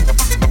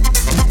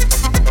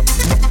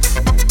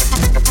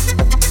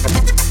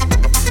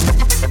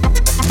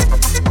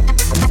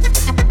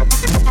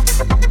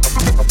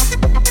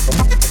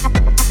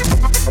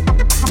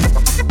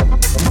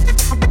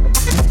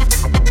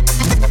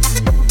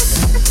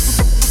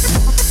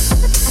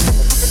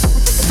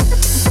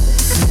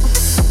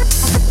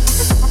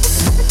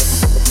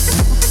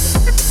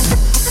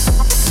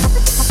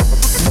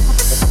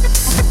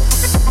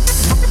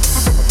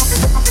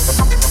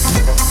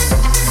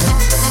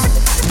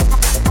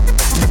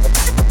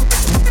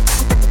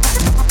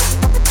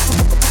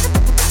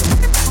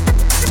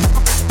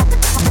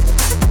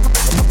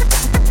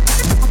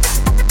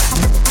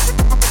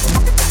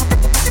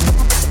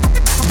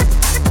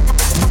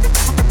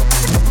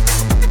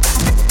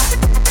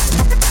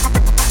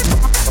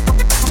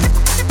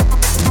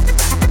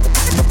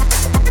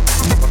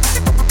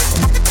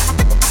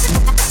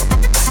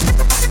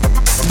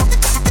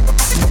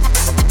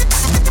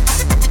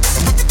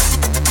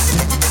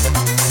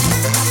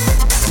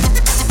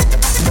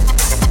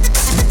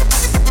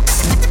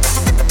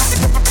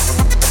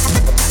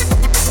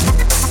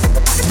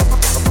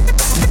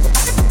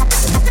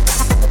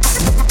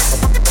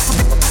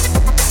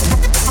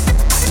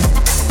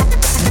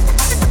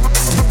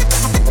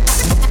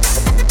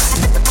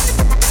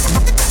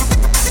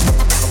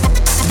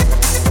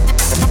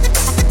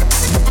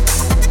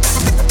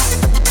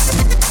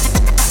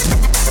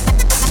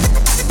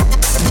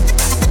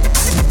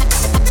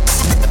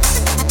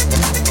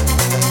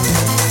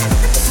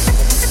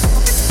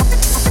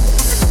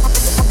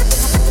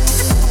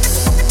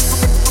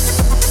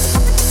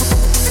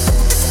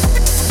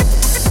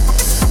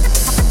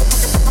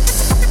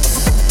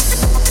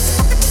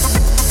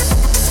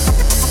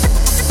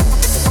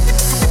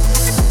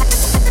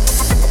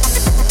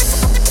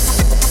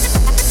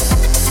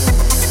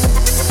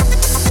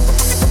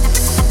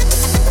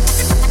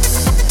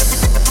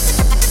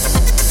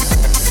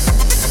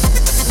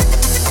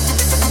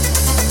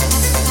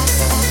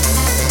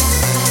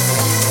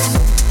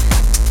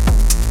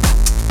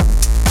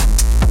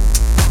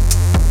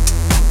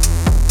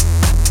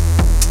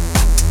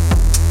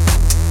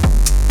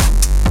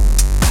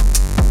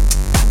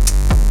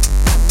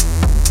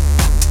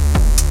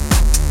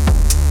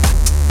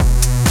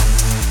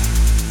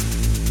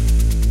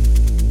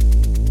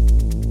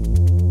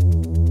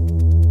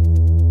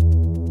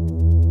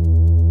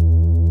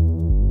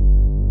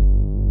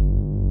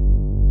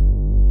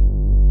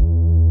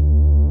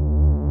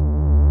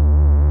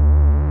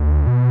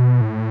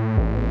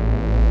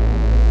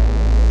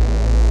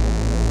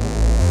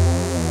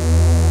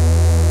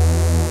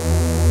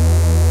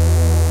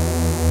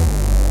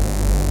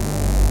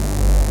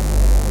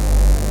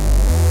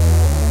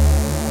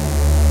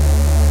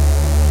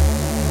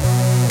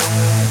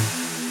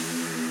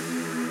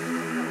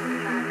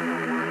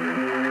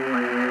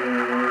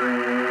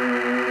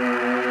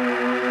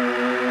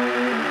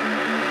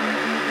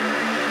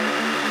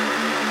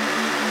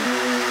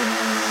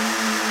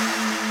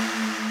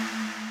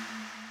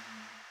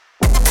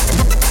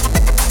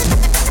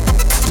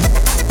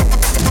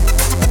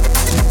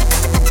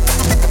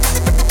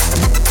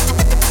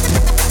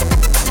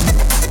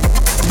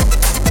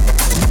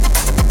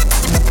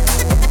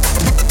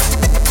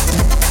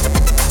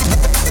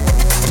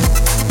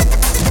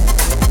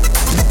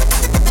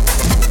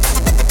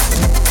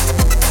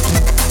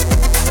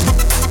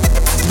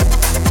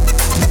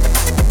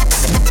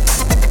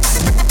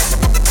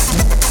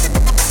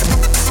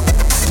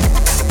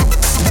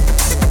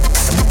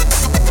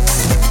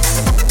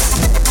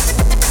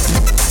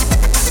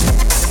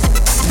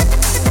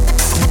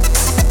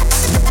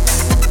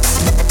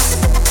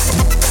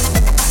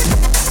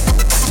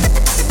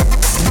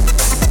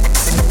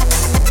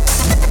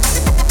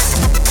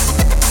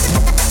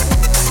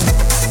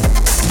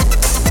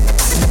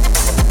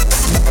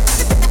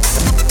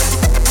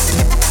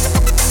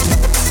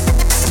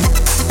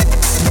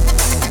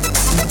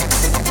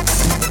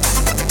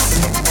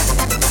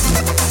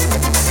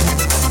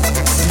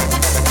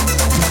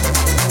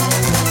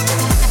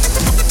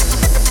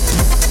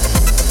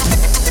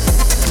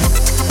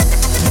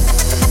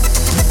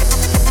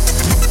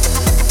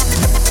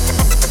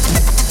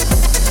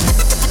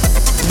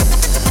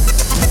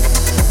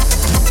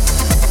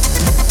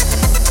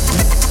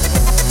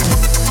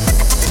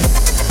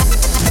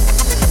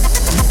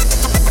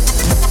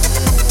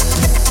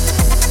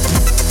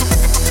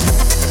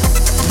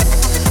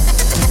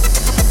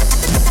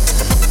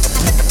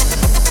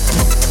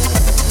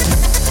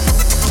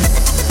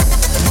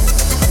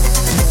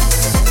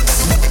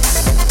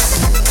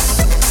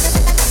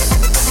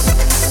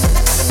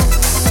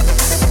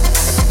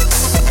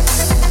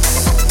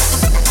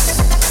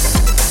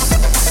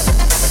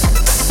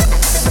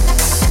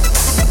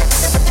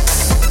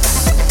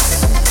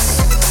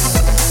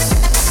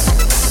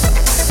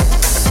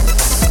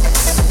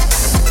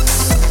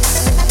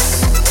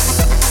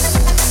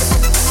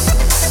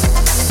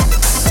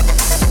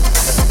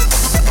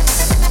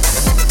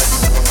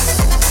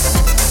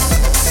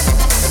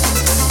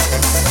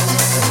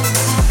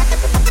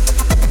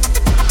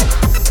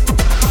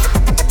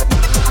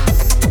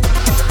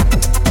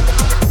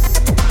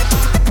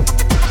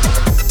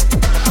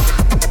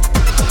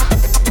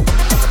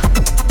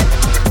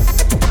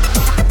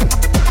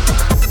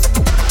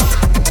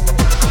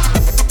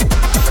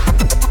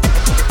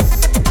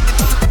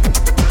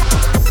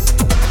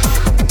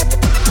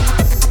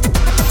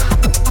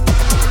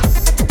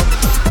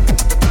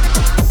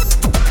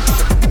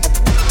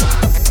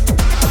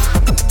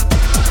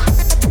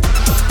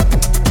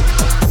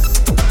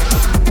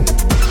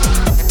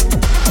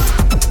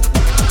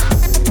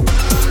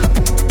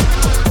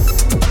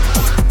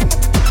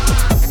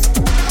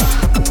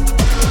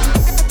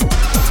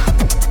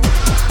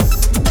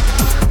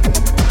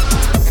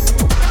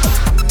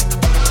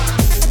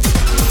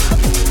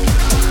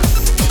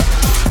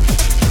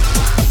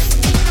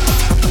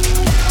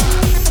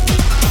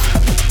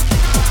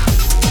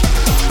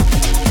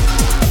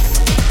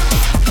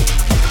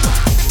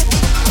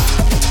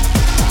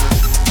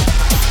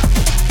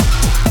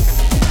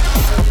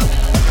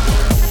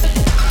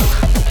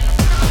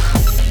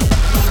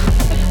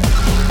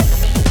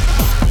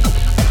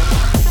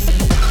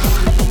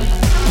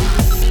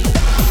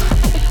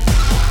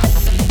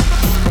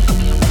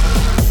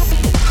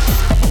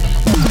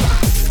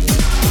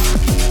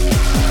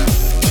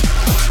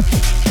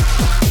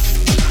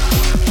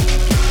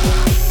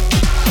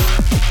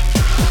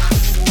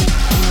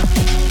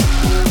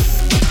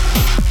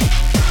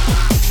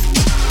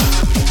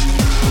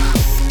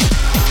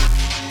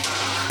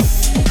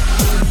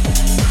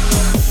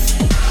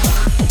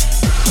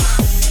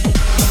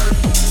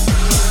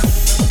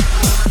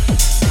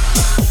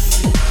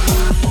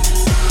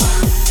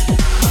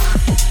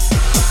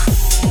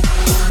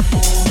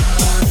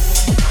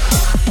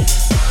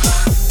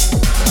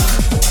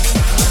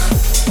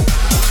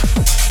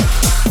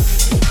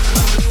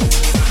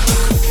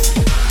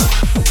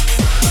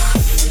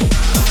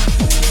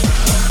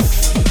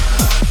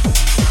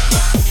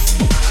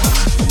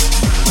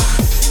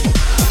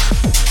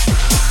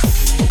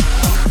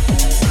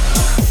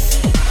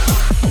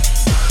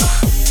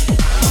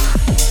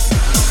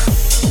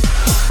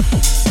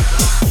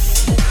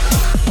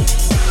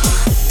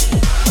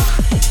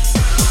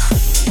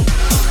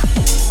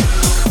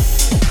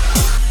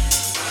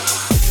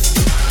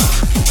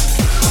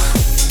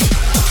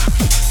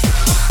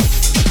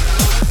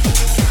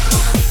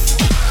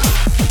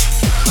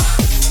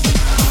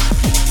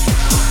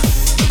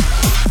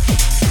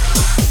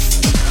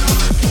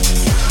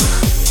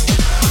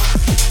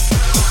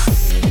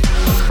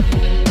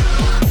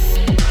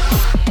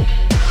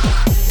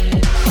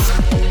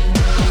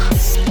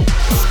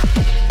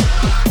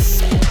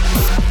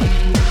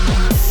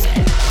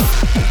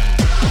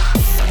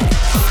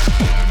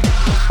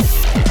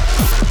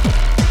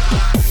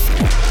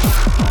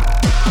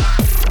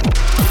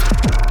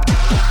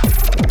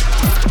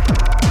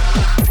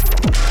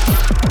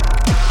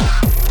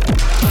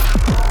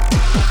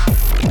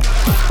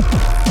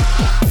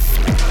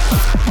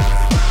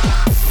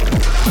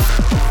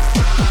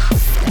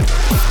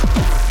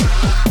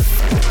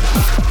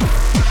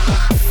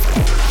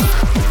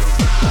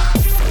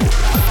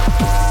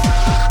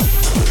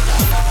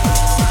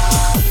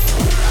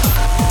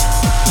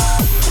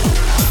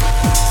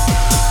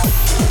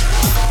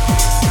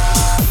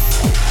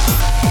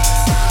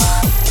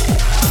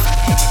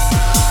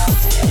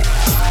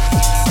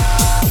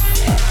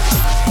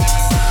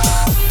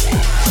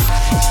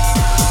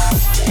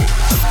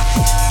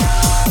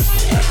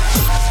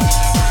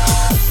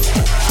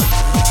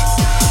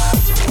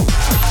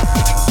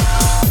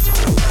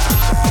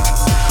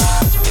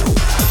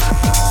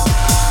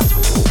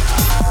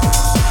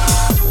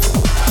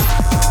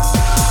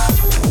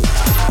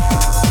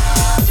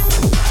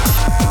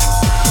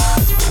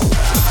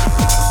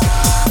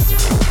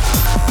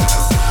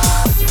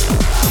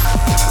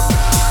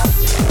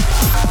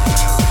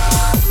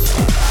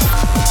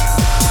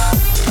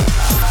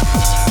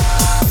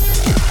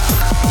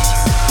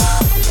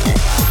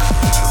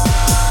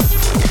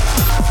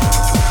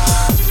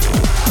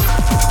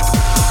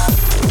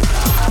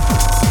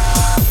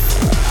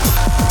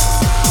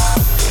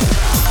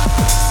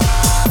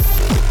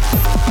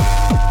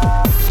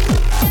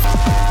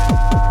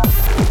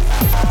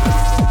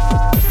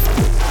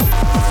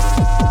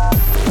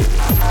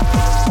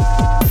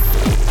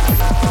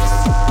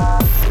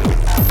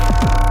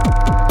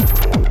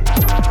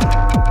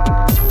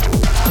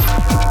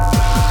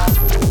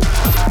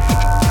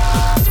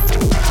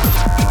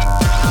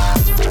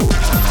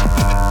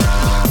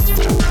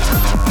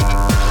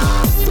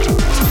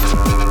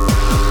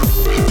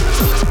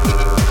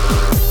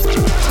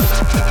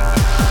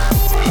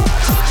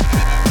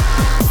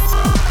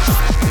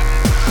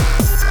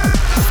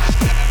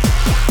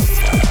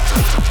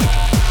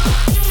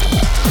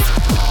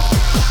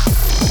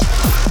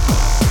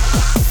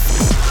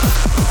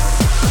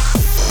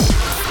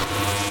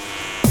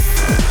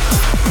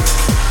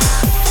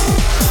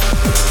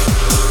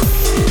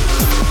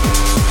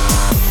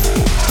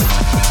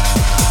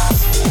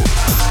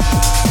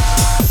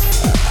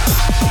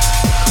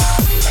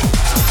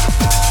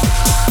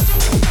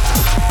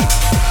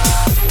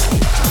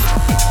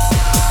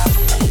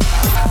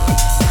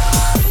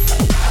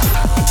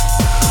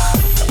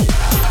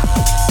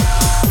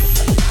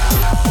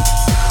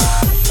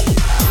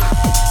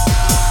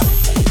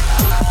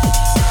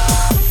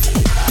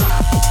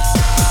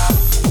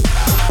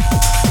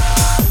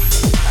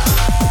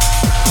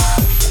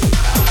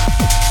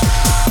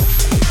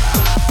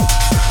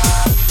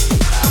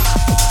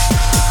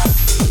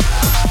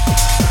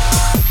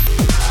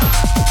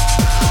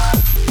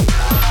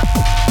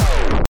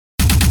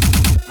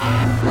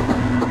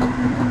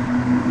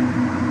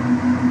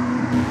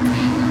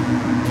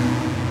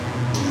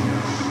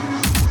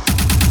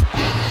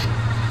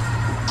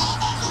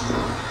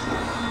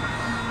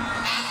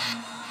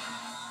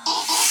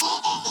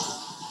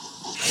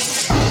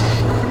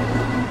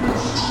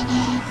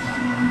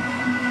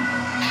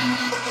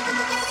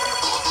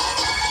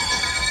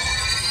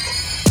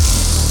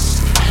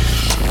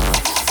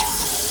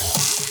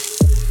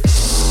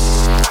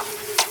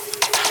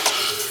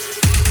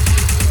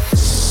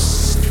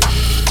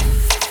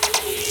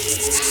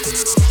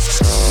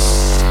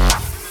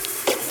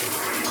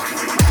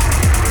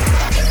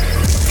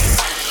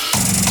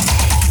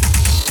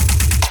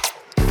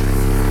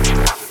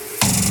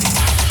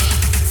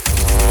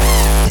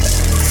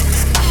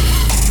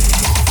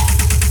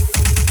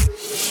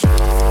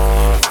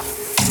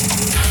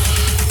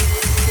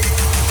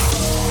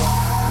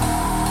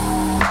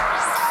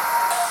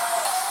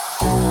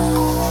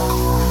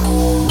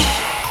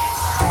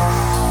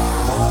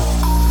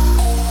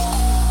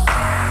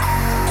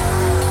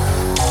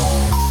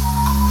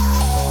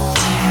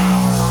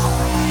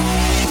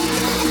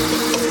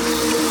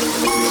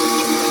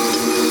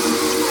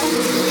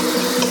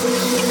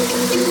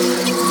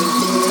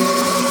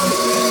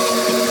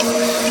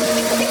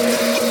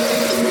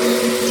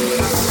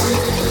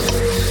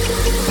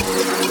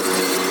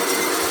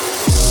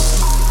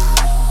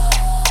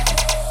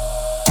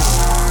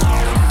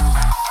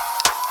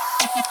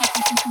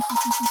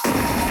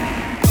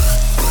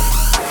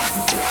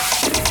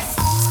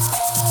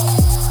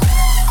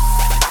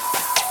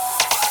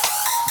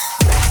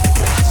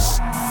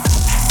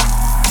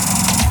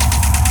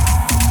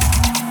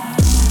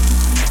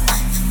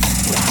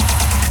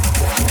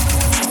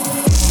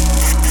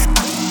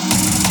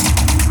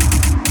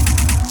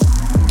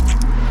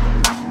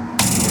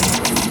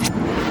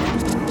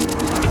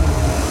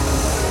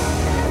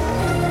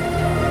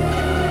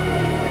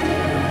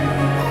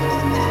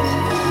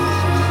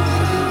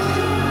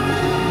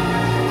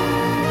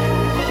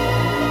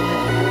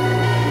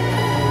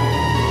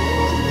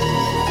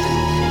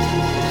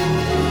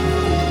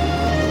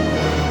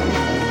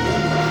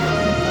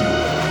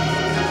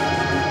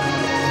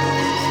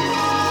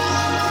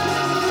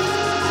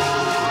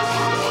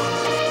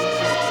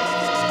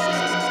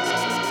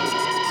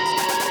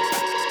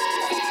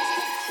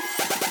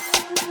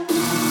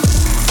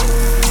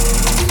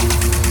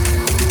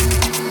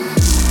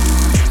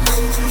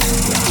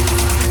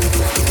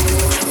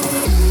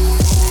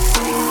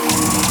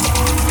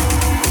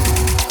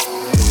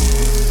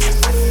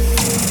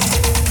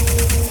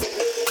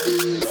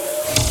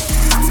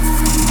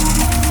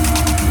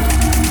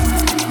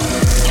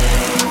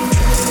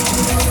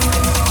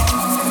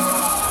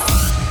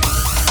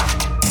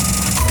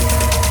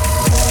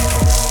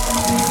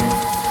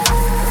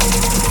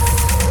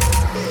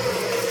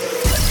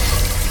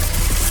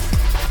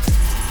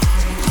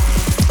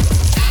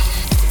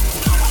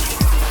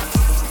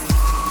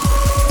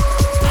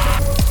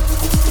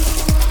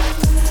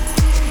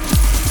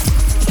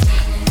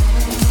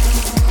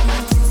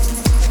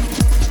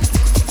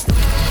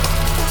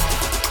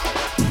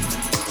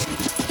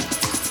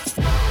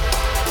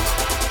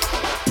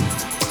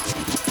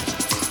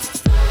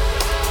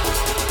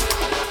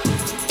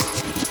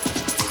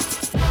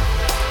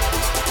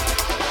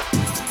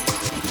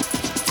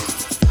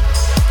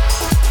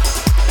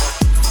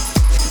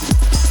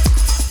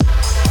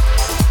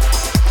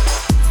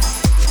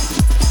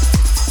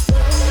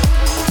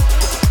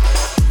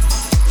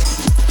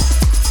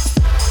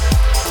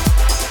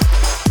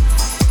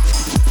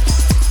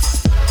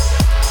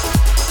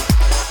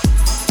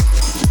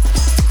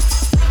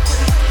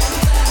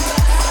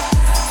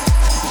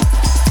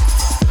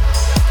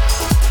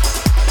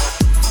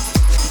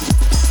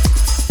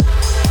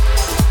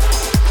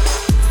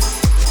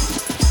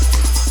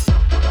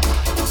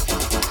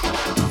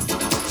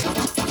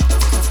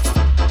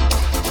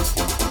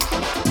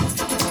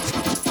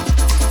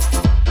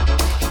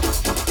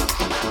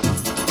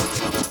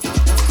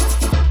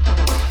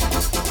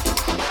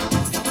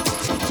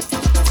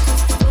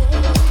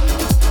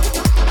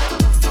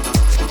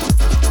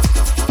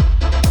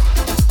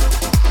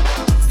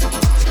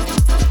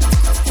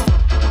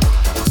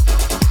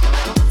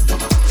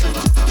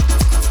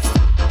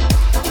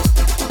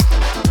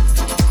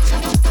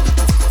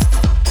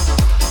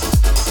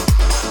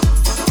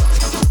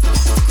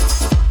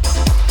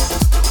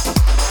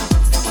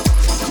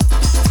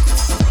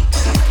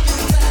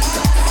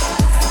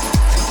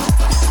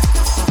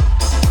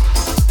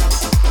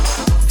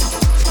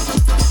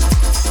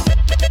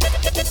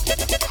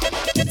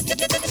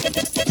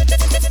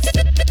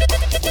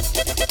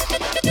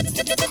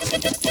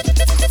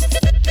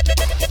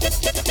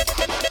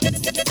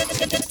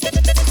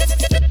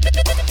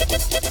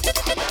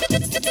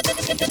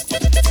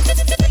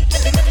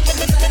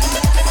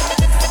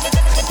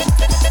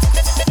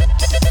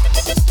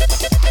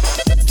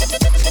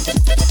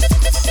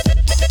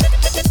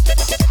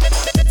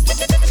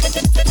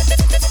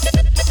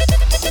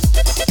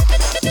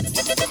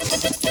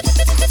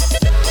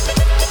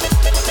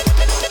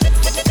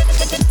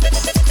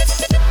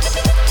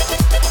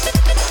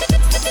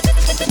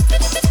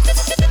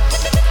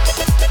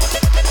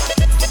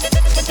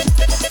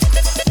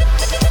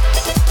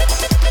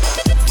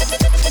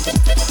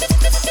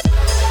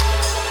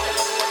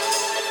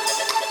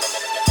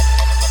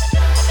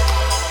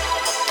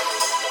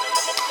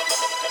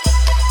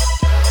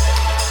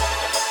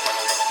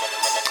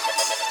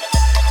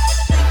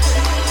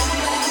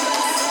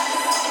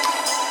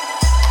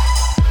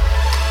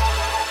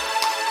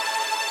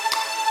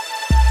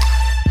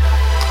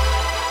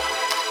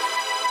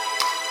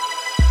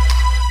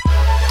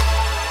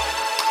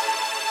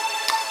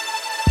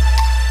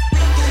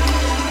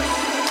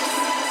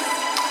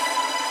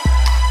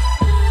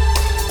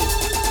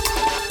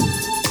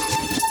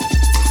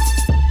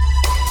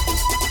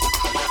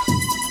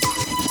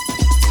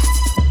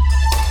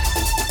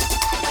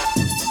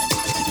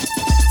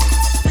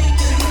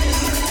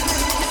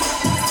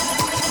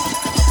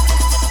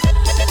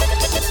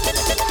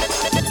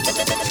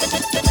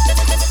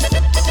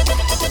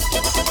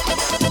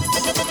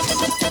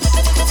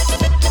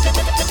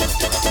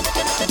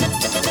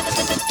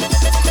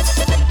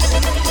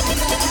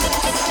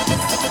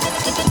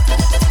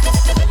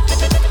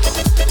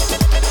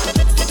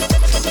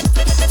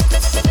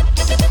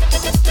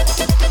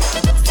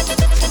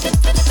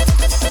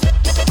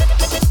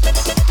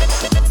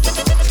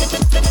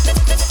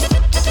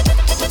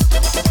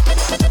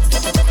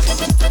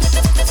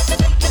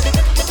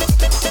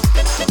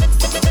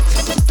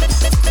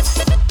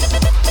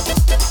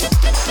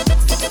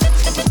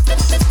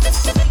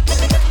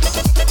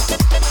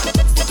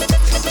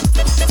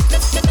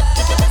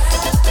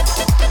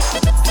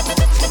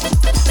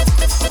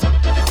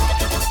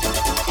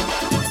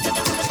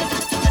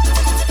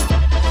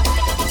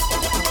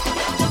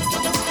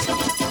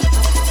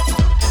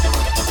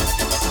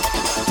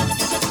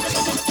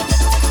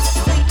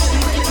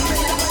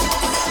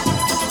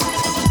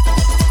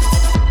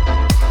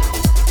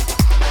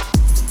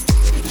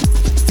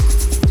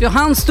 Sur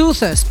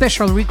Houndstooth,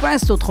 Special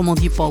Request, autrement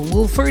dit Paul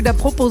Woolford, a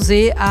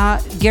proposé à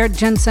Gerd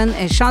Jensen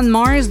et Sean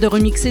Mars de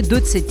remixer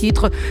 2 de ses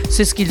titres.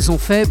 C'est ce qu'ils ont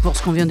fait pour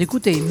ce qu'on vient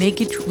d'écouter, Make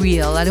It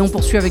Real. Allez, on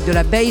poursuit avec de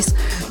la bass.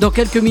 Dans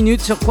quelques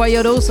minutes sur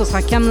Quieto, ce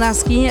sera Cam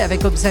Lasky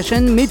avec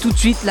Obsession, mais tout de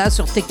suite là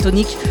sur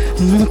Tectonic,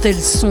 montez le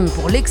son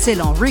pour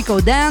l'excellent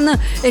Rico Dan,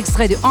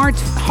 extrait de Hard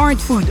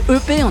Food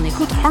EP. On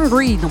écoute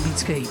Hungry dans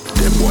Beatscape.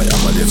 Them boy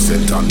have a death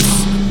sentence.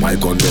 My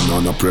gun them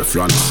on a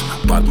preference.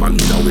 Bad man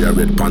me now wear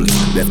red pants.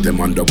 Left them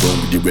underground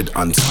with the red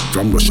ants.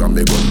 From Russia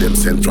me gun them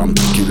sent from.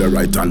 Kill the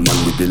right hand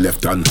man with the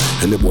left hand.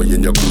 Any boy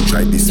in your crew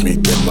try this me,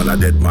 them man a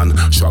dead man.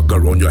 Shock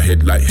around your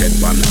head like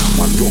headband.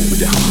 Man down with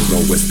the hammers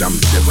now West Ham.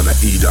 Them man a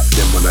either,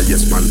 them man a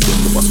yes man. Them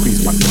never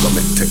squeeze man, never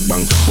make tech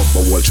bang. But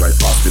for wall try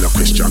ask me a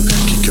question.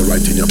 Kick you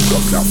right in your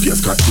blood clot. Fierce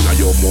cut in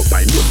your mouth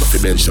by name of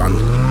mention.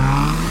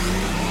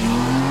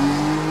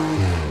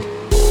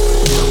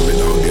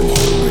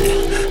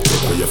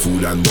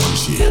 Food and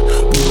bunchy. We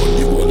run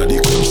the whole of the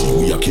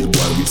country. We a kill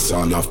boy with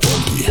sound of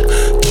pumpy. Kill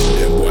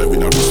them boy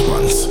with a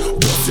response.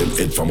 Bust them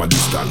head from a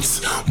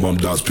distance. Mom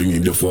does bring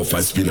in the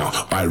 4-5 spinner.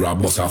 I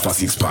rob bust off a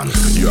 6-pan.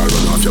 You a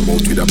run off your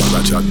mouth with a bag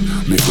of chat.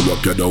 Me full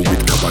up your down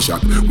with copper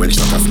shot. When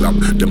shot a slap,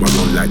 them a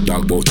run like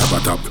dog bout tap a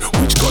tap.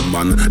 Which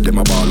gunman?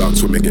 Them a ball out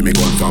so me get me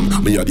gun from.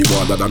 Me a the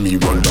baller that me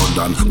run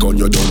London. Gun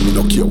you down, me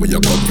no care where you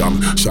come from.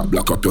 Shot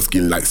black up your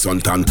skin like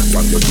suntan.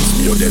 From your kiss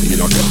me or then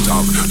me no get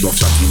talk. Love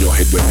shot in your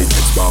head when me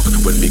text back.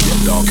 When me get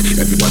dark,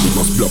 everybody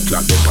must block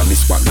like them on the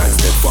spot like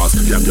steadfast.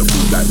 Damn your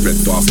food like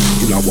breakfast.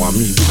 You know what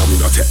me, we know me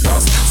not take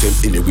loss. Same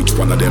in it, which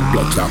one of them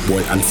blood clot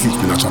boy and seek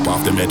me not chop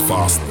off them head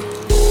fast.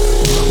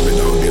 Me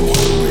now them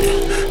hungry.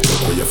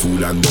 Take away your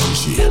food and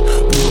bunchy. We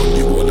run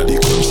the whole of the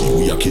country.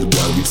 We a kill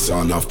boy with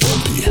sound of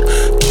pumpy.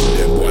 Kill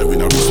them boy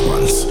with a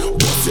response.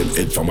 Bust them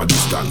head from a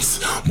distance.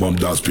 Mom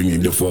does bring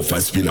in the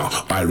 4-5 spinner.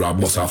 I rob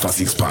bust off a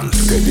 6-pan.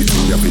 Take the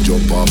thing you have to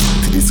jump off.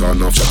 See the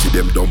sound of shot, see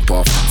them dump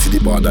off. See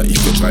the border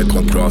if you try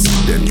come cross.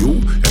 Then you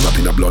end up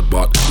in a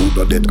bloodbath. Who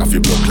not dead have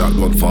your blood clot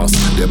run fast.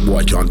 Them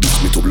boy can't beat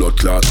me to blood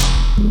clot.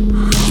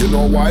 You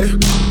know why?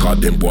 Cause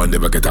them boy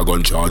never get a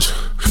gun charge.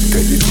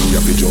 Take the thing you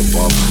have to jump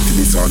off.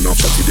 See the sound of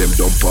shot, see them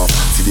dump off.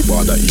 See the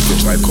border if you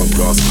try come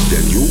cross.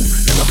 Then you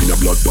end up in a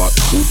bloodbath.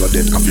 Who not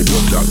dead have your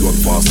blood clot run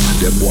fast.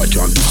 Them boy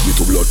can't beat me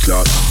to blood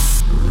clot.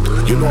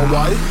 You know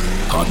why?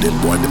 Cause them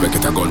boy never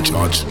get a gun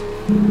charge.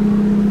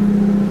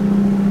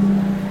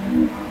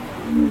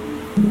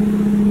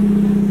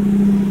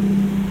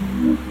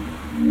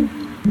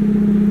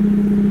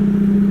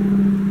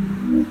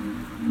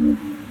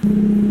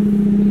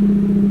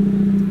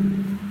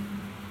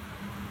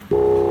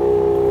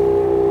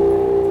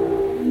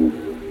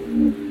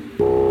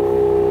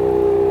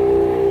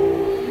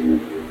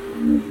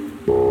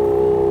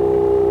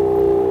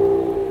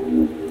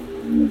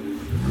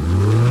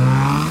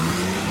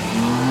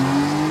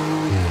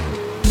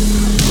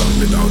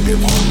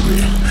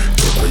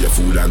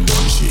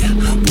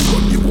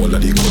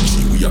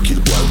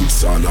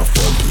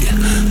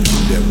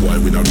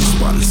 boy with a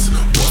response.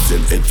 Bust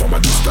them head from a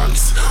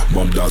distance.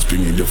 Mom does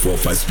bring in the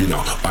 4-5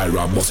 spinner. I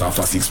rap bust off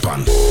a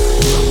 6-pan.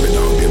 Young men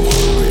now them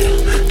hungry.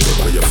 Take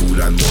all your food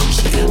and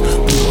munchie. We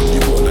want the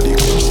ball of the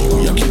country.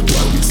 We a kill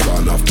boy with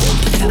son of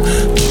pumpy.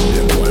 Kill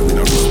them boy with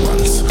a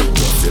response.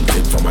 Bust them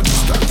head from a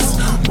distance.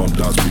 Mom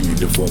does bring in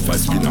the 4-5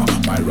 spinner.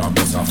 I rap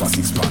bust off a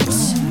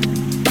 6-pans.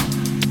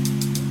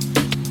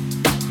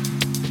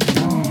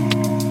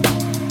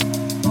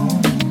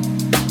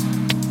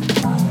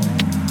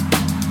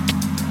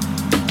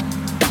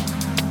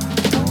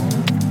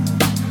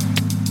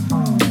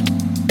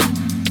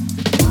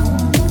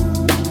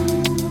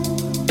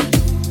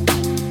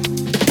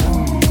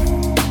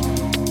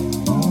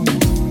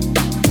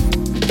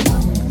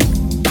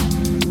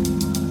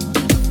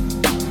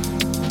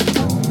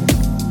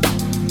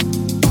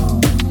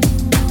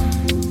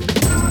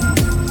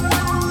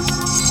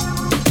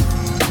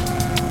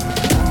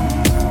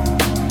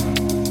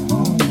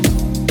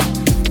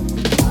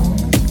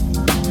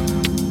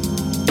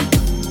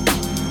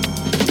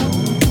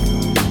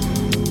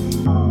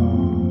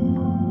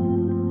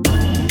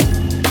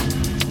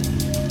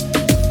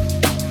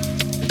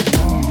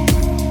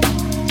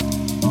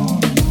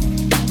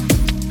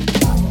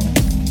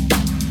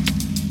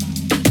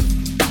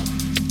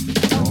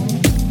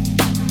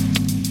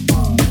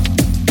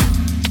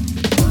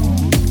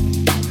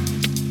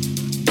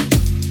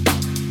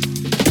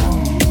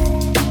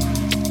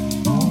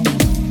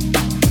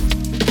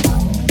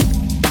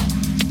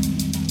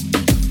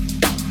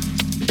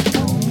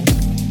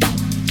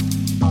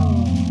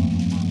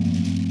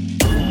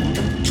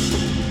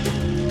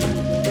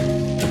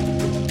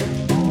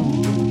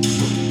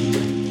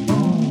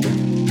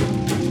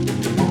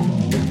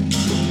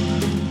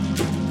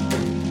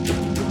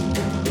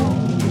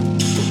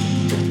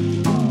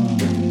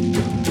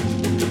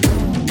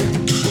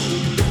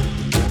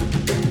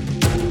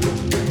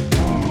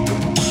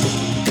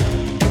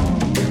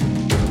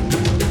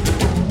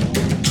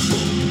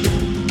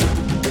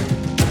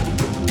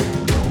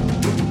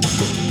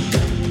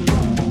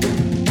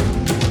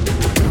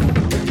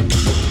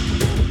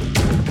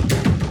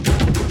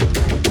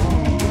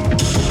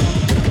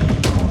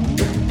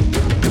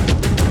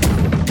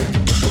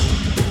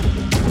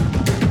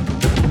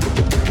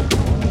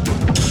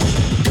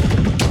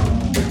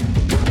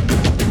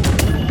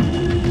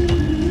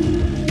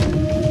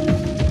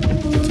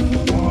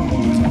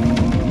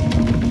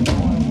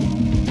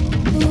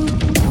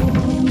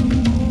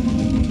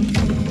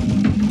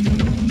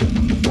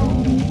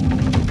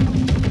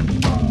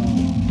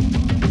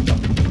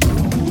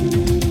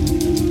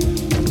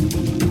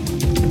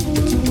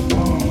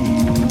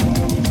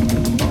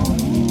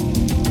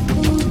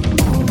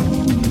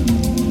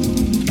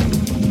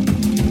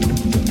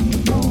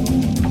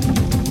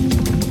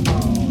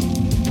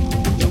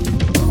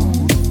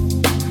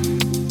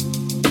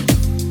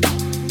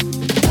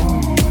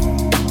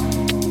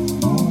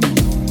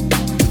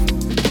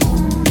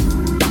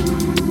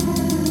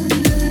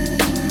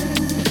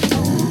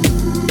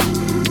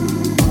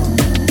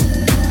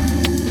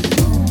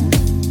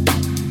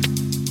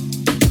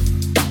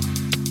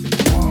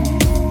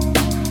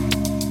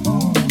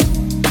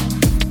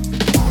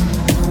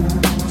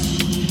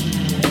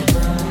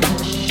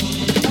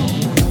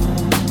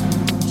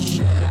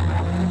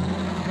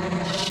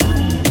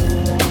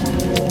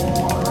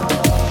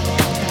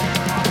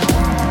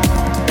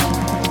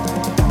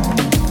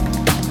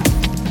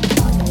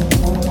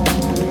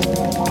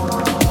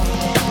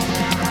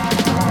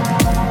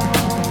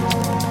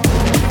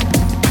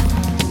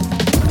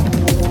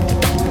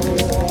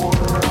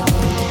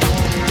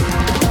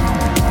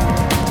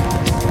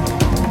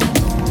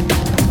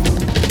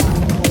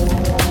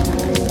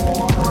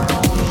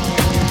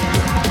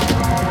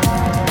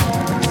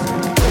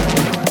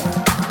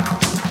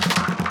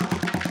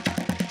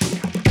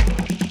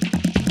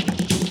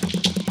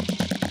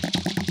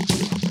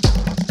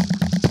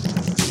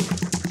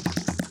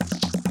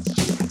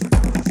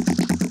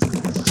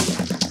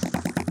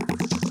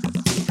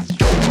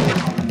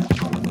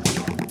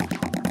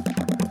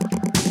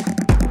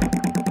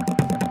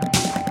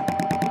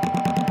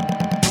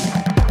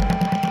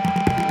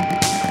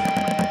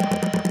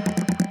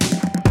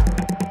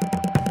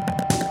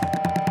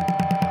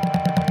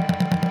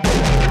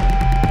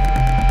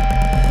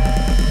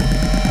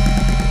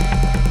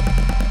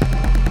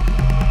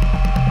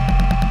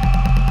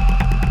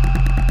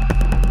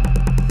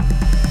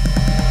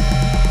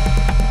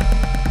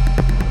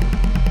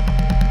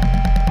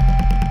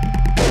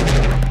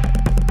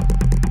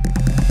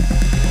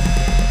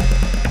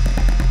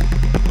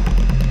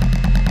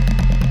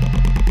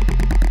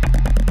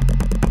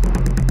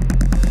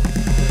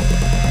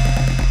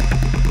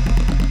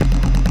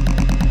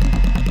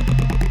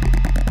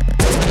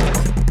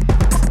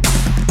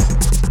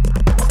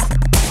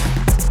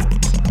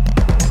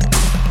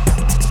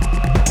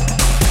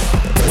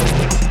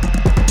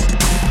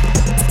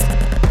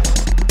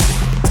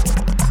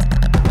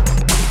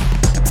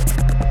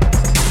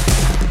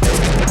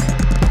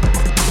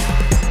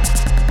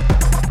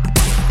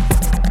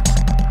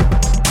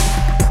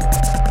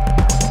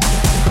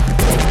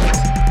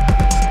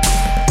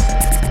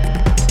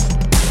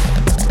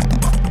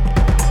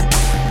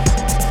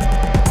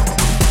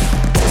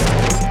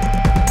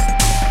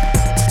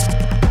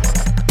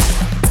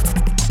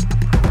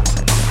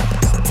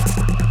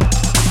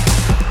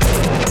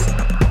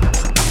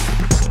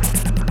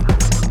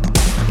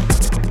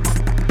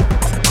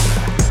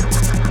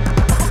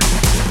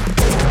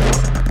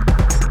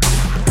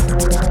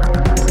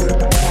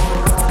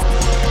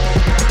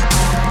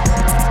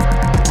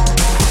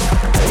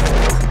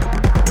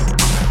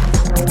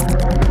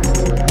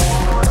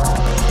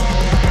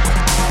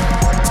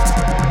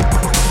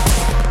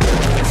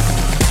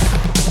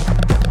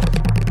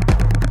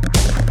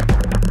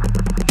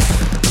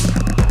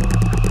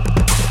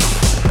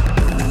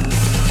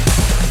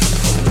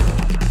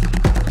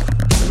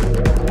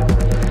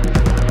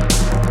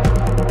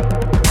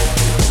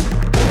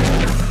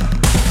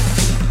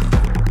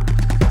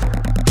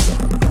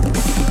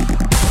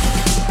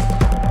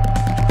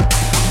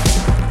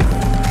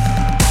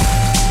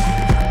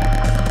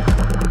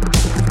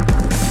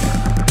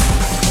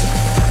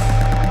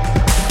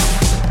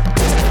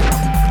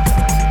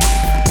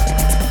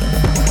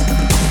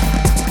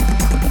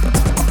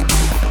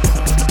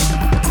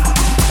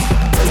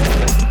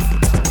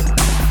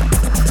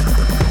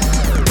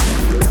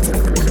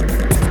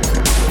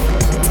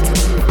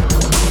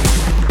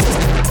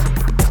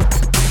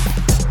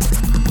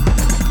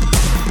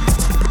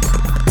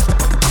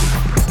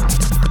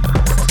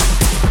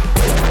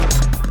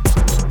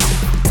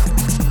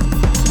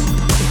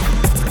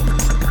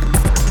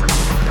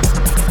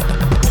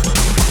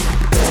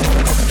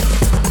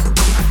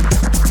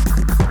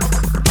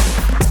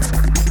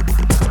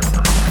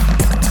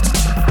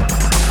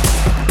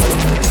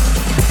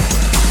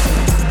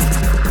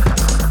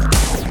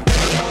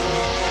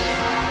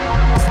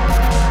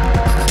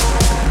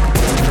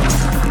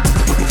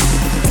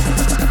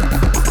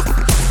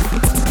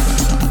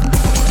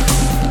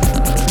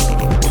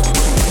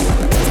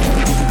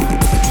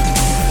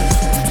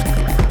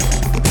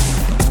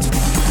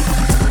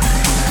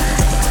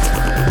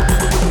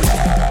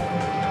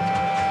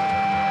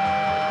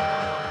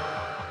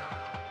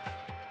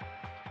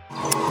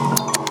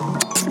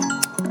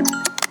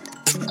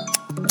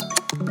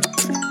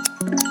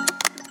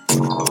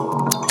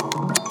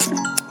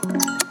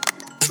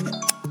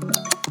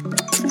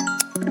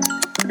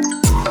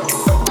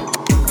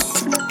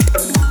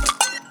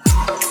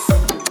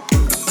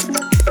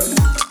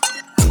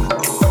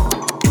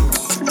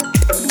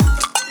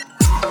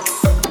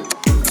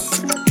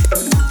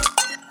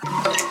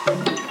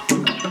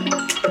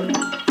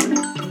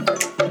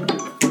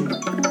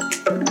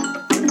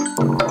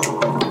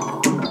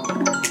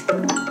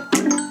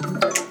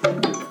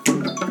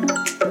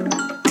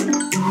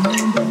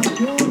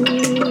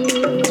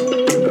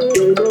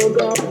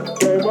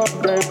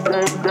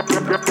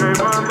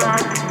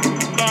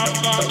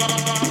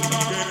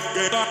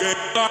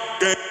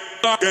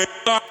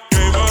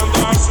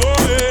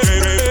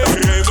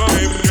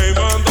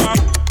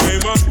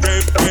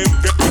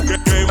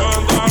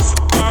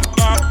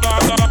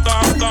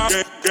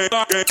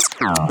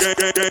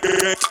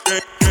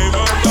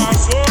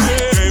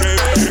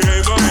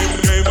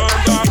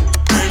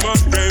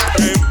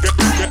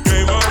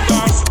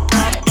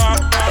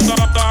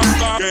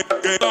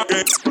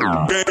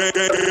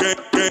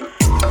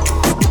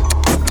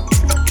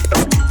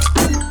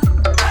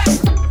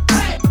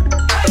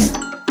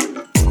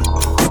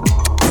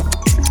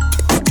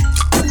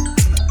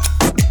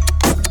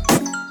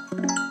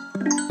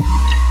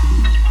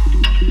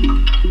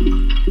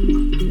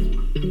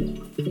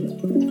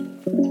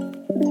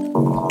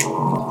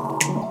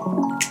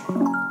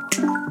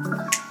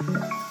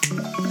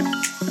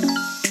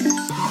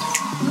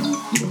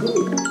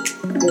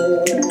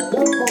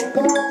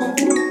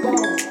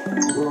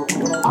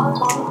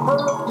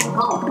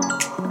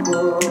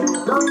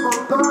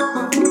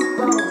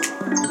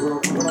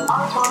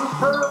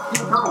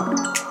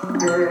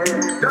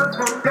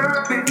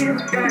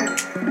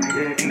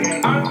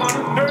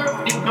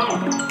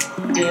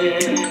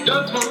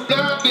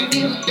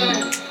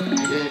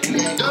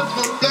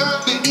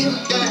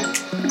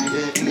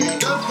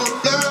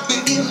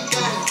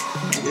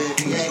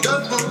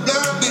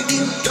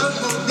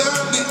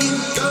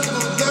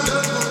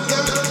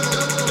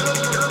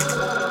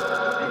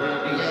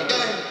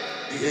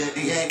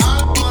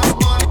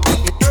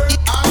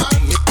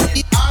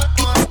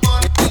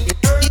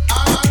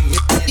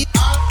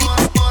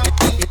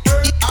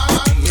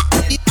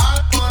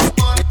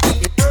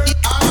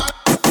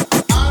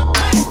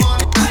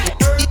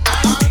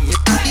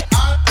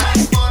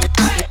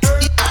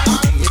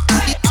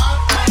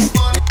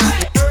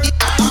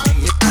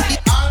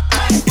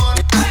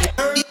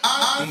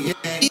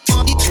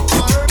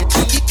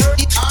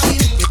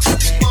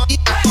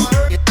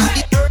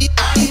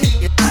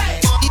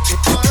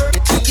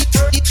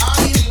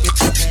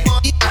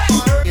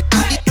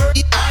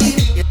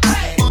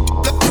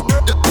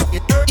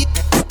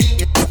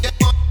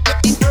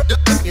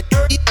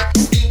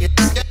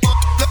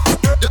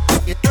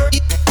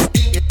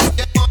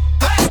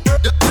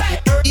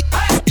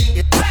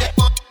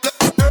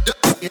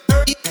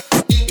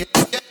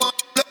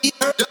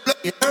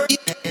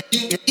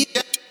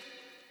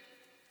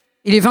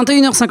 Il est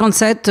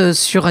 21h57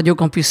 sur Radio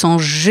Campus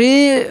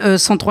Angers,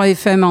 103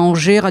 FM à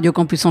Angers,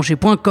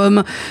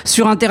 radiocampusangers.com,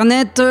 sur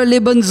Internet, les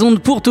bonnes ondes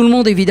pour tout le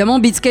monde évidemment.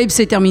 Beatscape,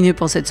 c'est terminé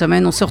pour cette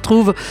semaine. On se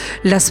retrouve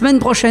la semaine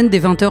prochaine dès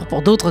 20h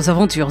pour d'autres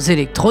aventures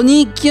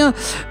électroniques.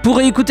 Pour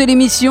écouter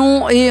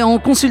l'émission et en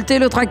consulter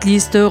le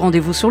tracklist,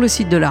 rendez-vous sur le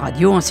site de la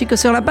radio ainsi que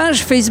sur la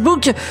page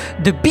Facebook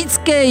de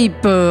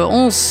Beatscape.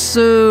 On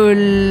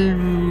se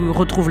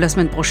retrouve la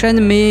semaine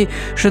prochaine, mais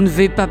je ne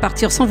vais pas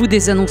partir sans vous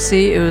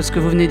désannoncer ce que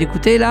vous venez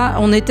d'écouter là.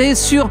 On était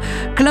sur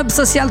Club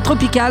Social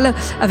Tropical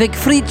avec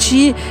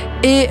Fritchi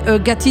et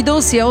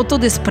Gatidos et Auto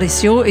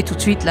Desprecio. Et tout de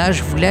suite, là,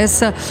 je vous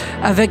laisse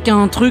avec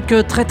un truc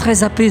très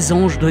très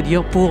apaisant, je dois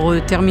dire, pour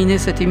terminer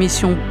cette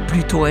émission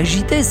plutôt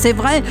agitée, c'est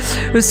vrai.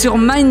 Sur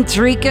Mind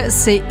Trick,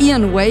 c'est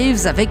Ian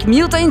Waves avec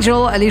Mute Angel.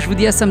 Allez, je vous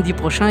dis à samedi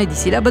prochain et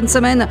d'ici là, bonne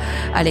semaine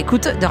à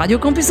l'écoute de Radio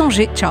Campus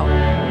Angers. Ciao.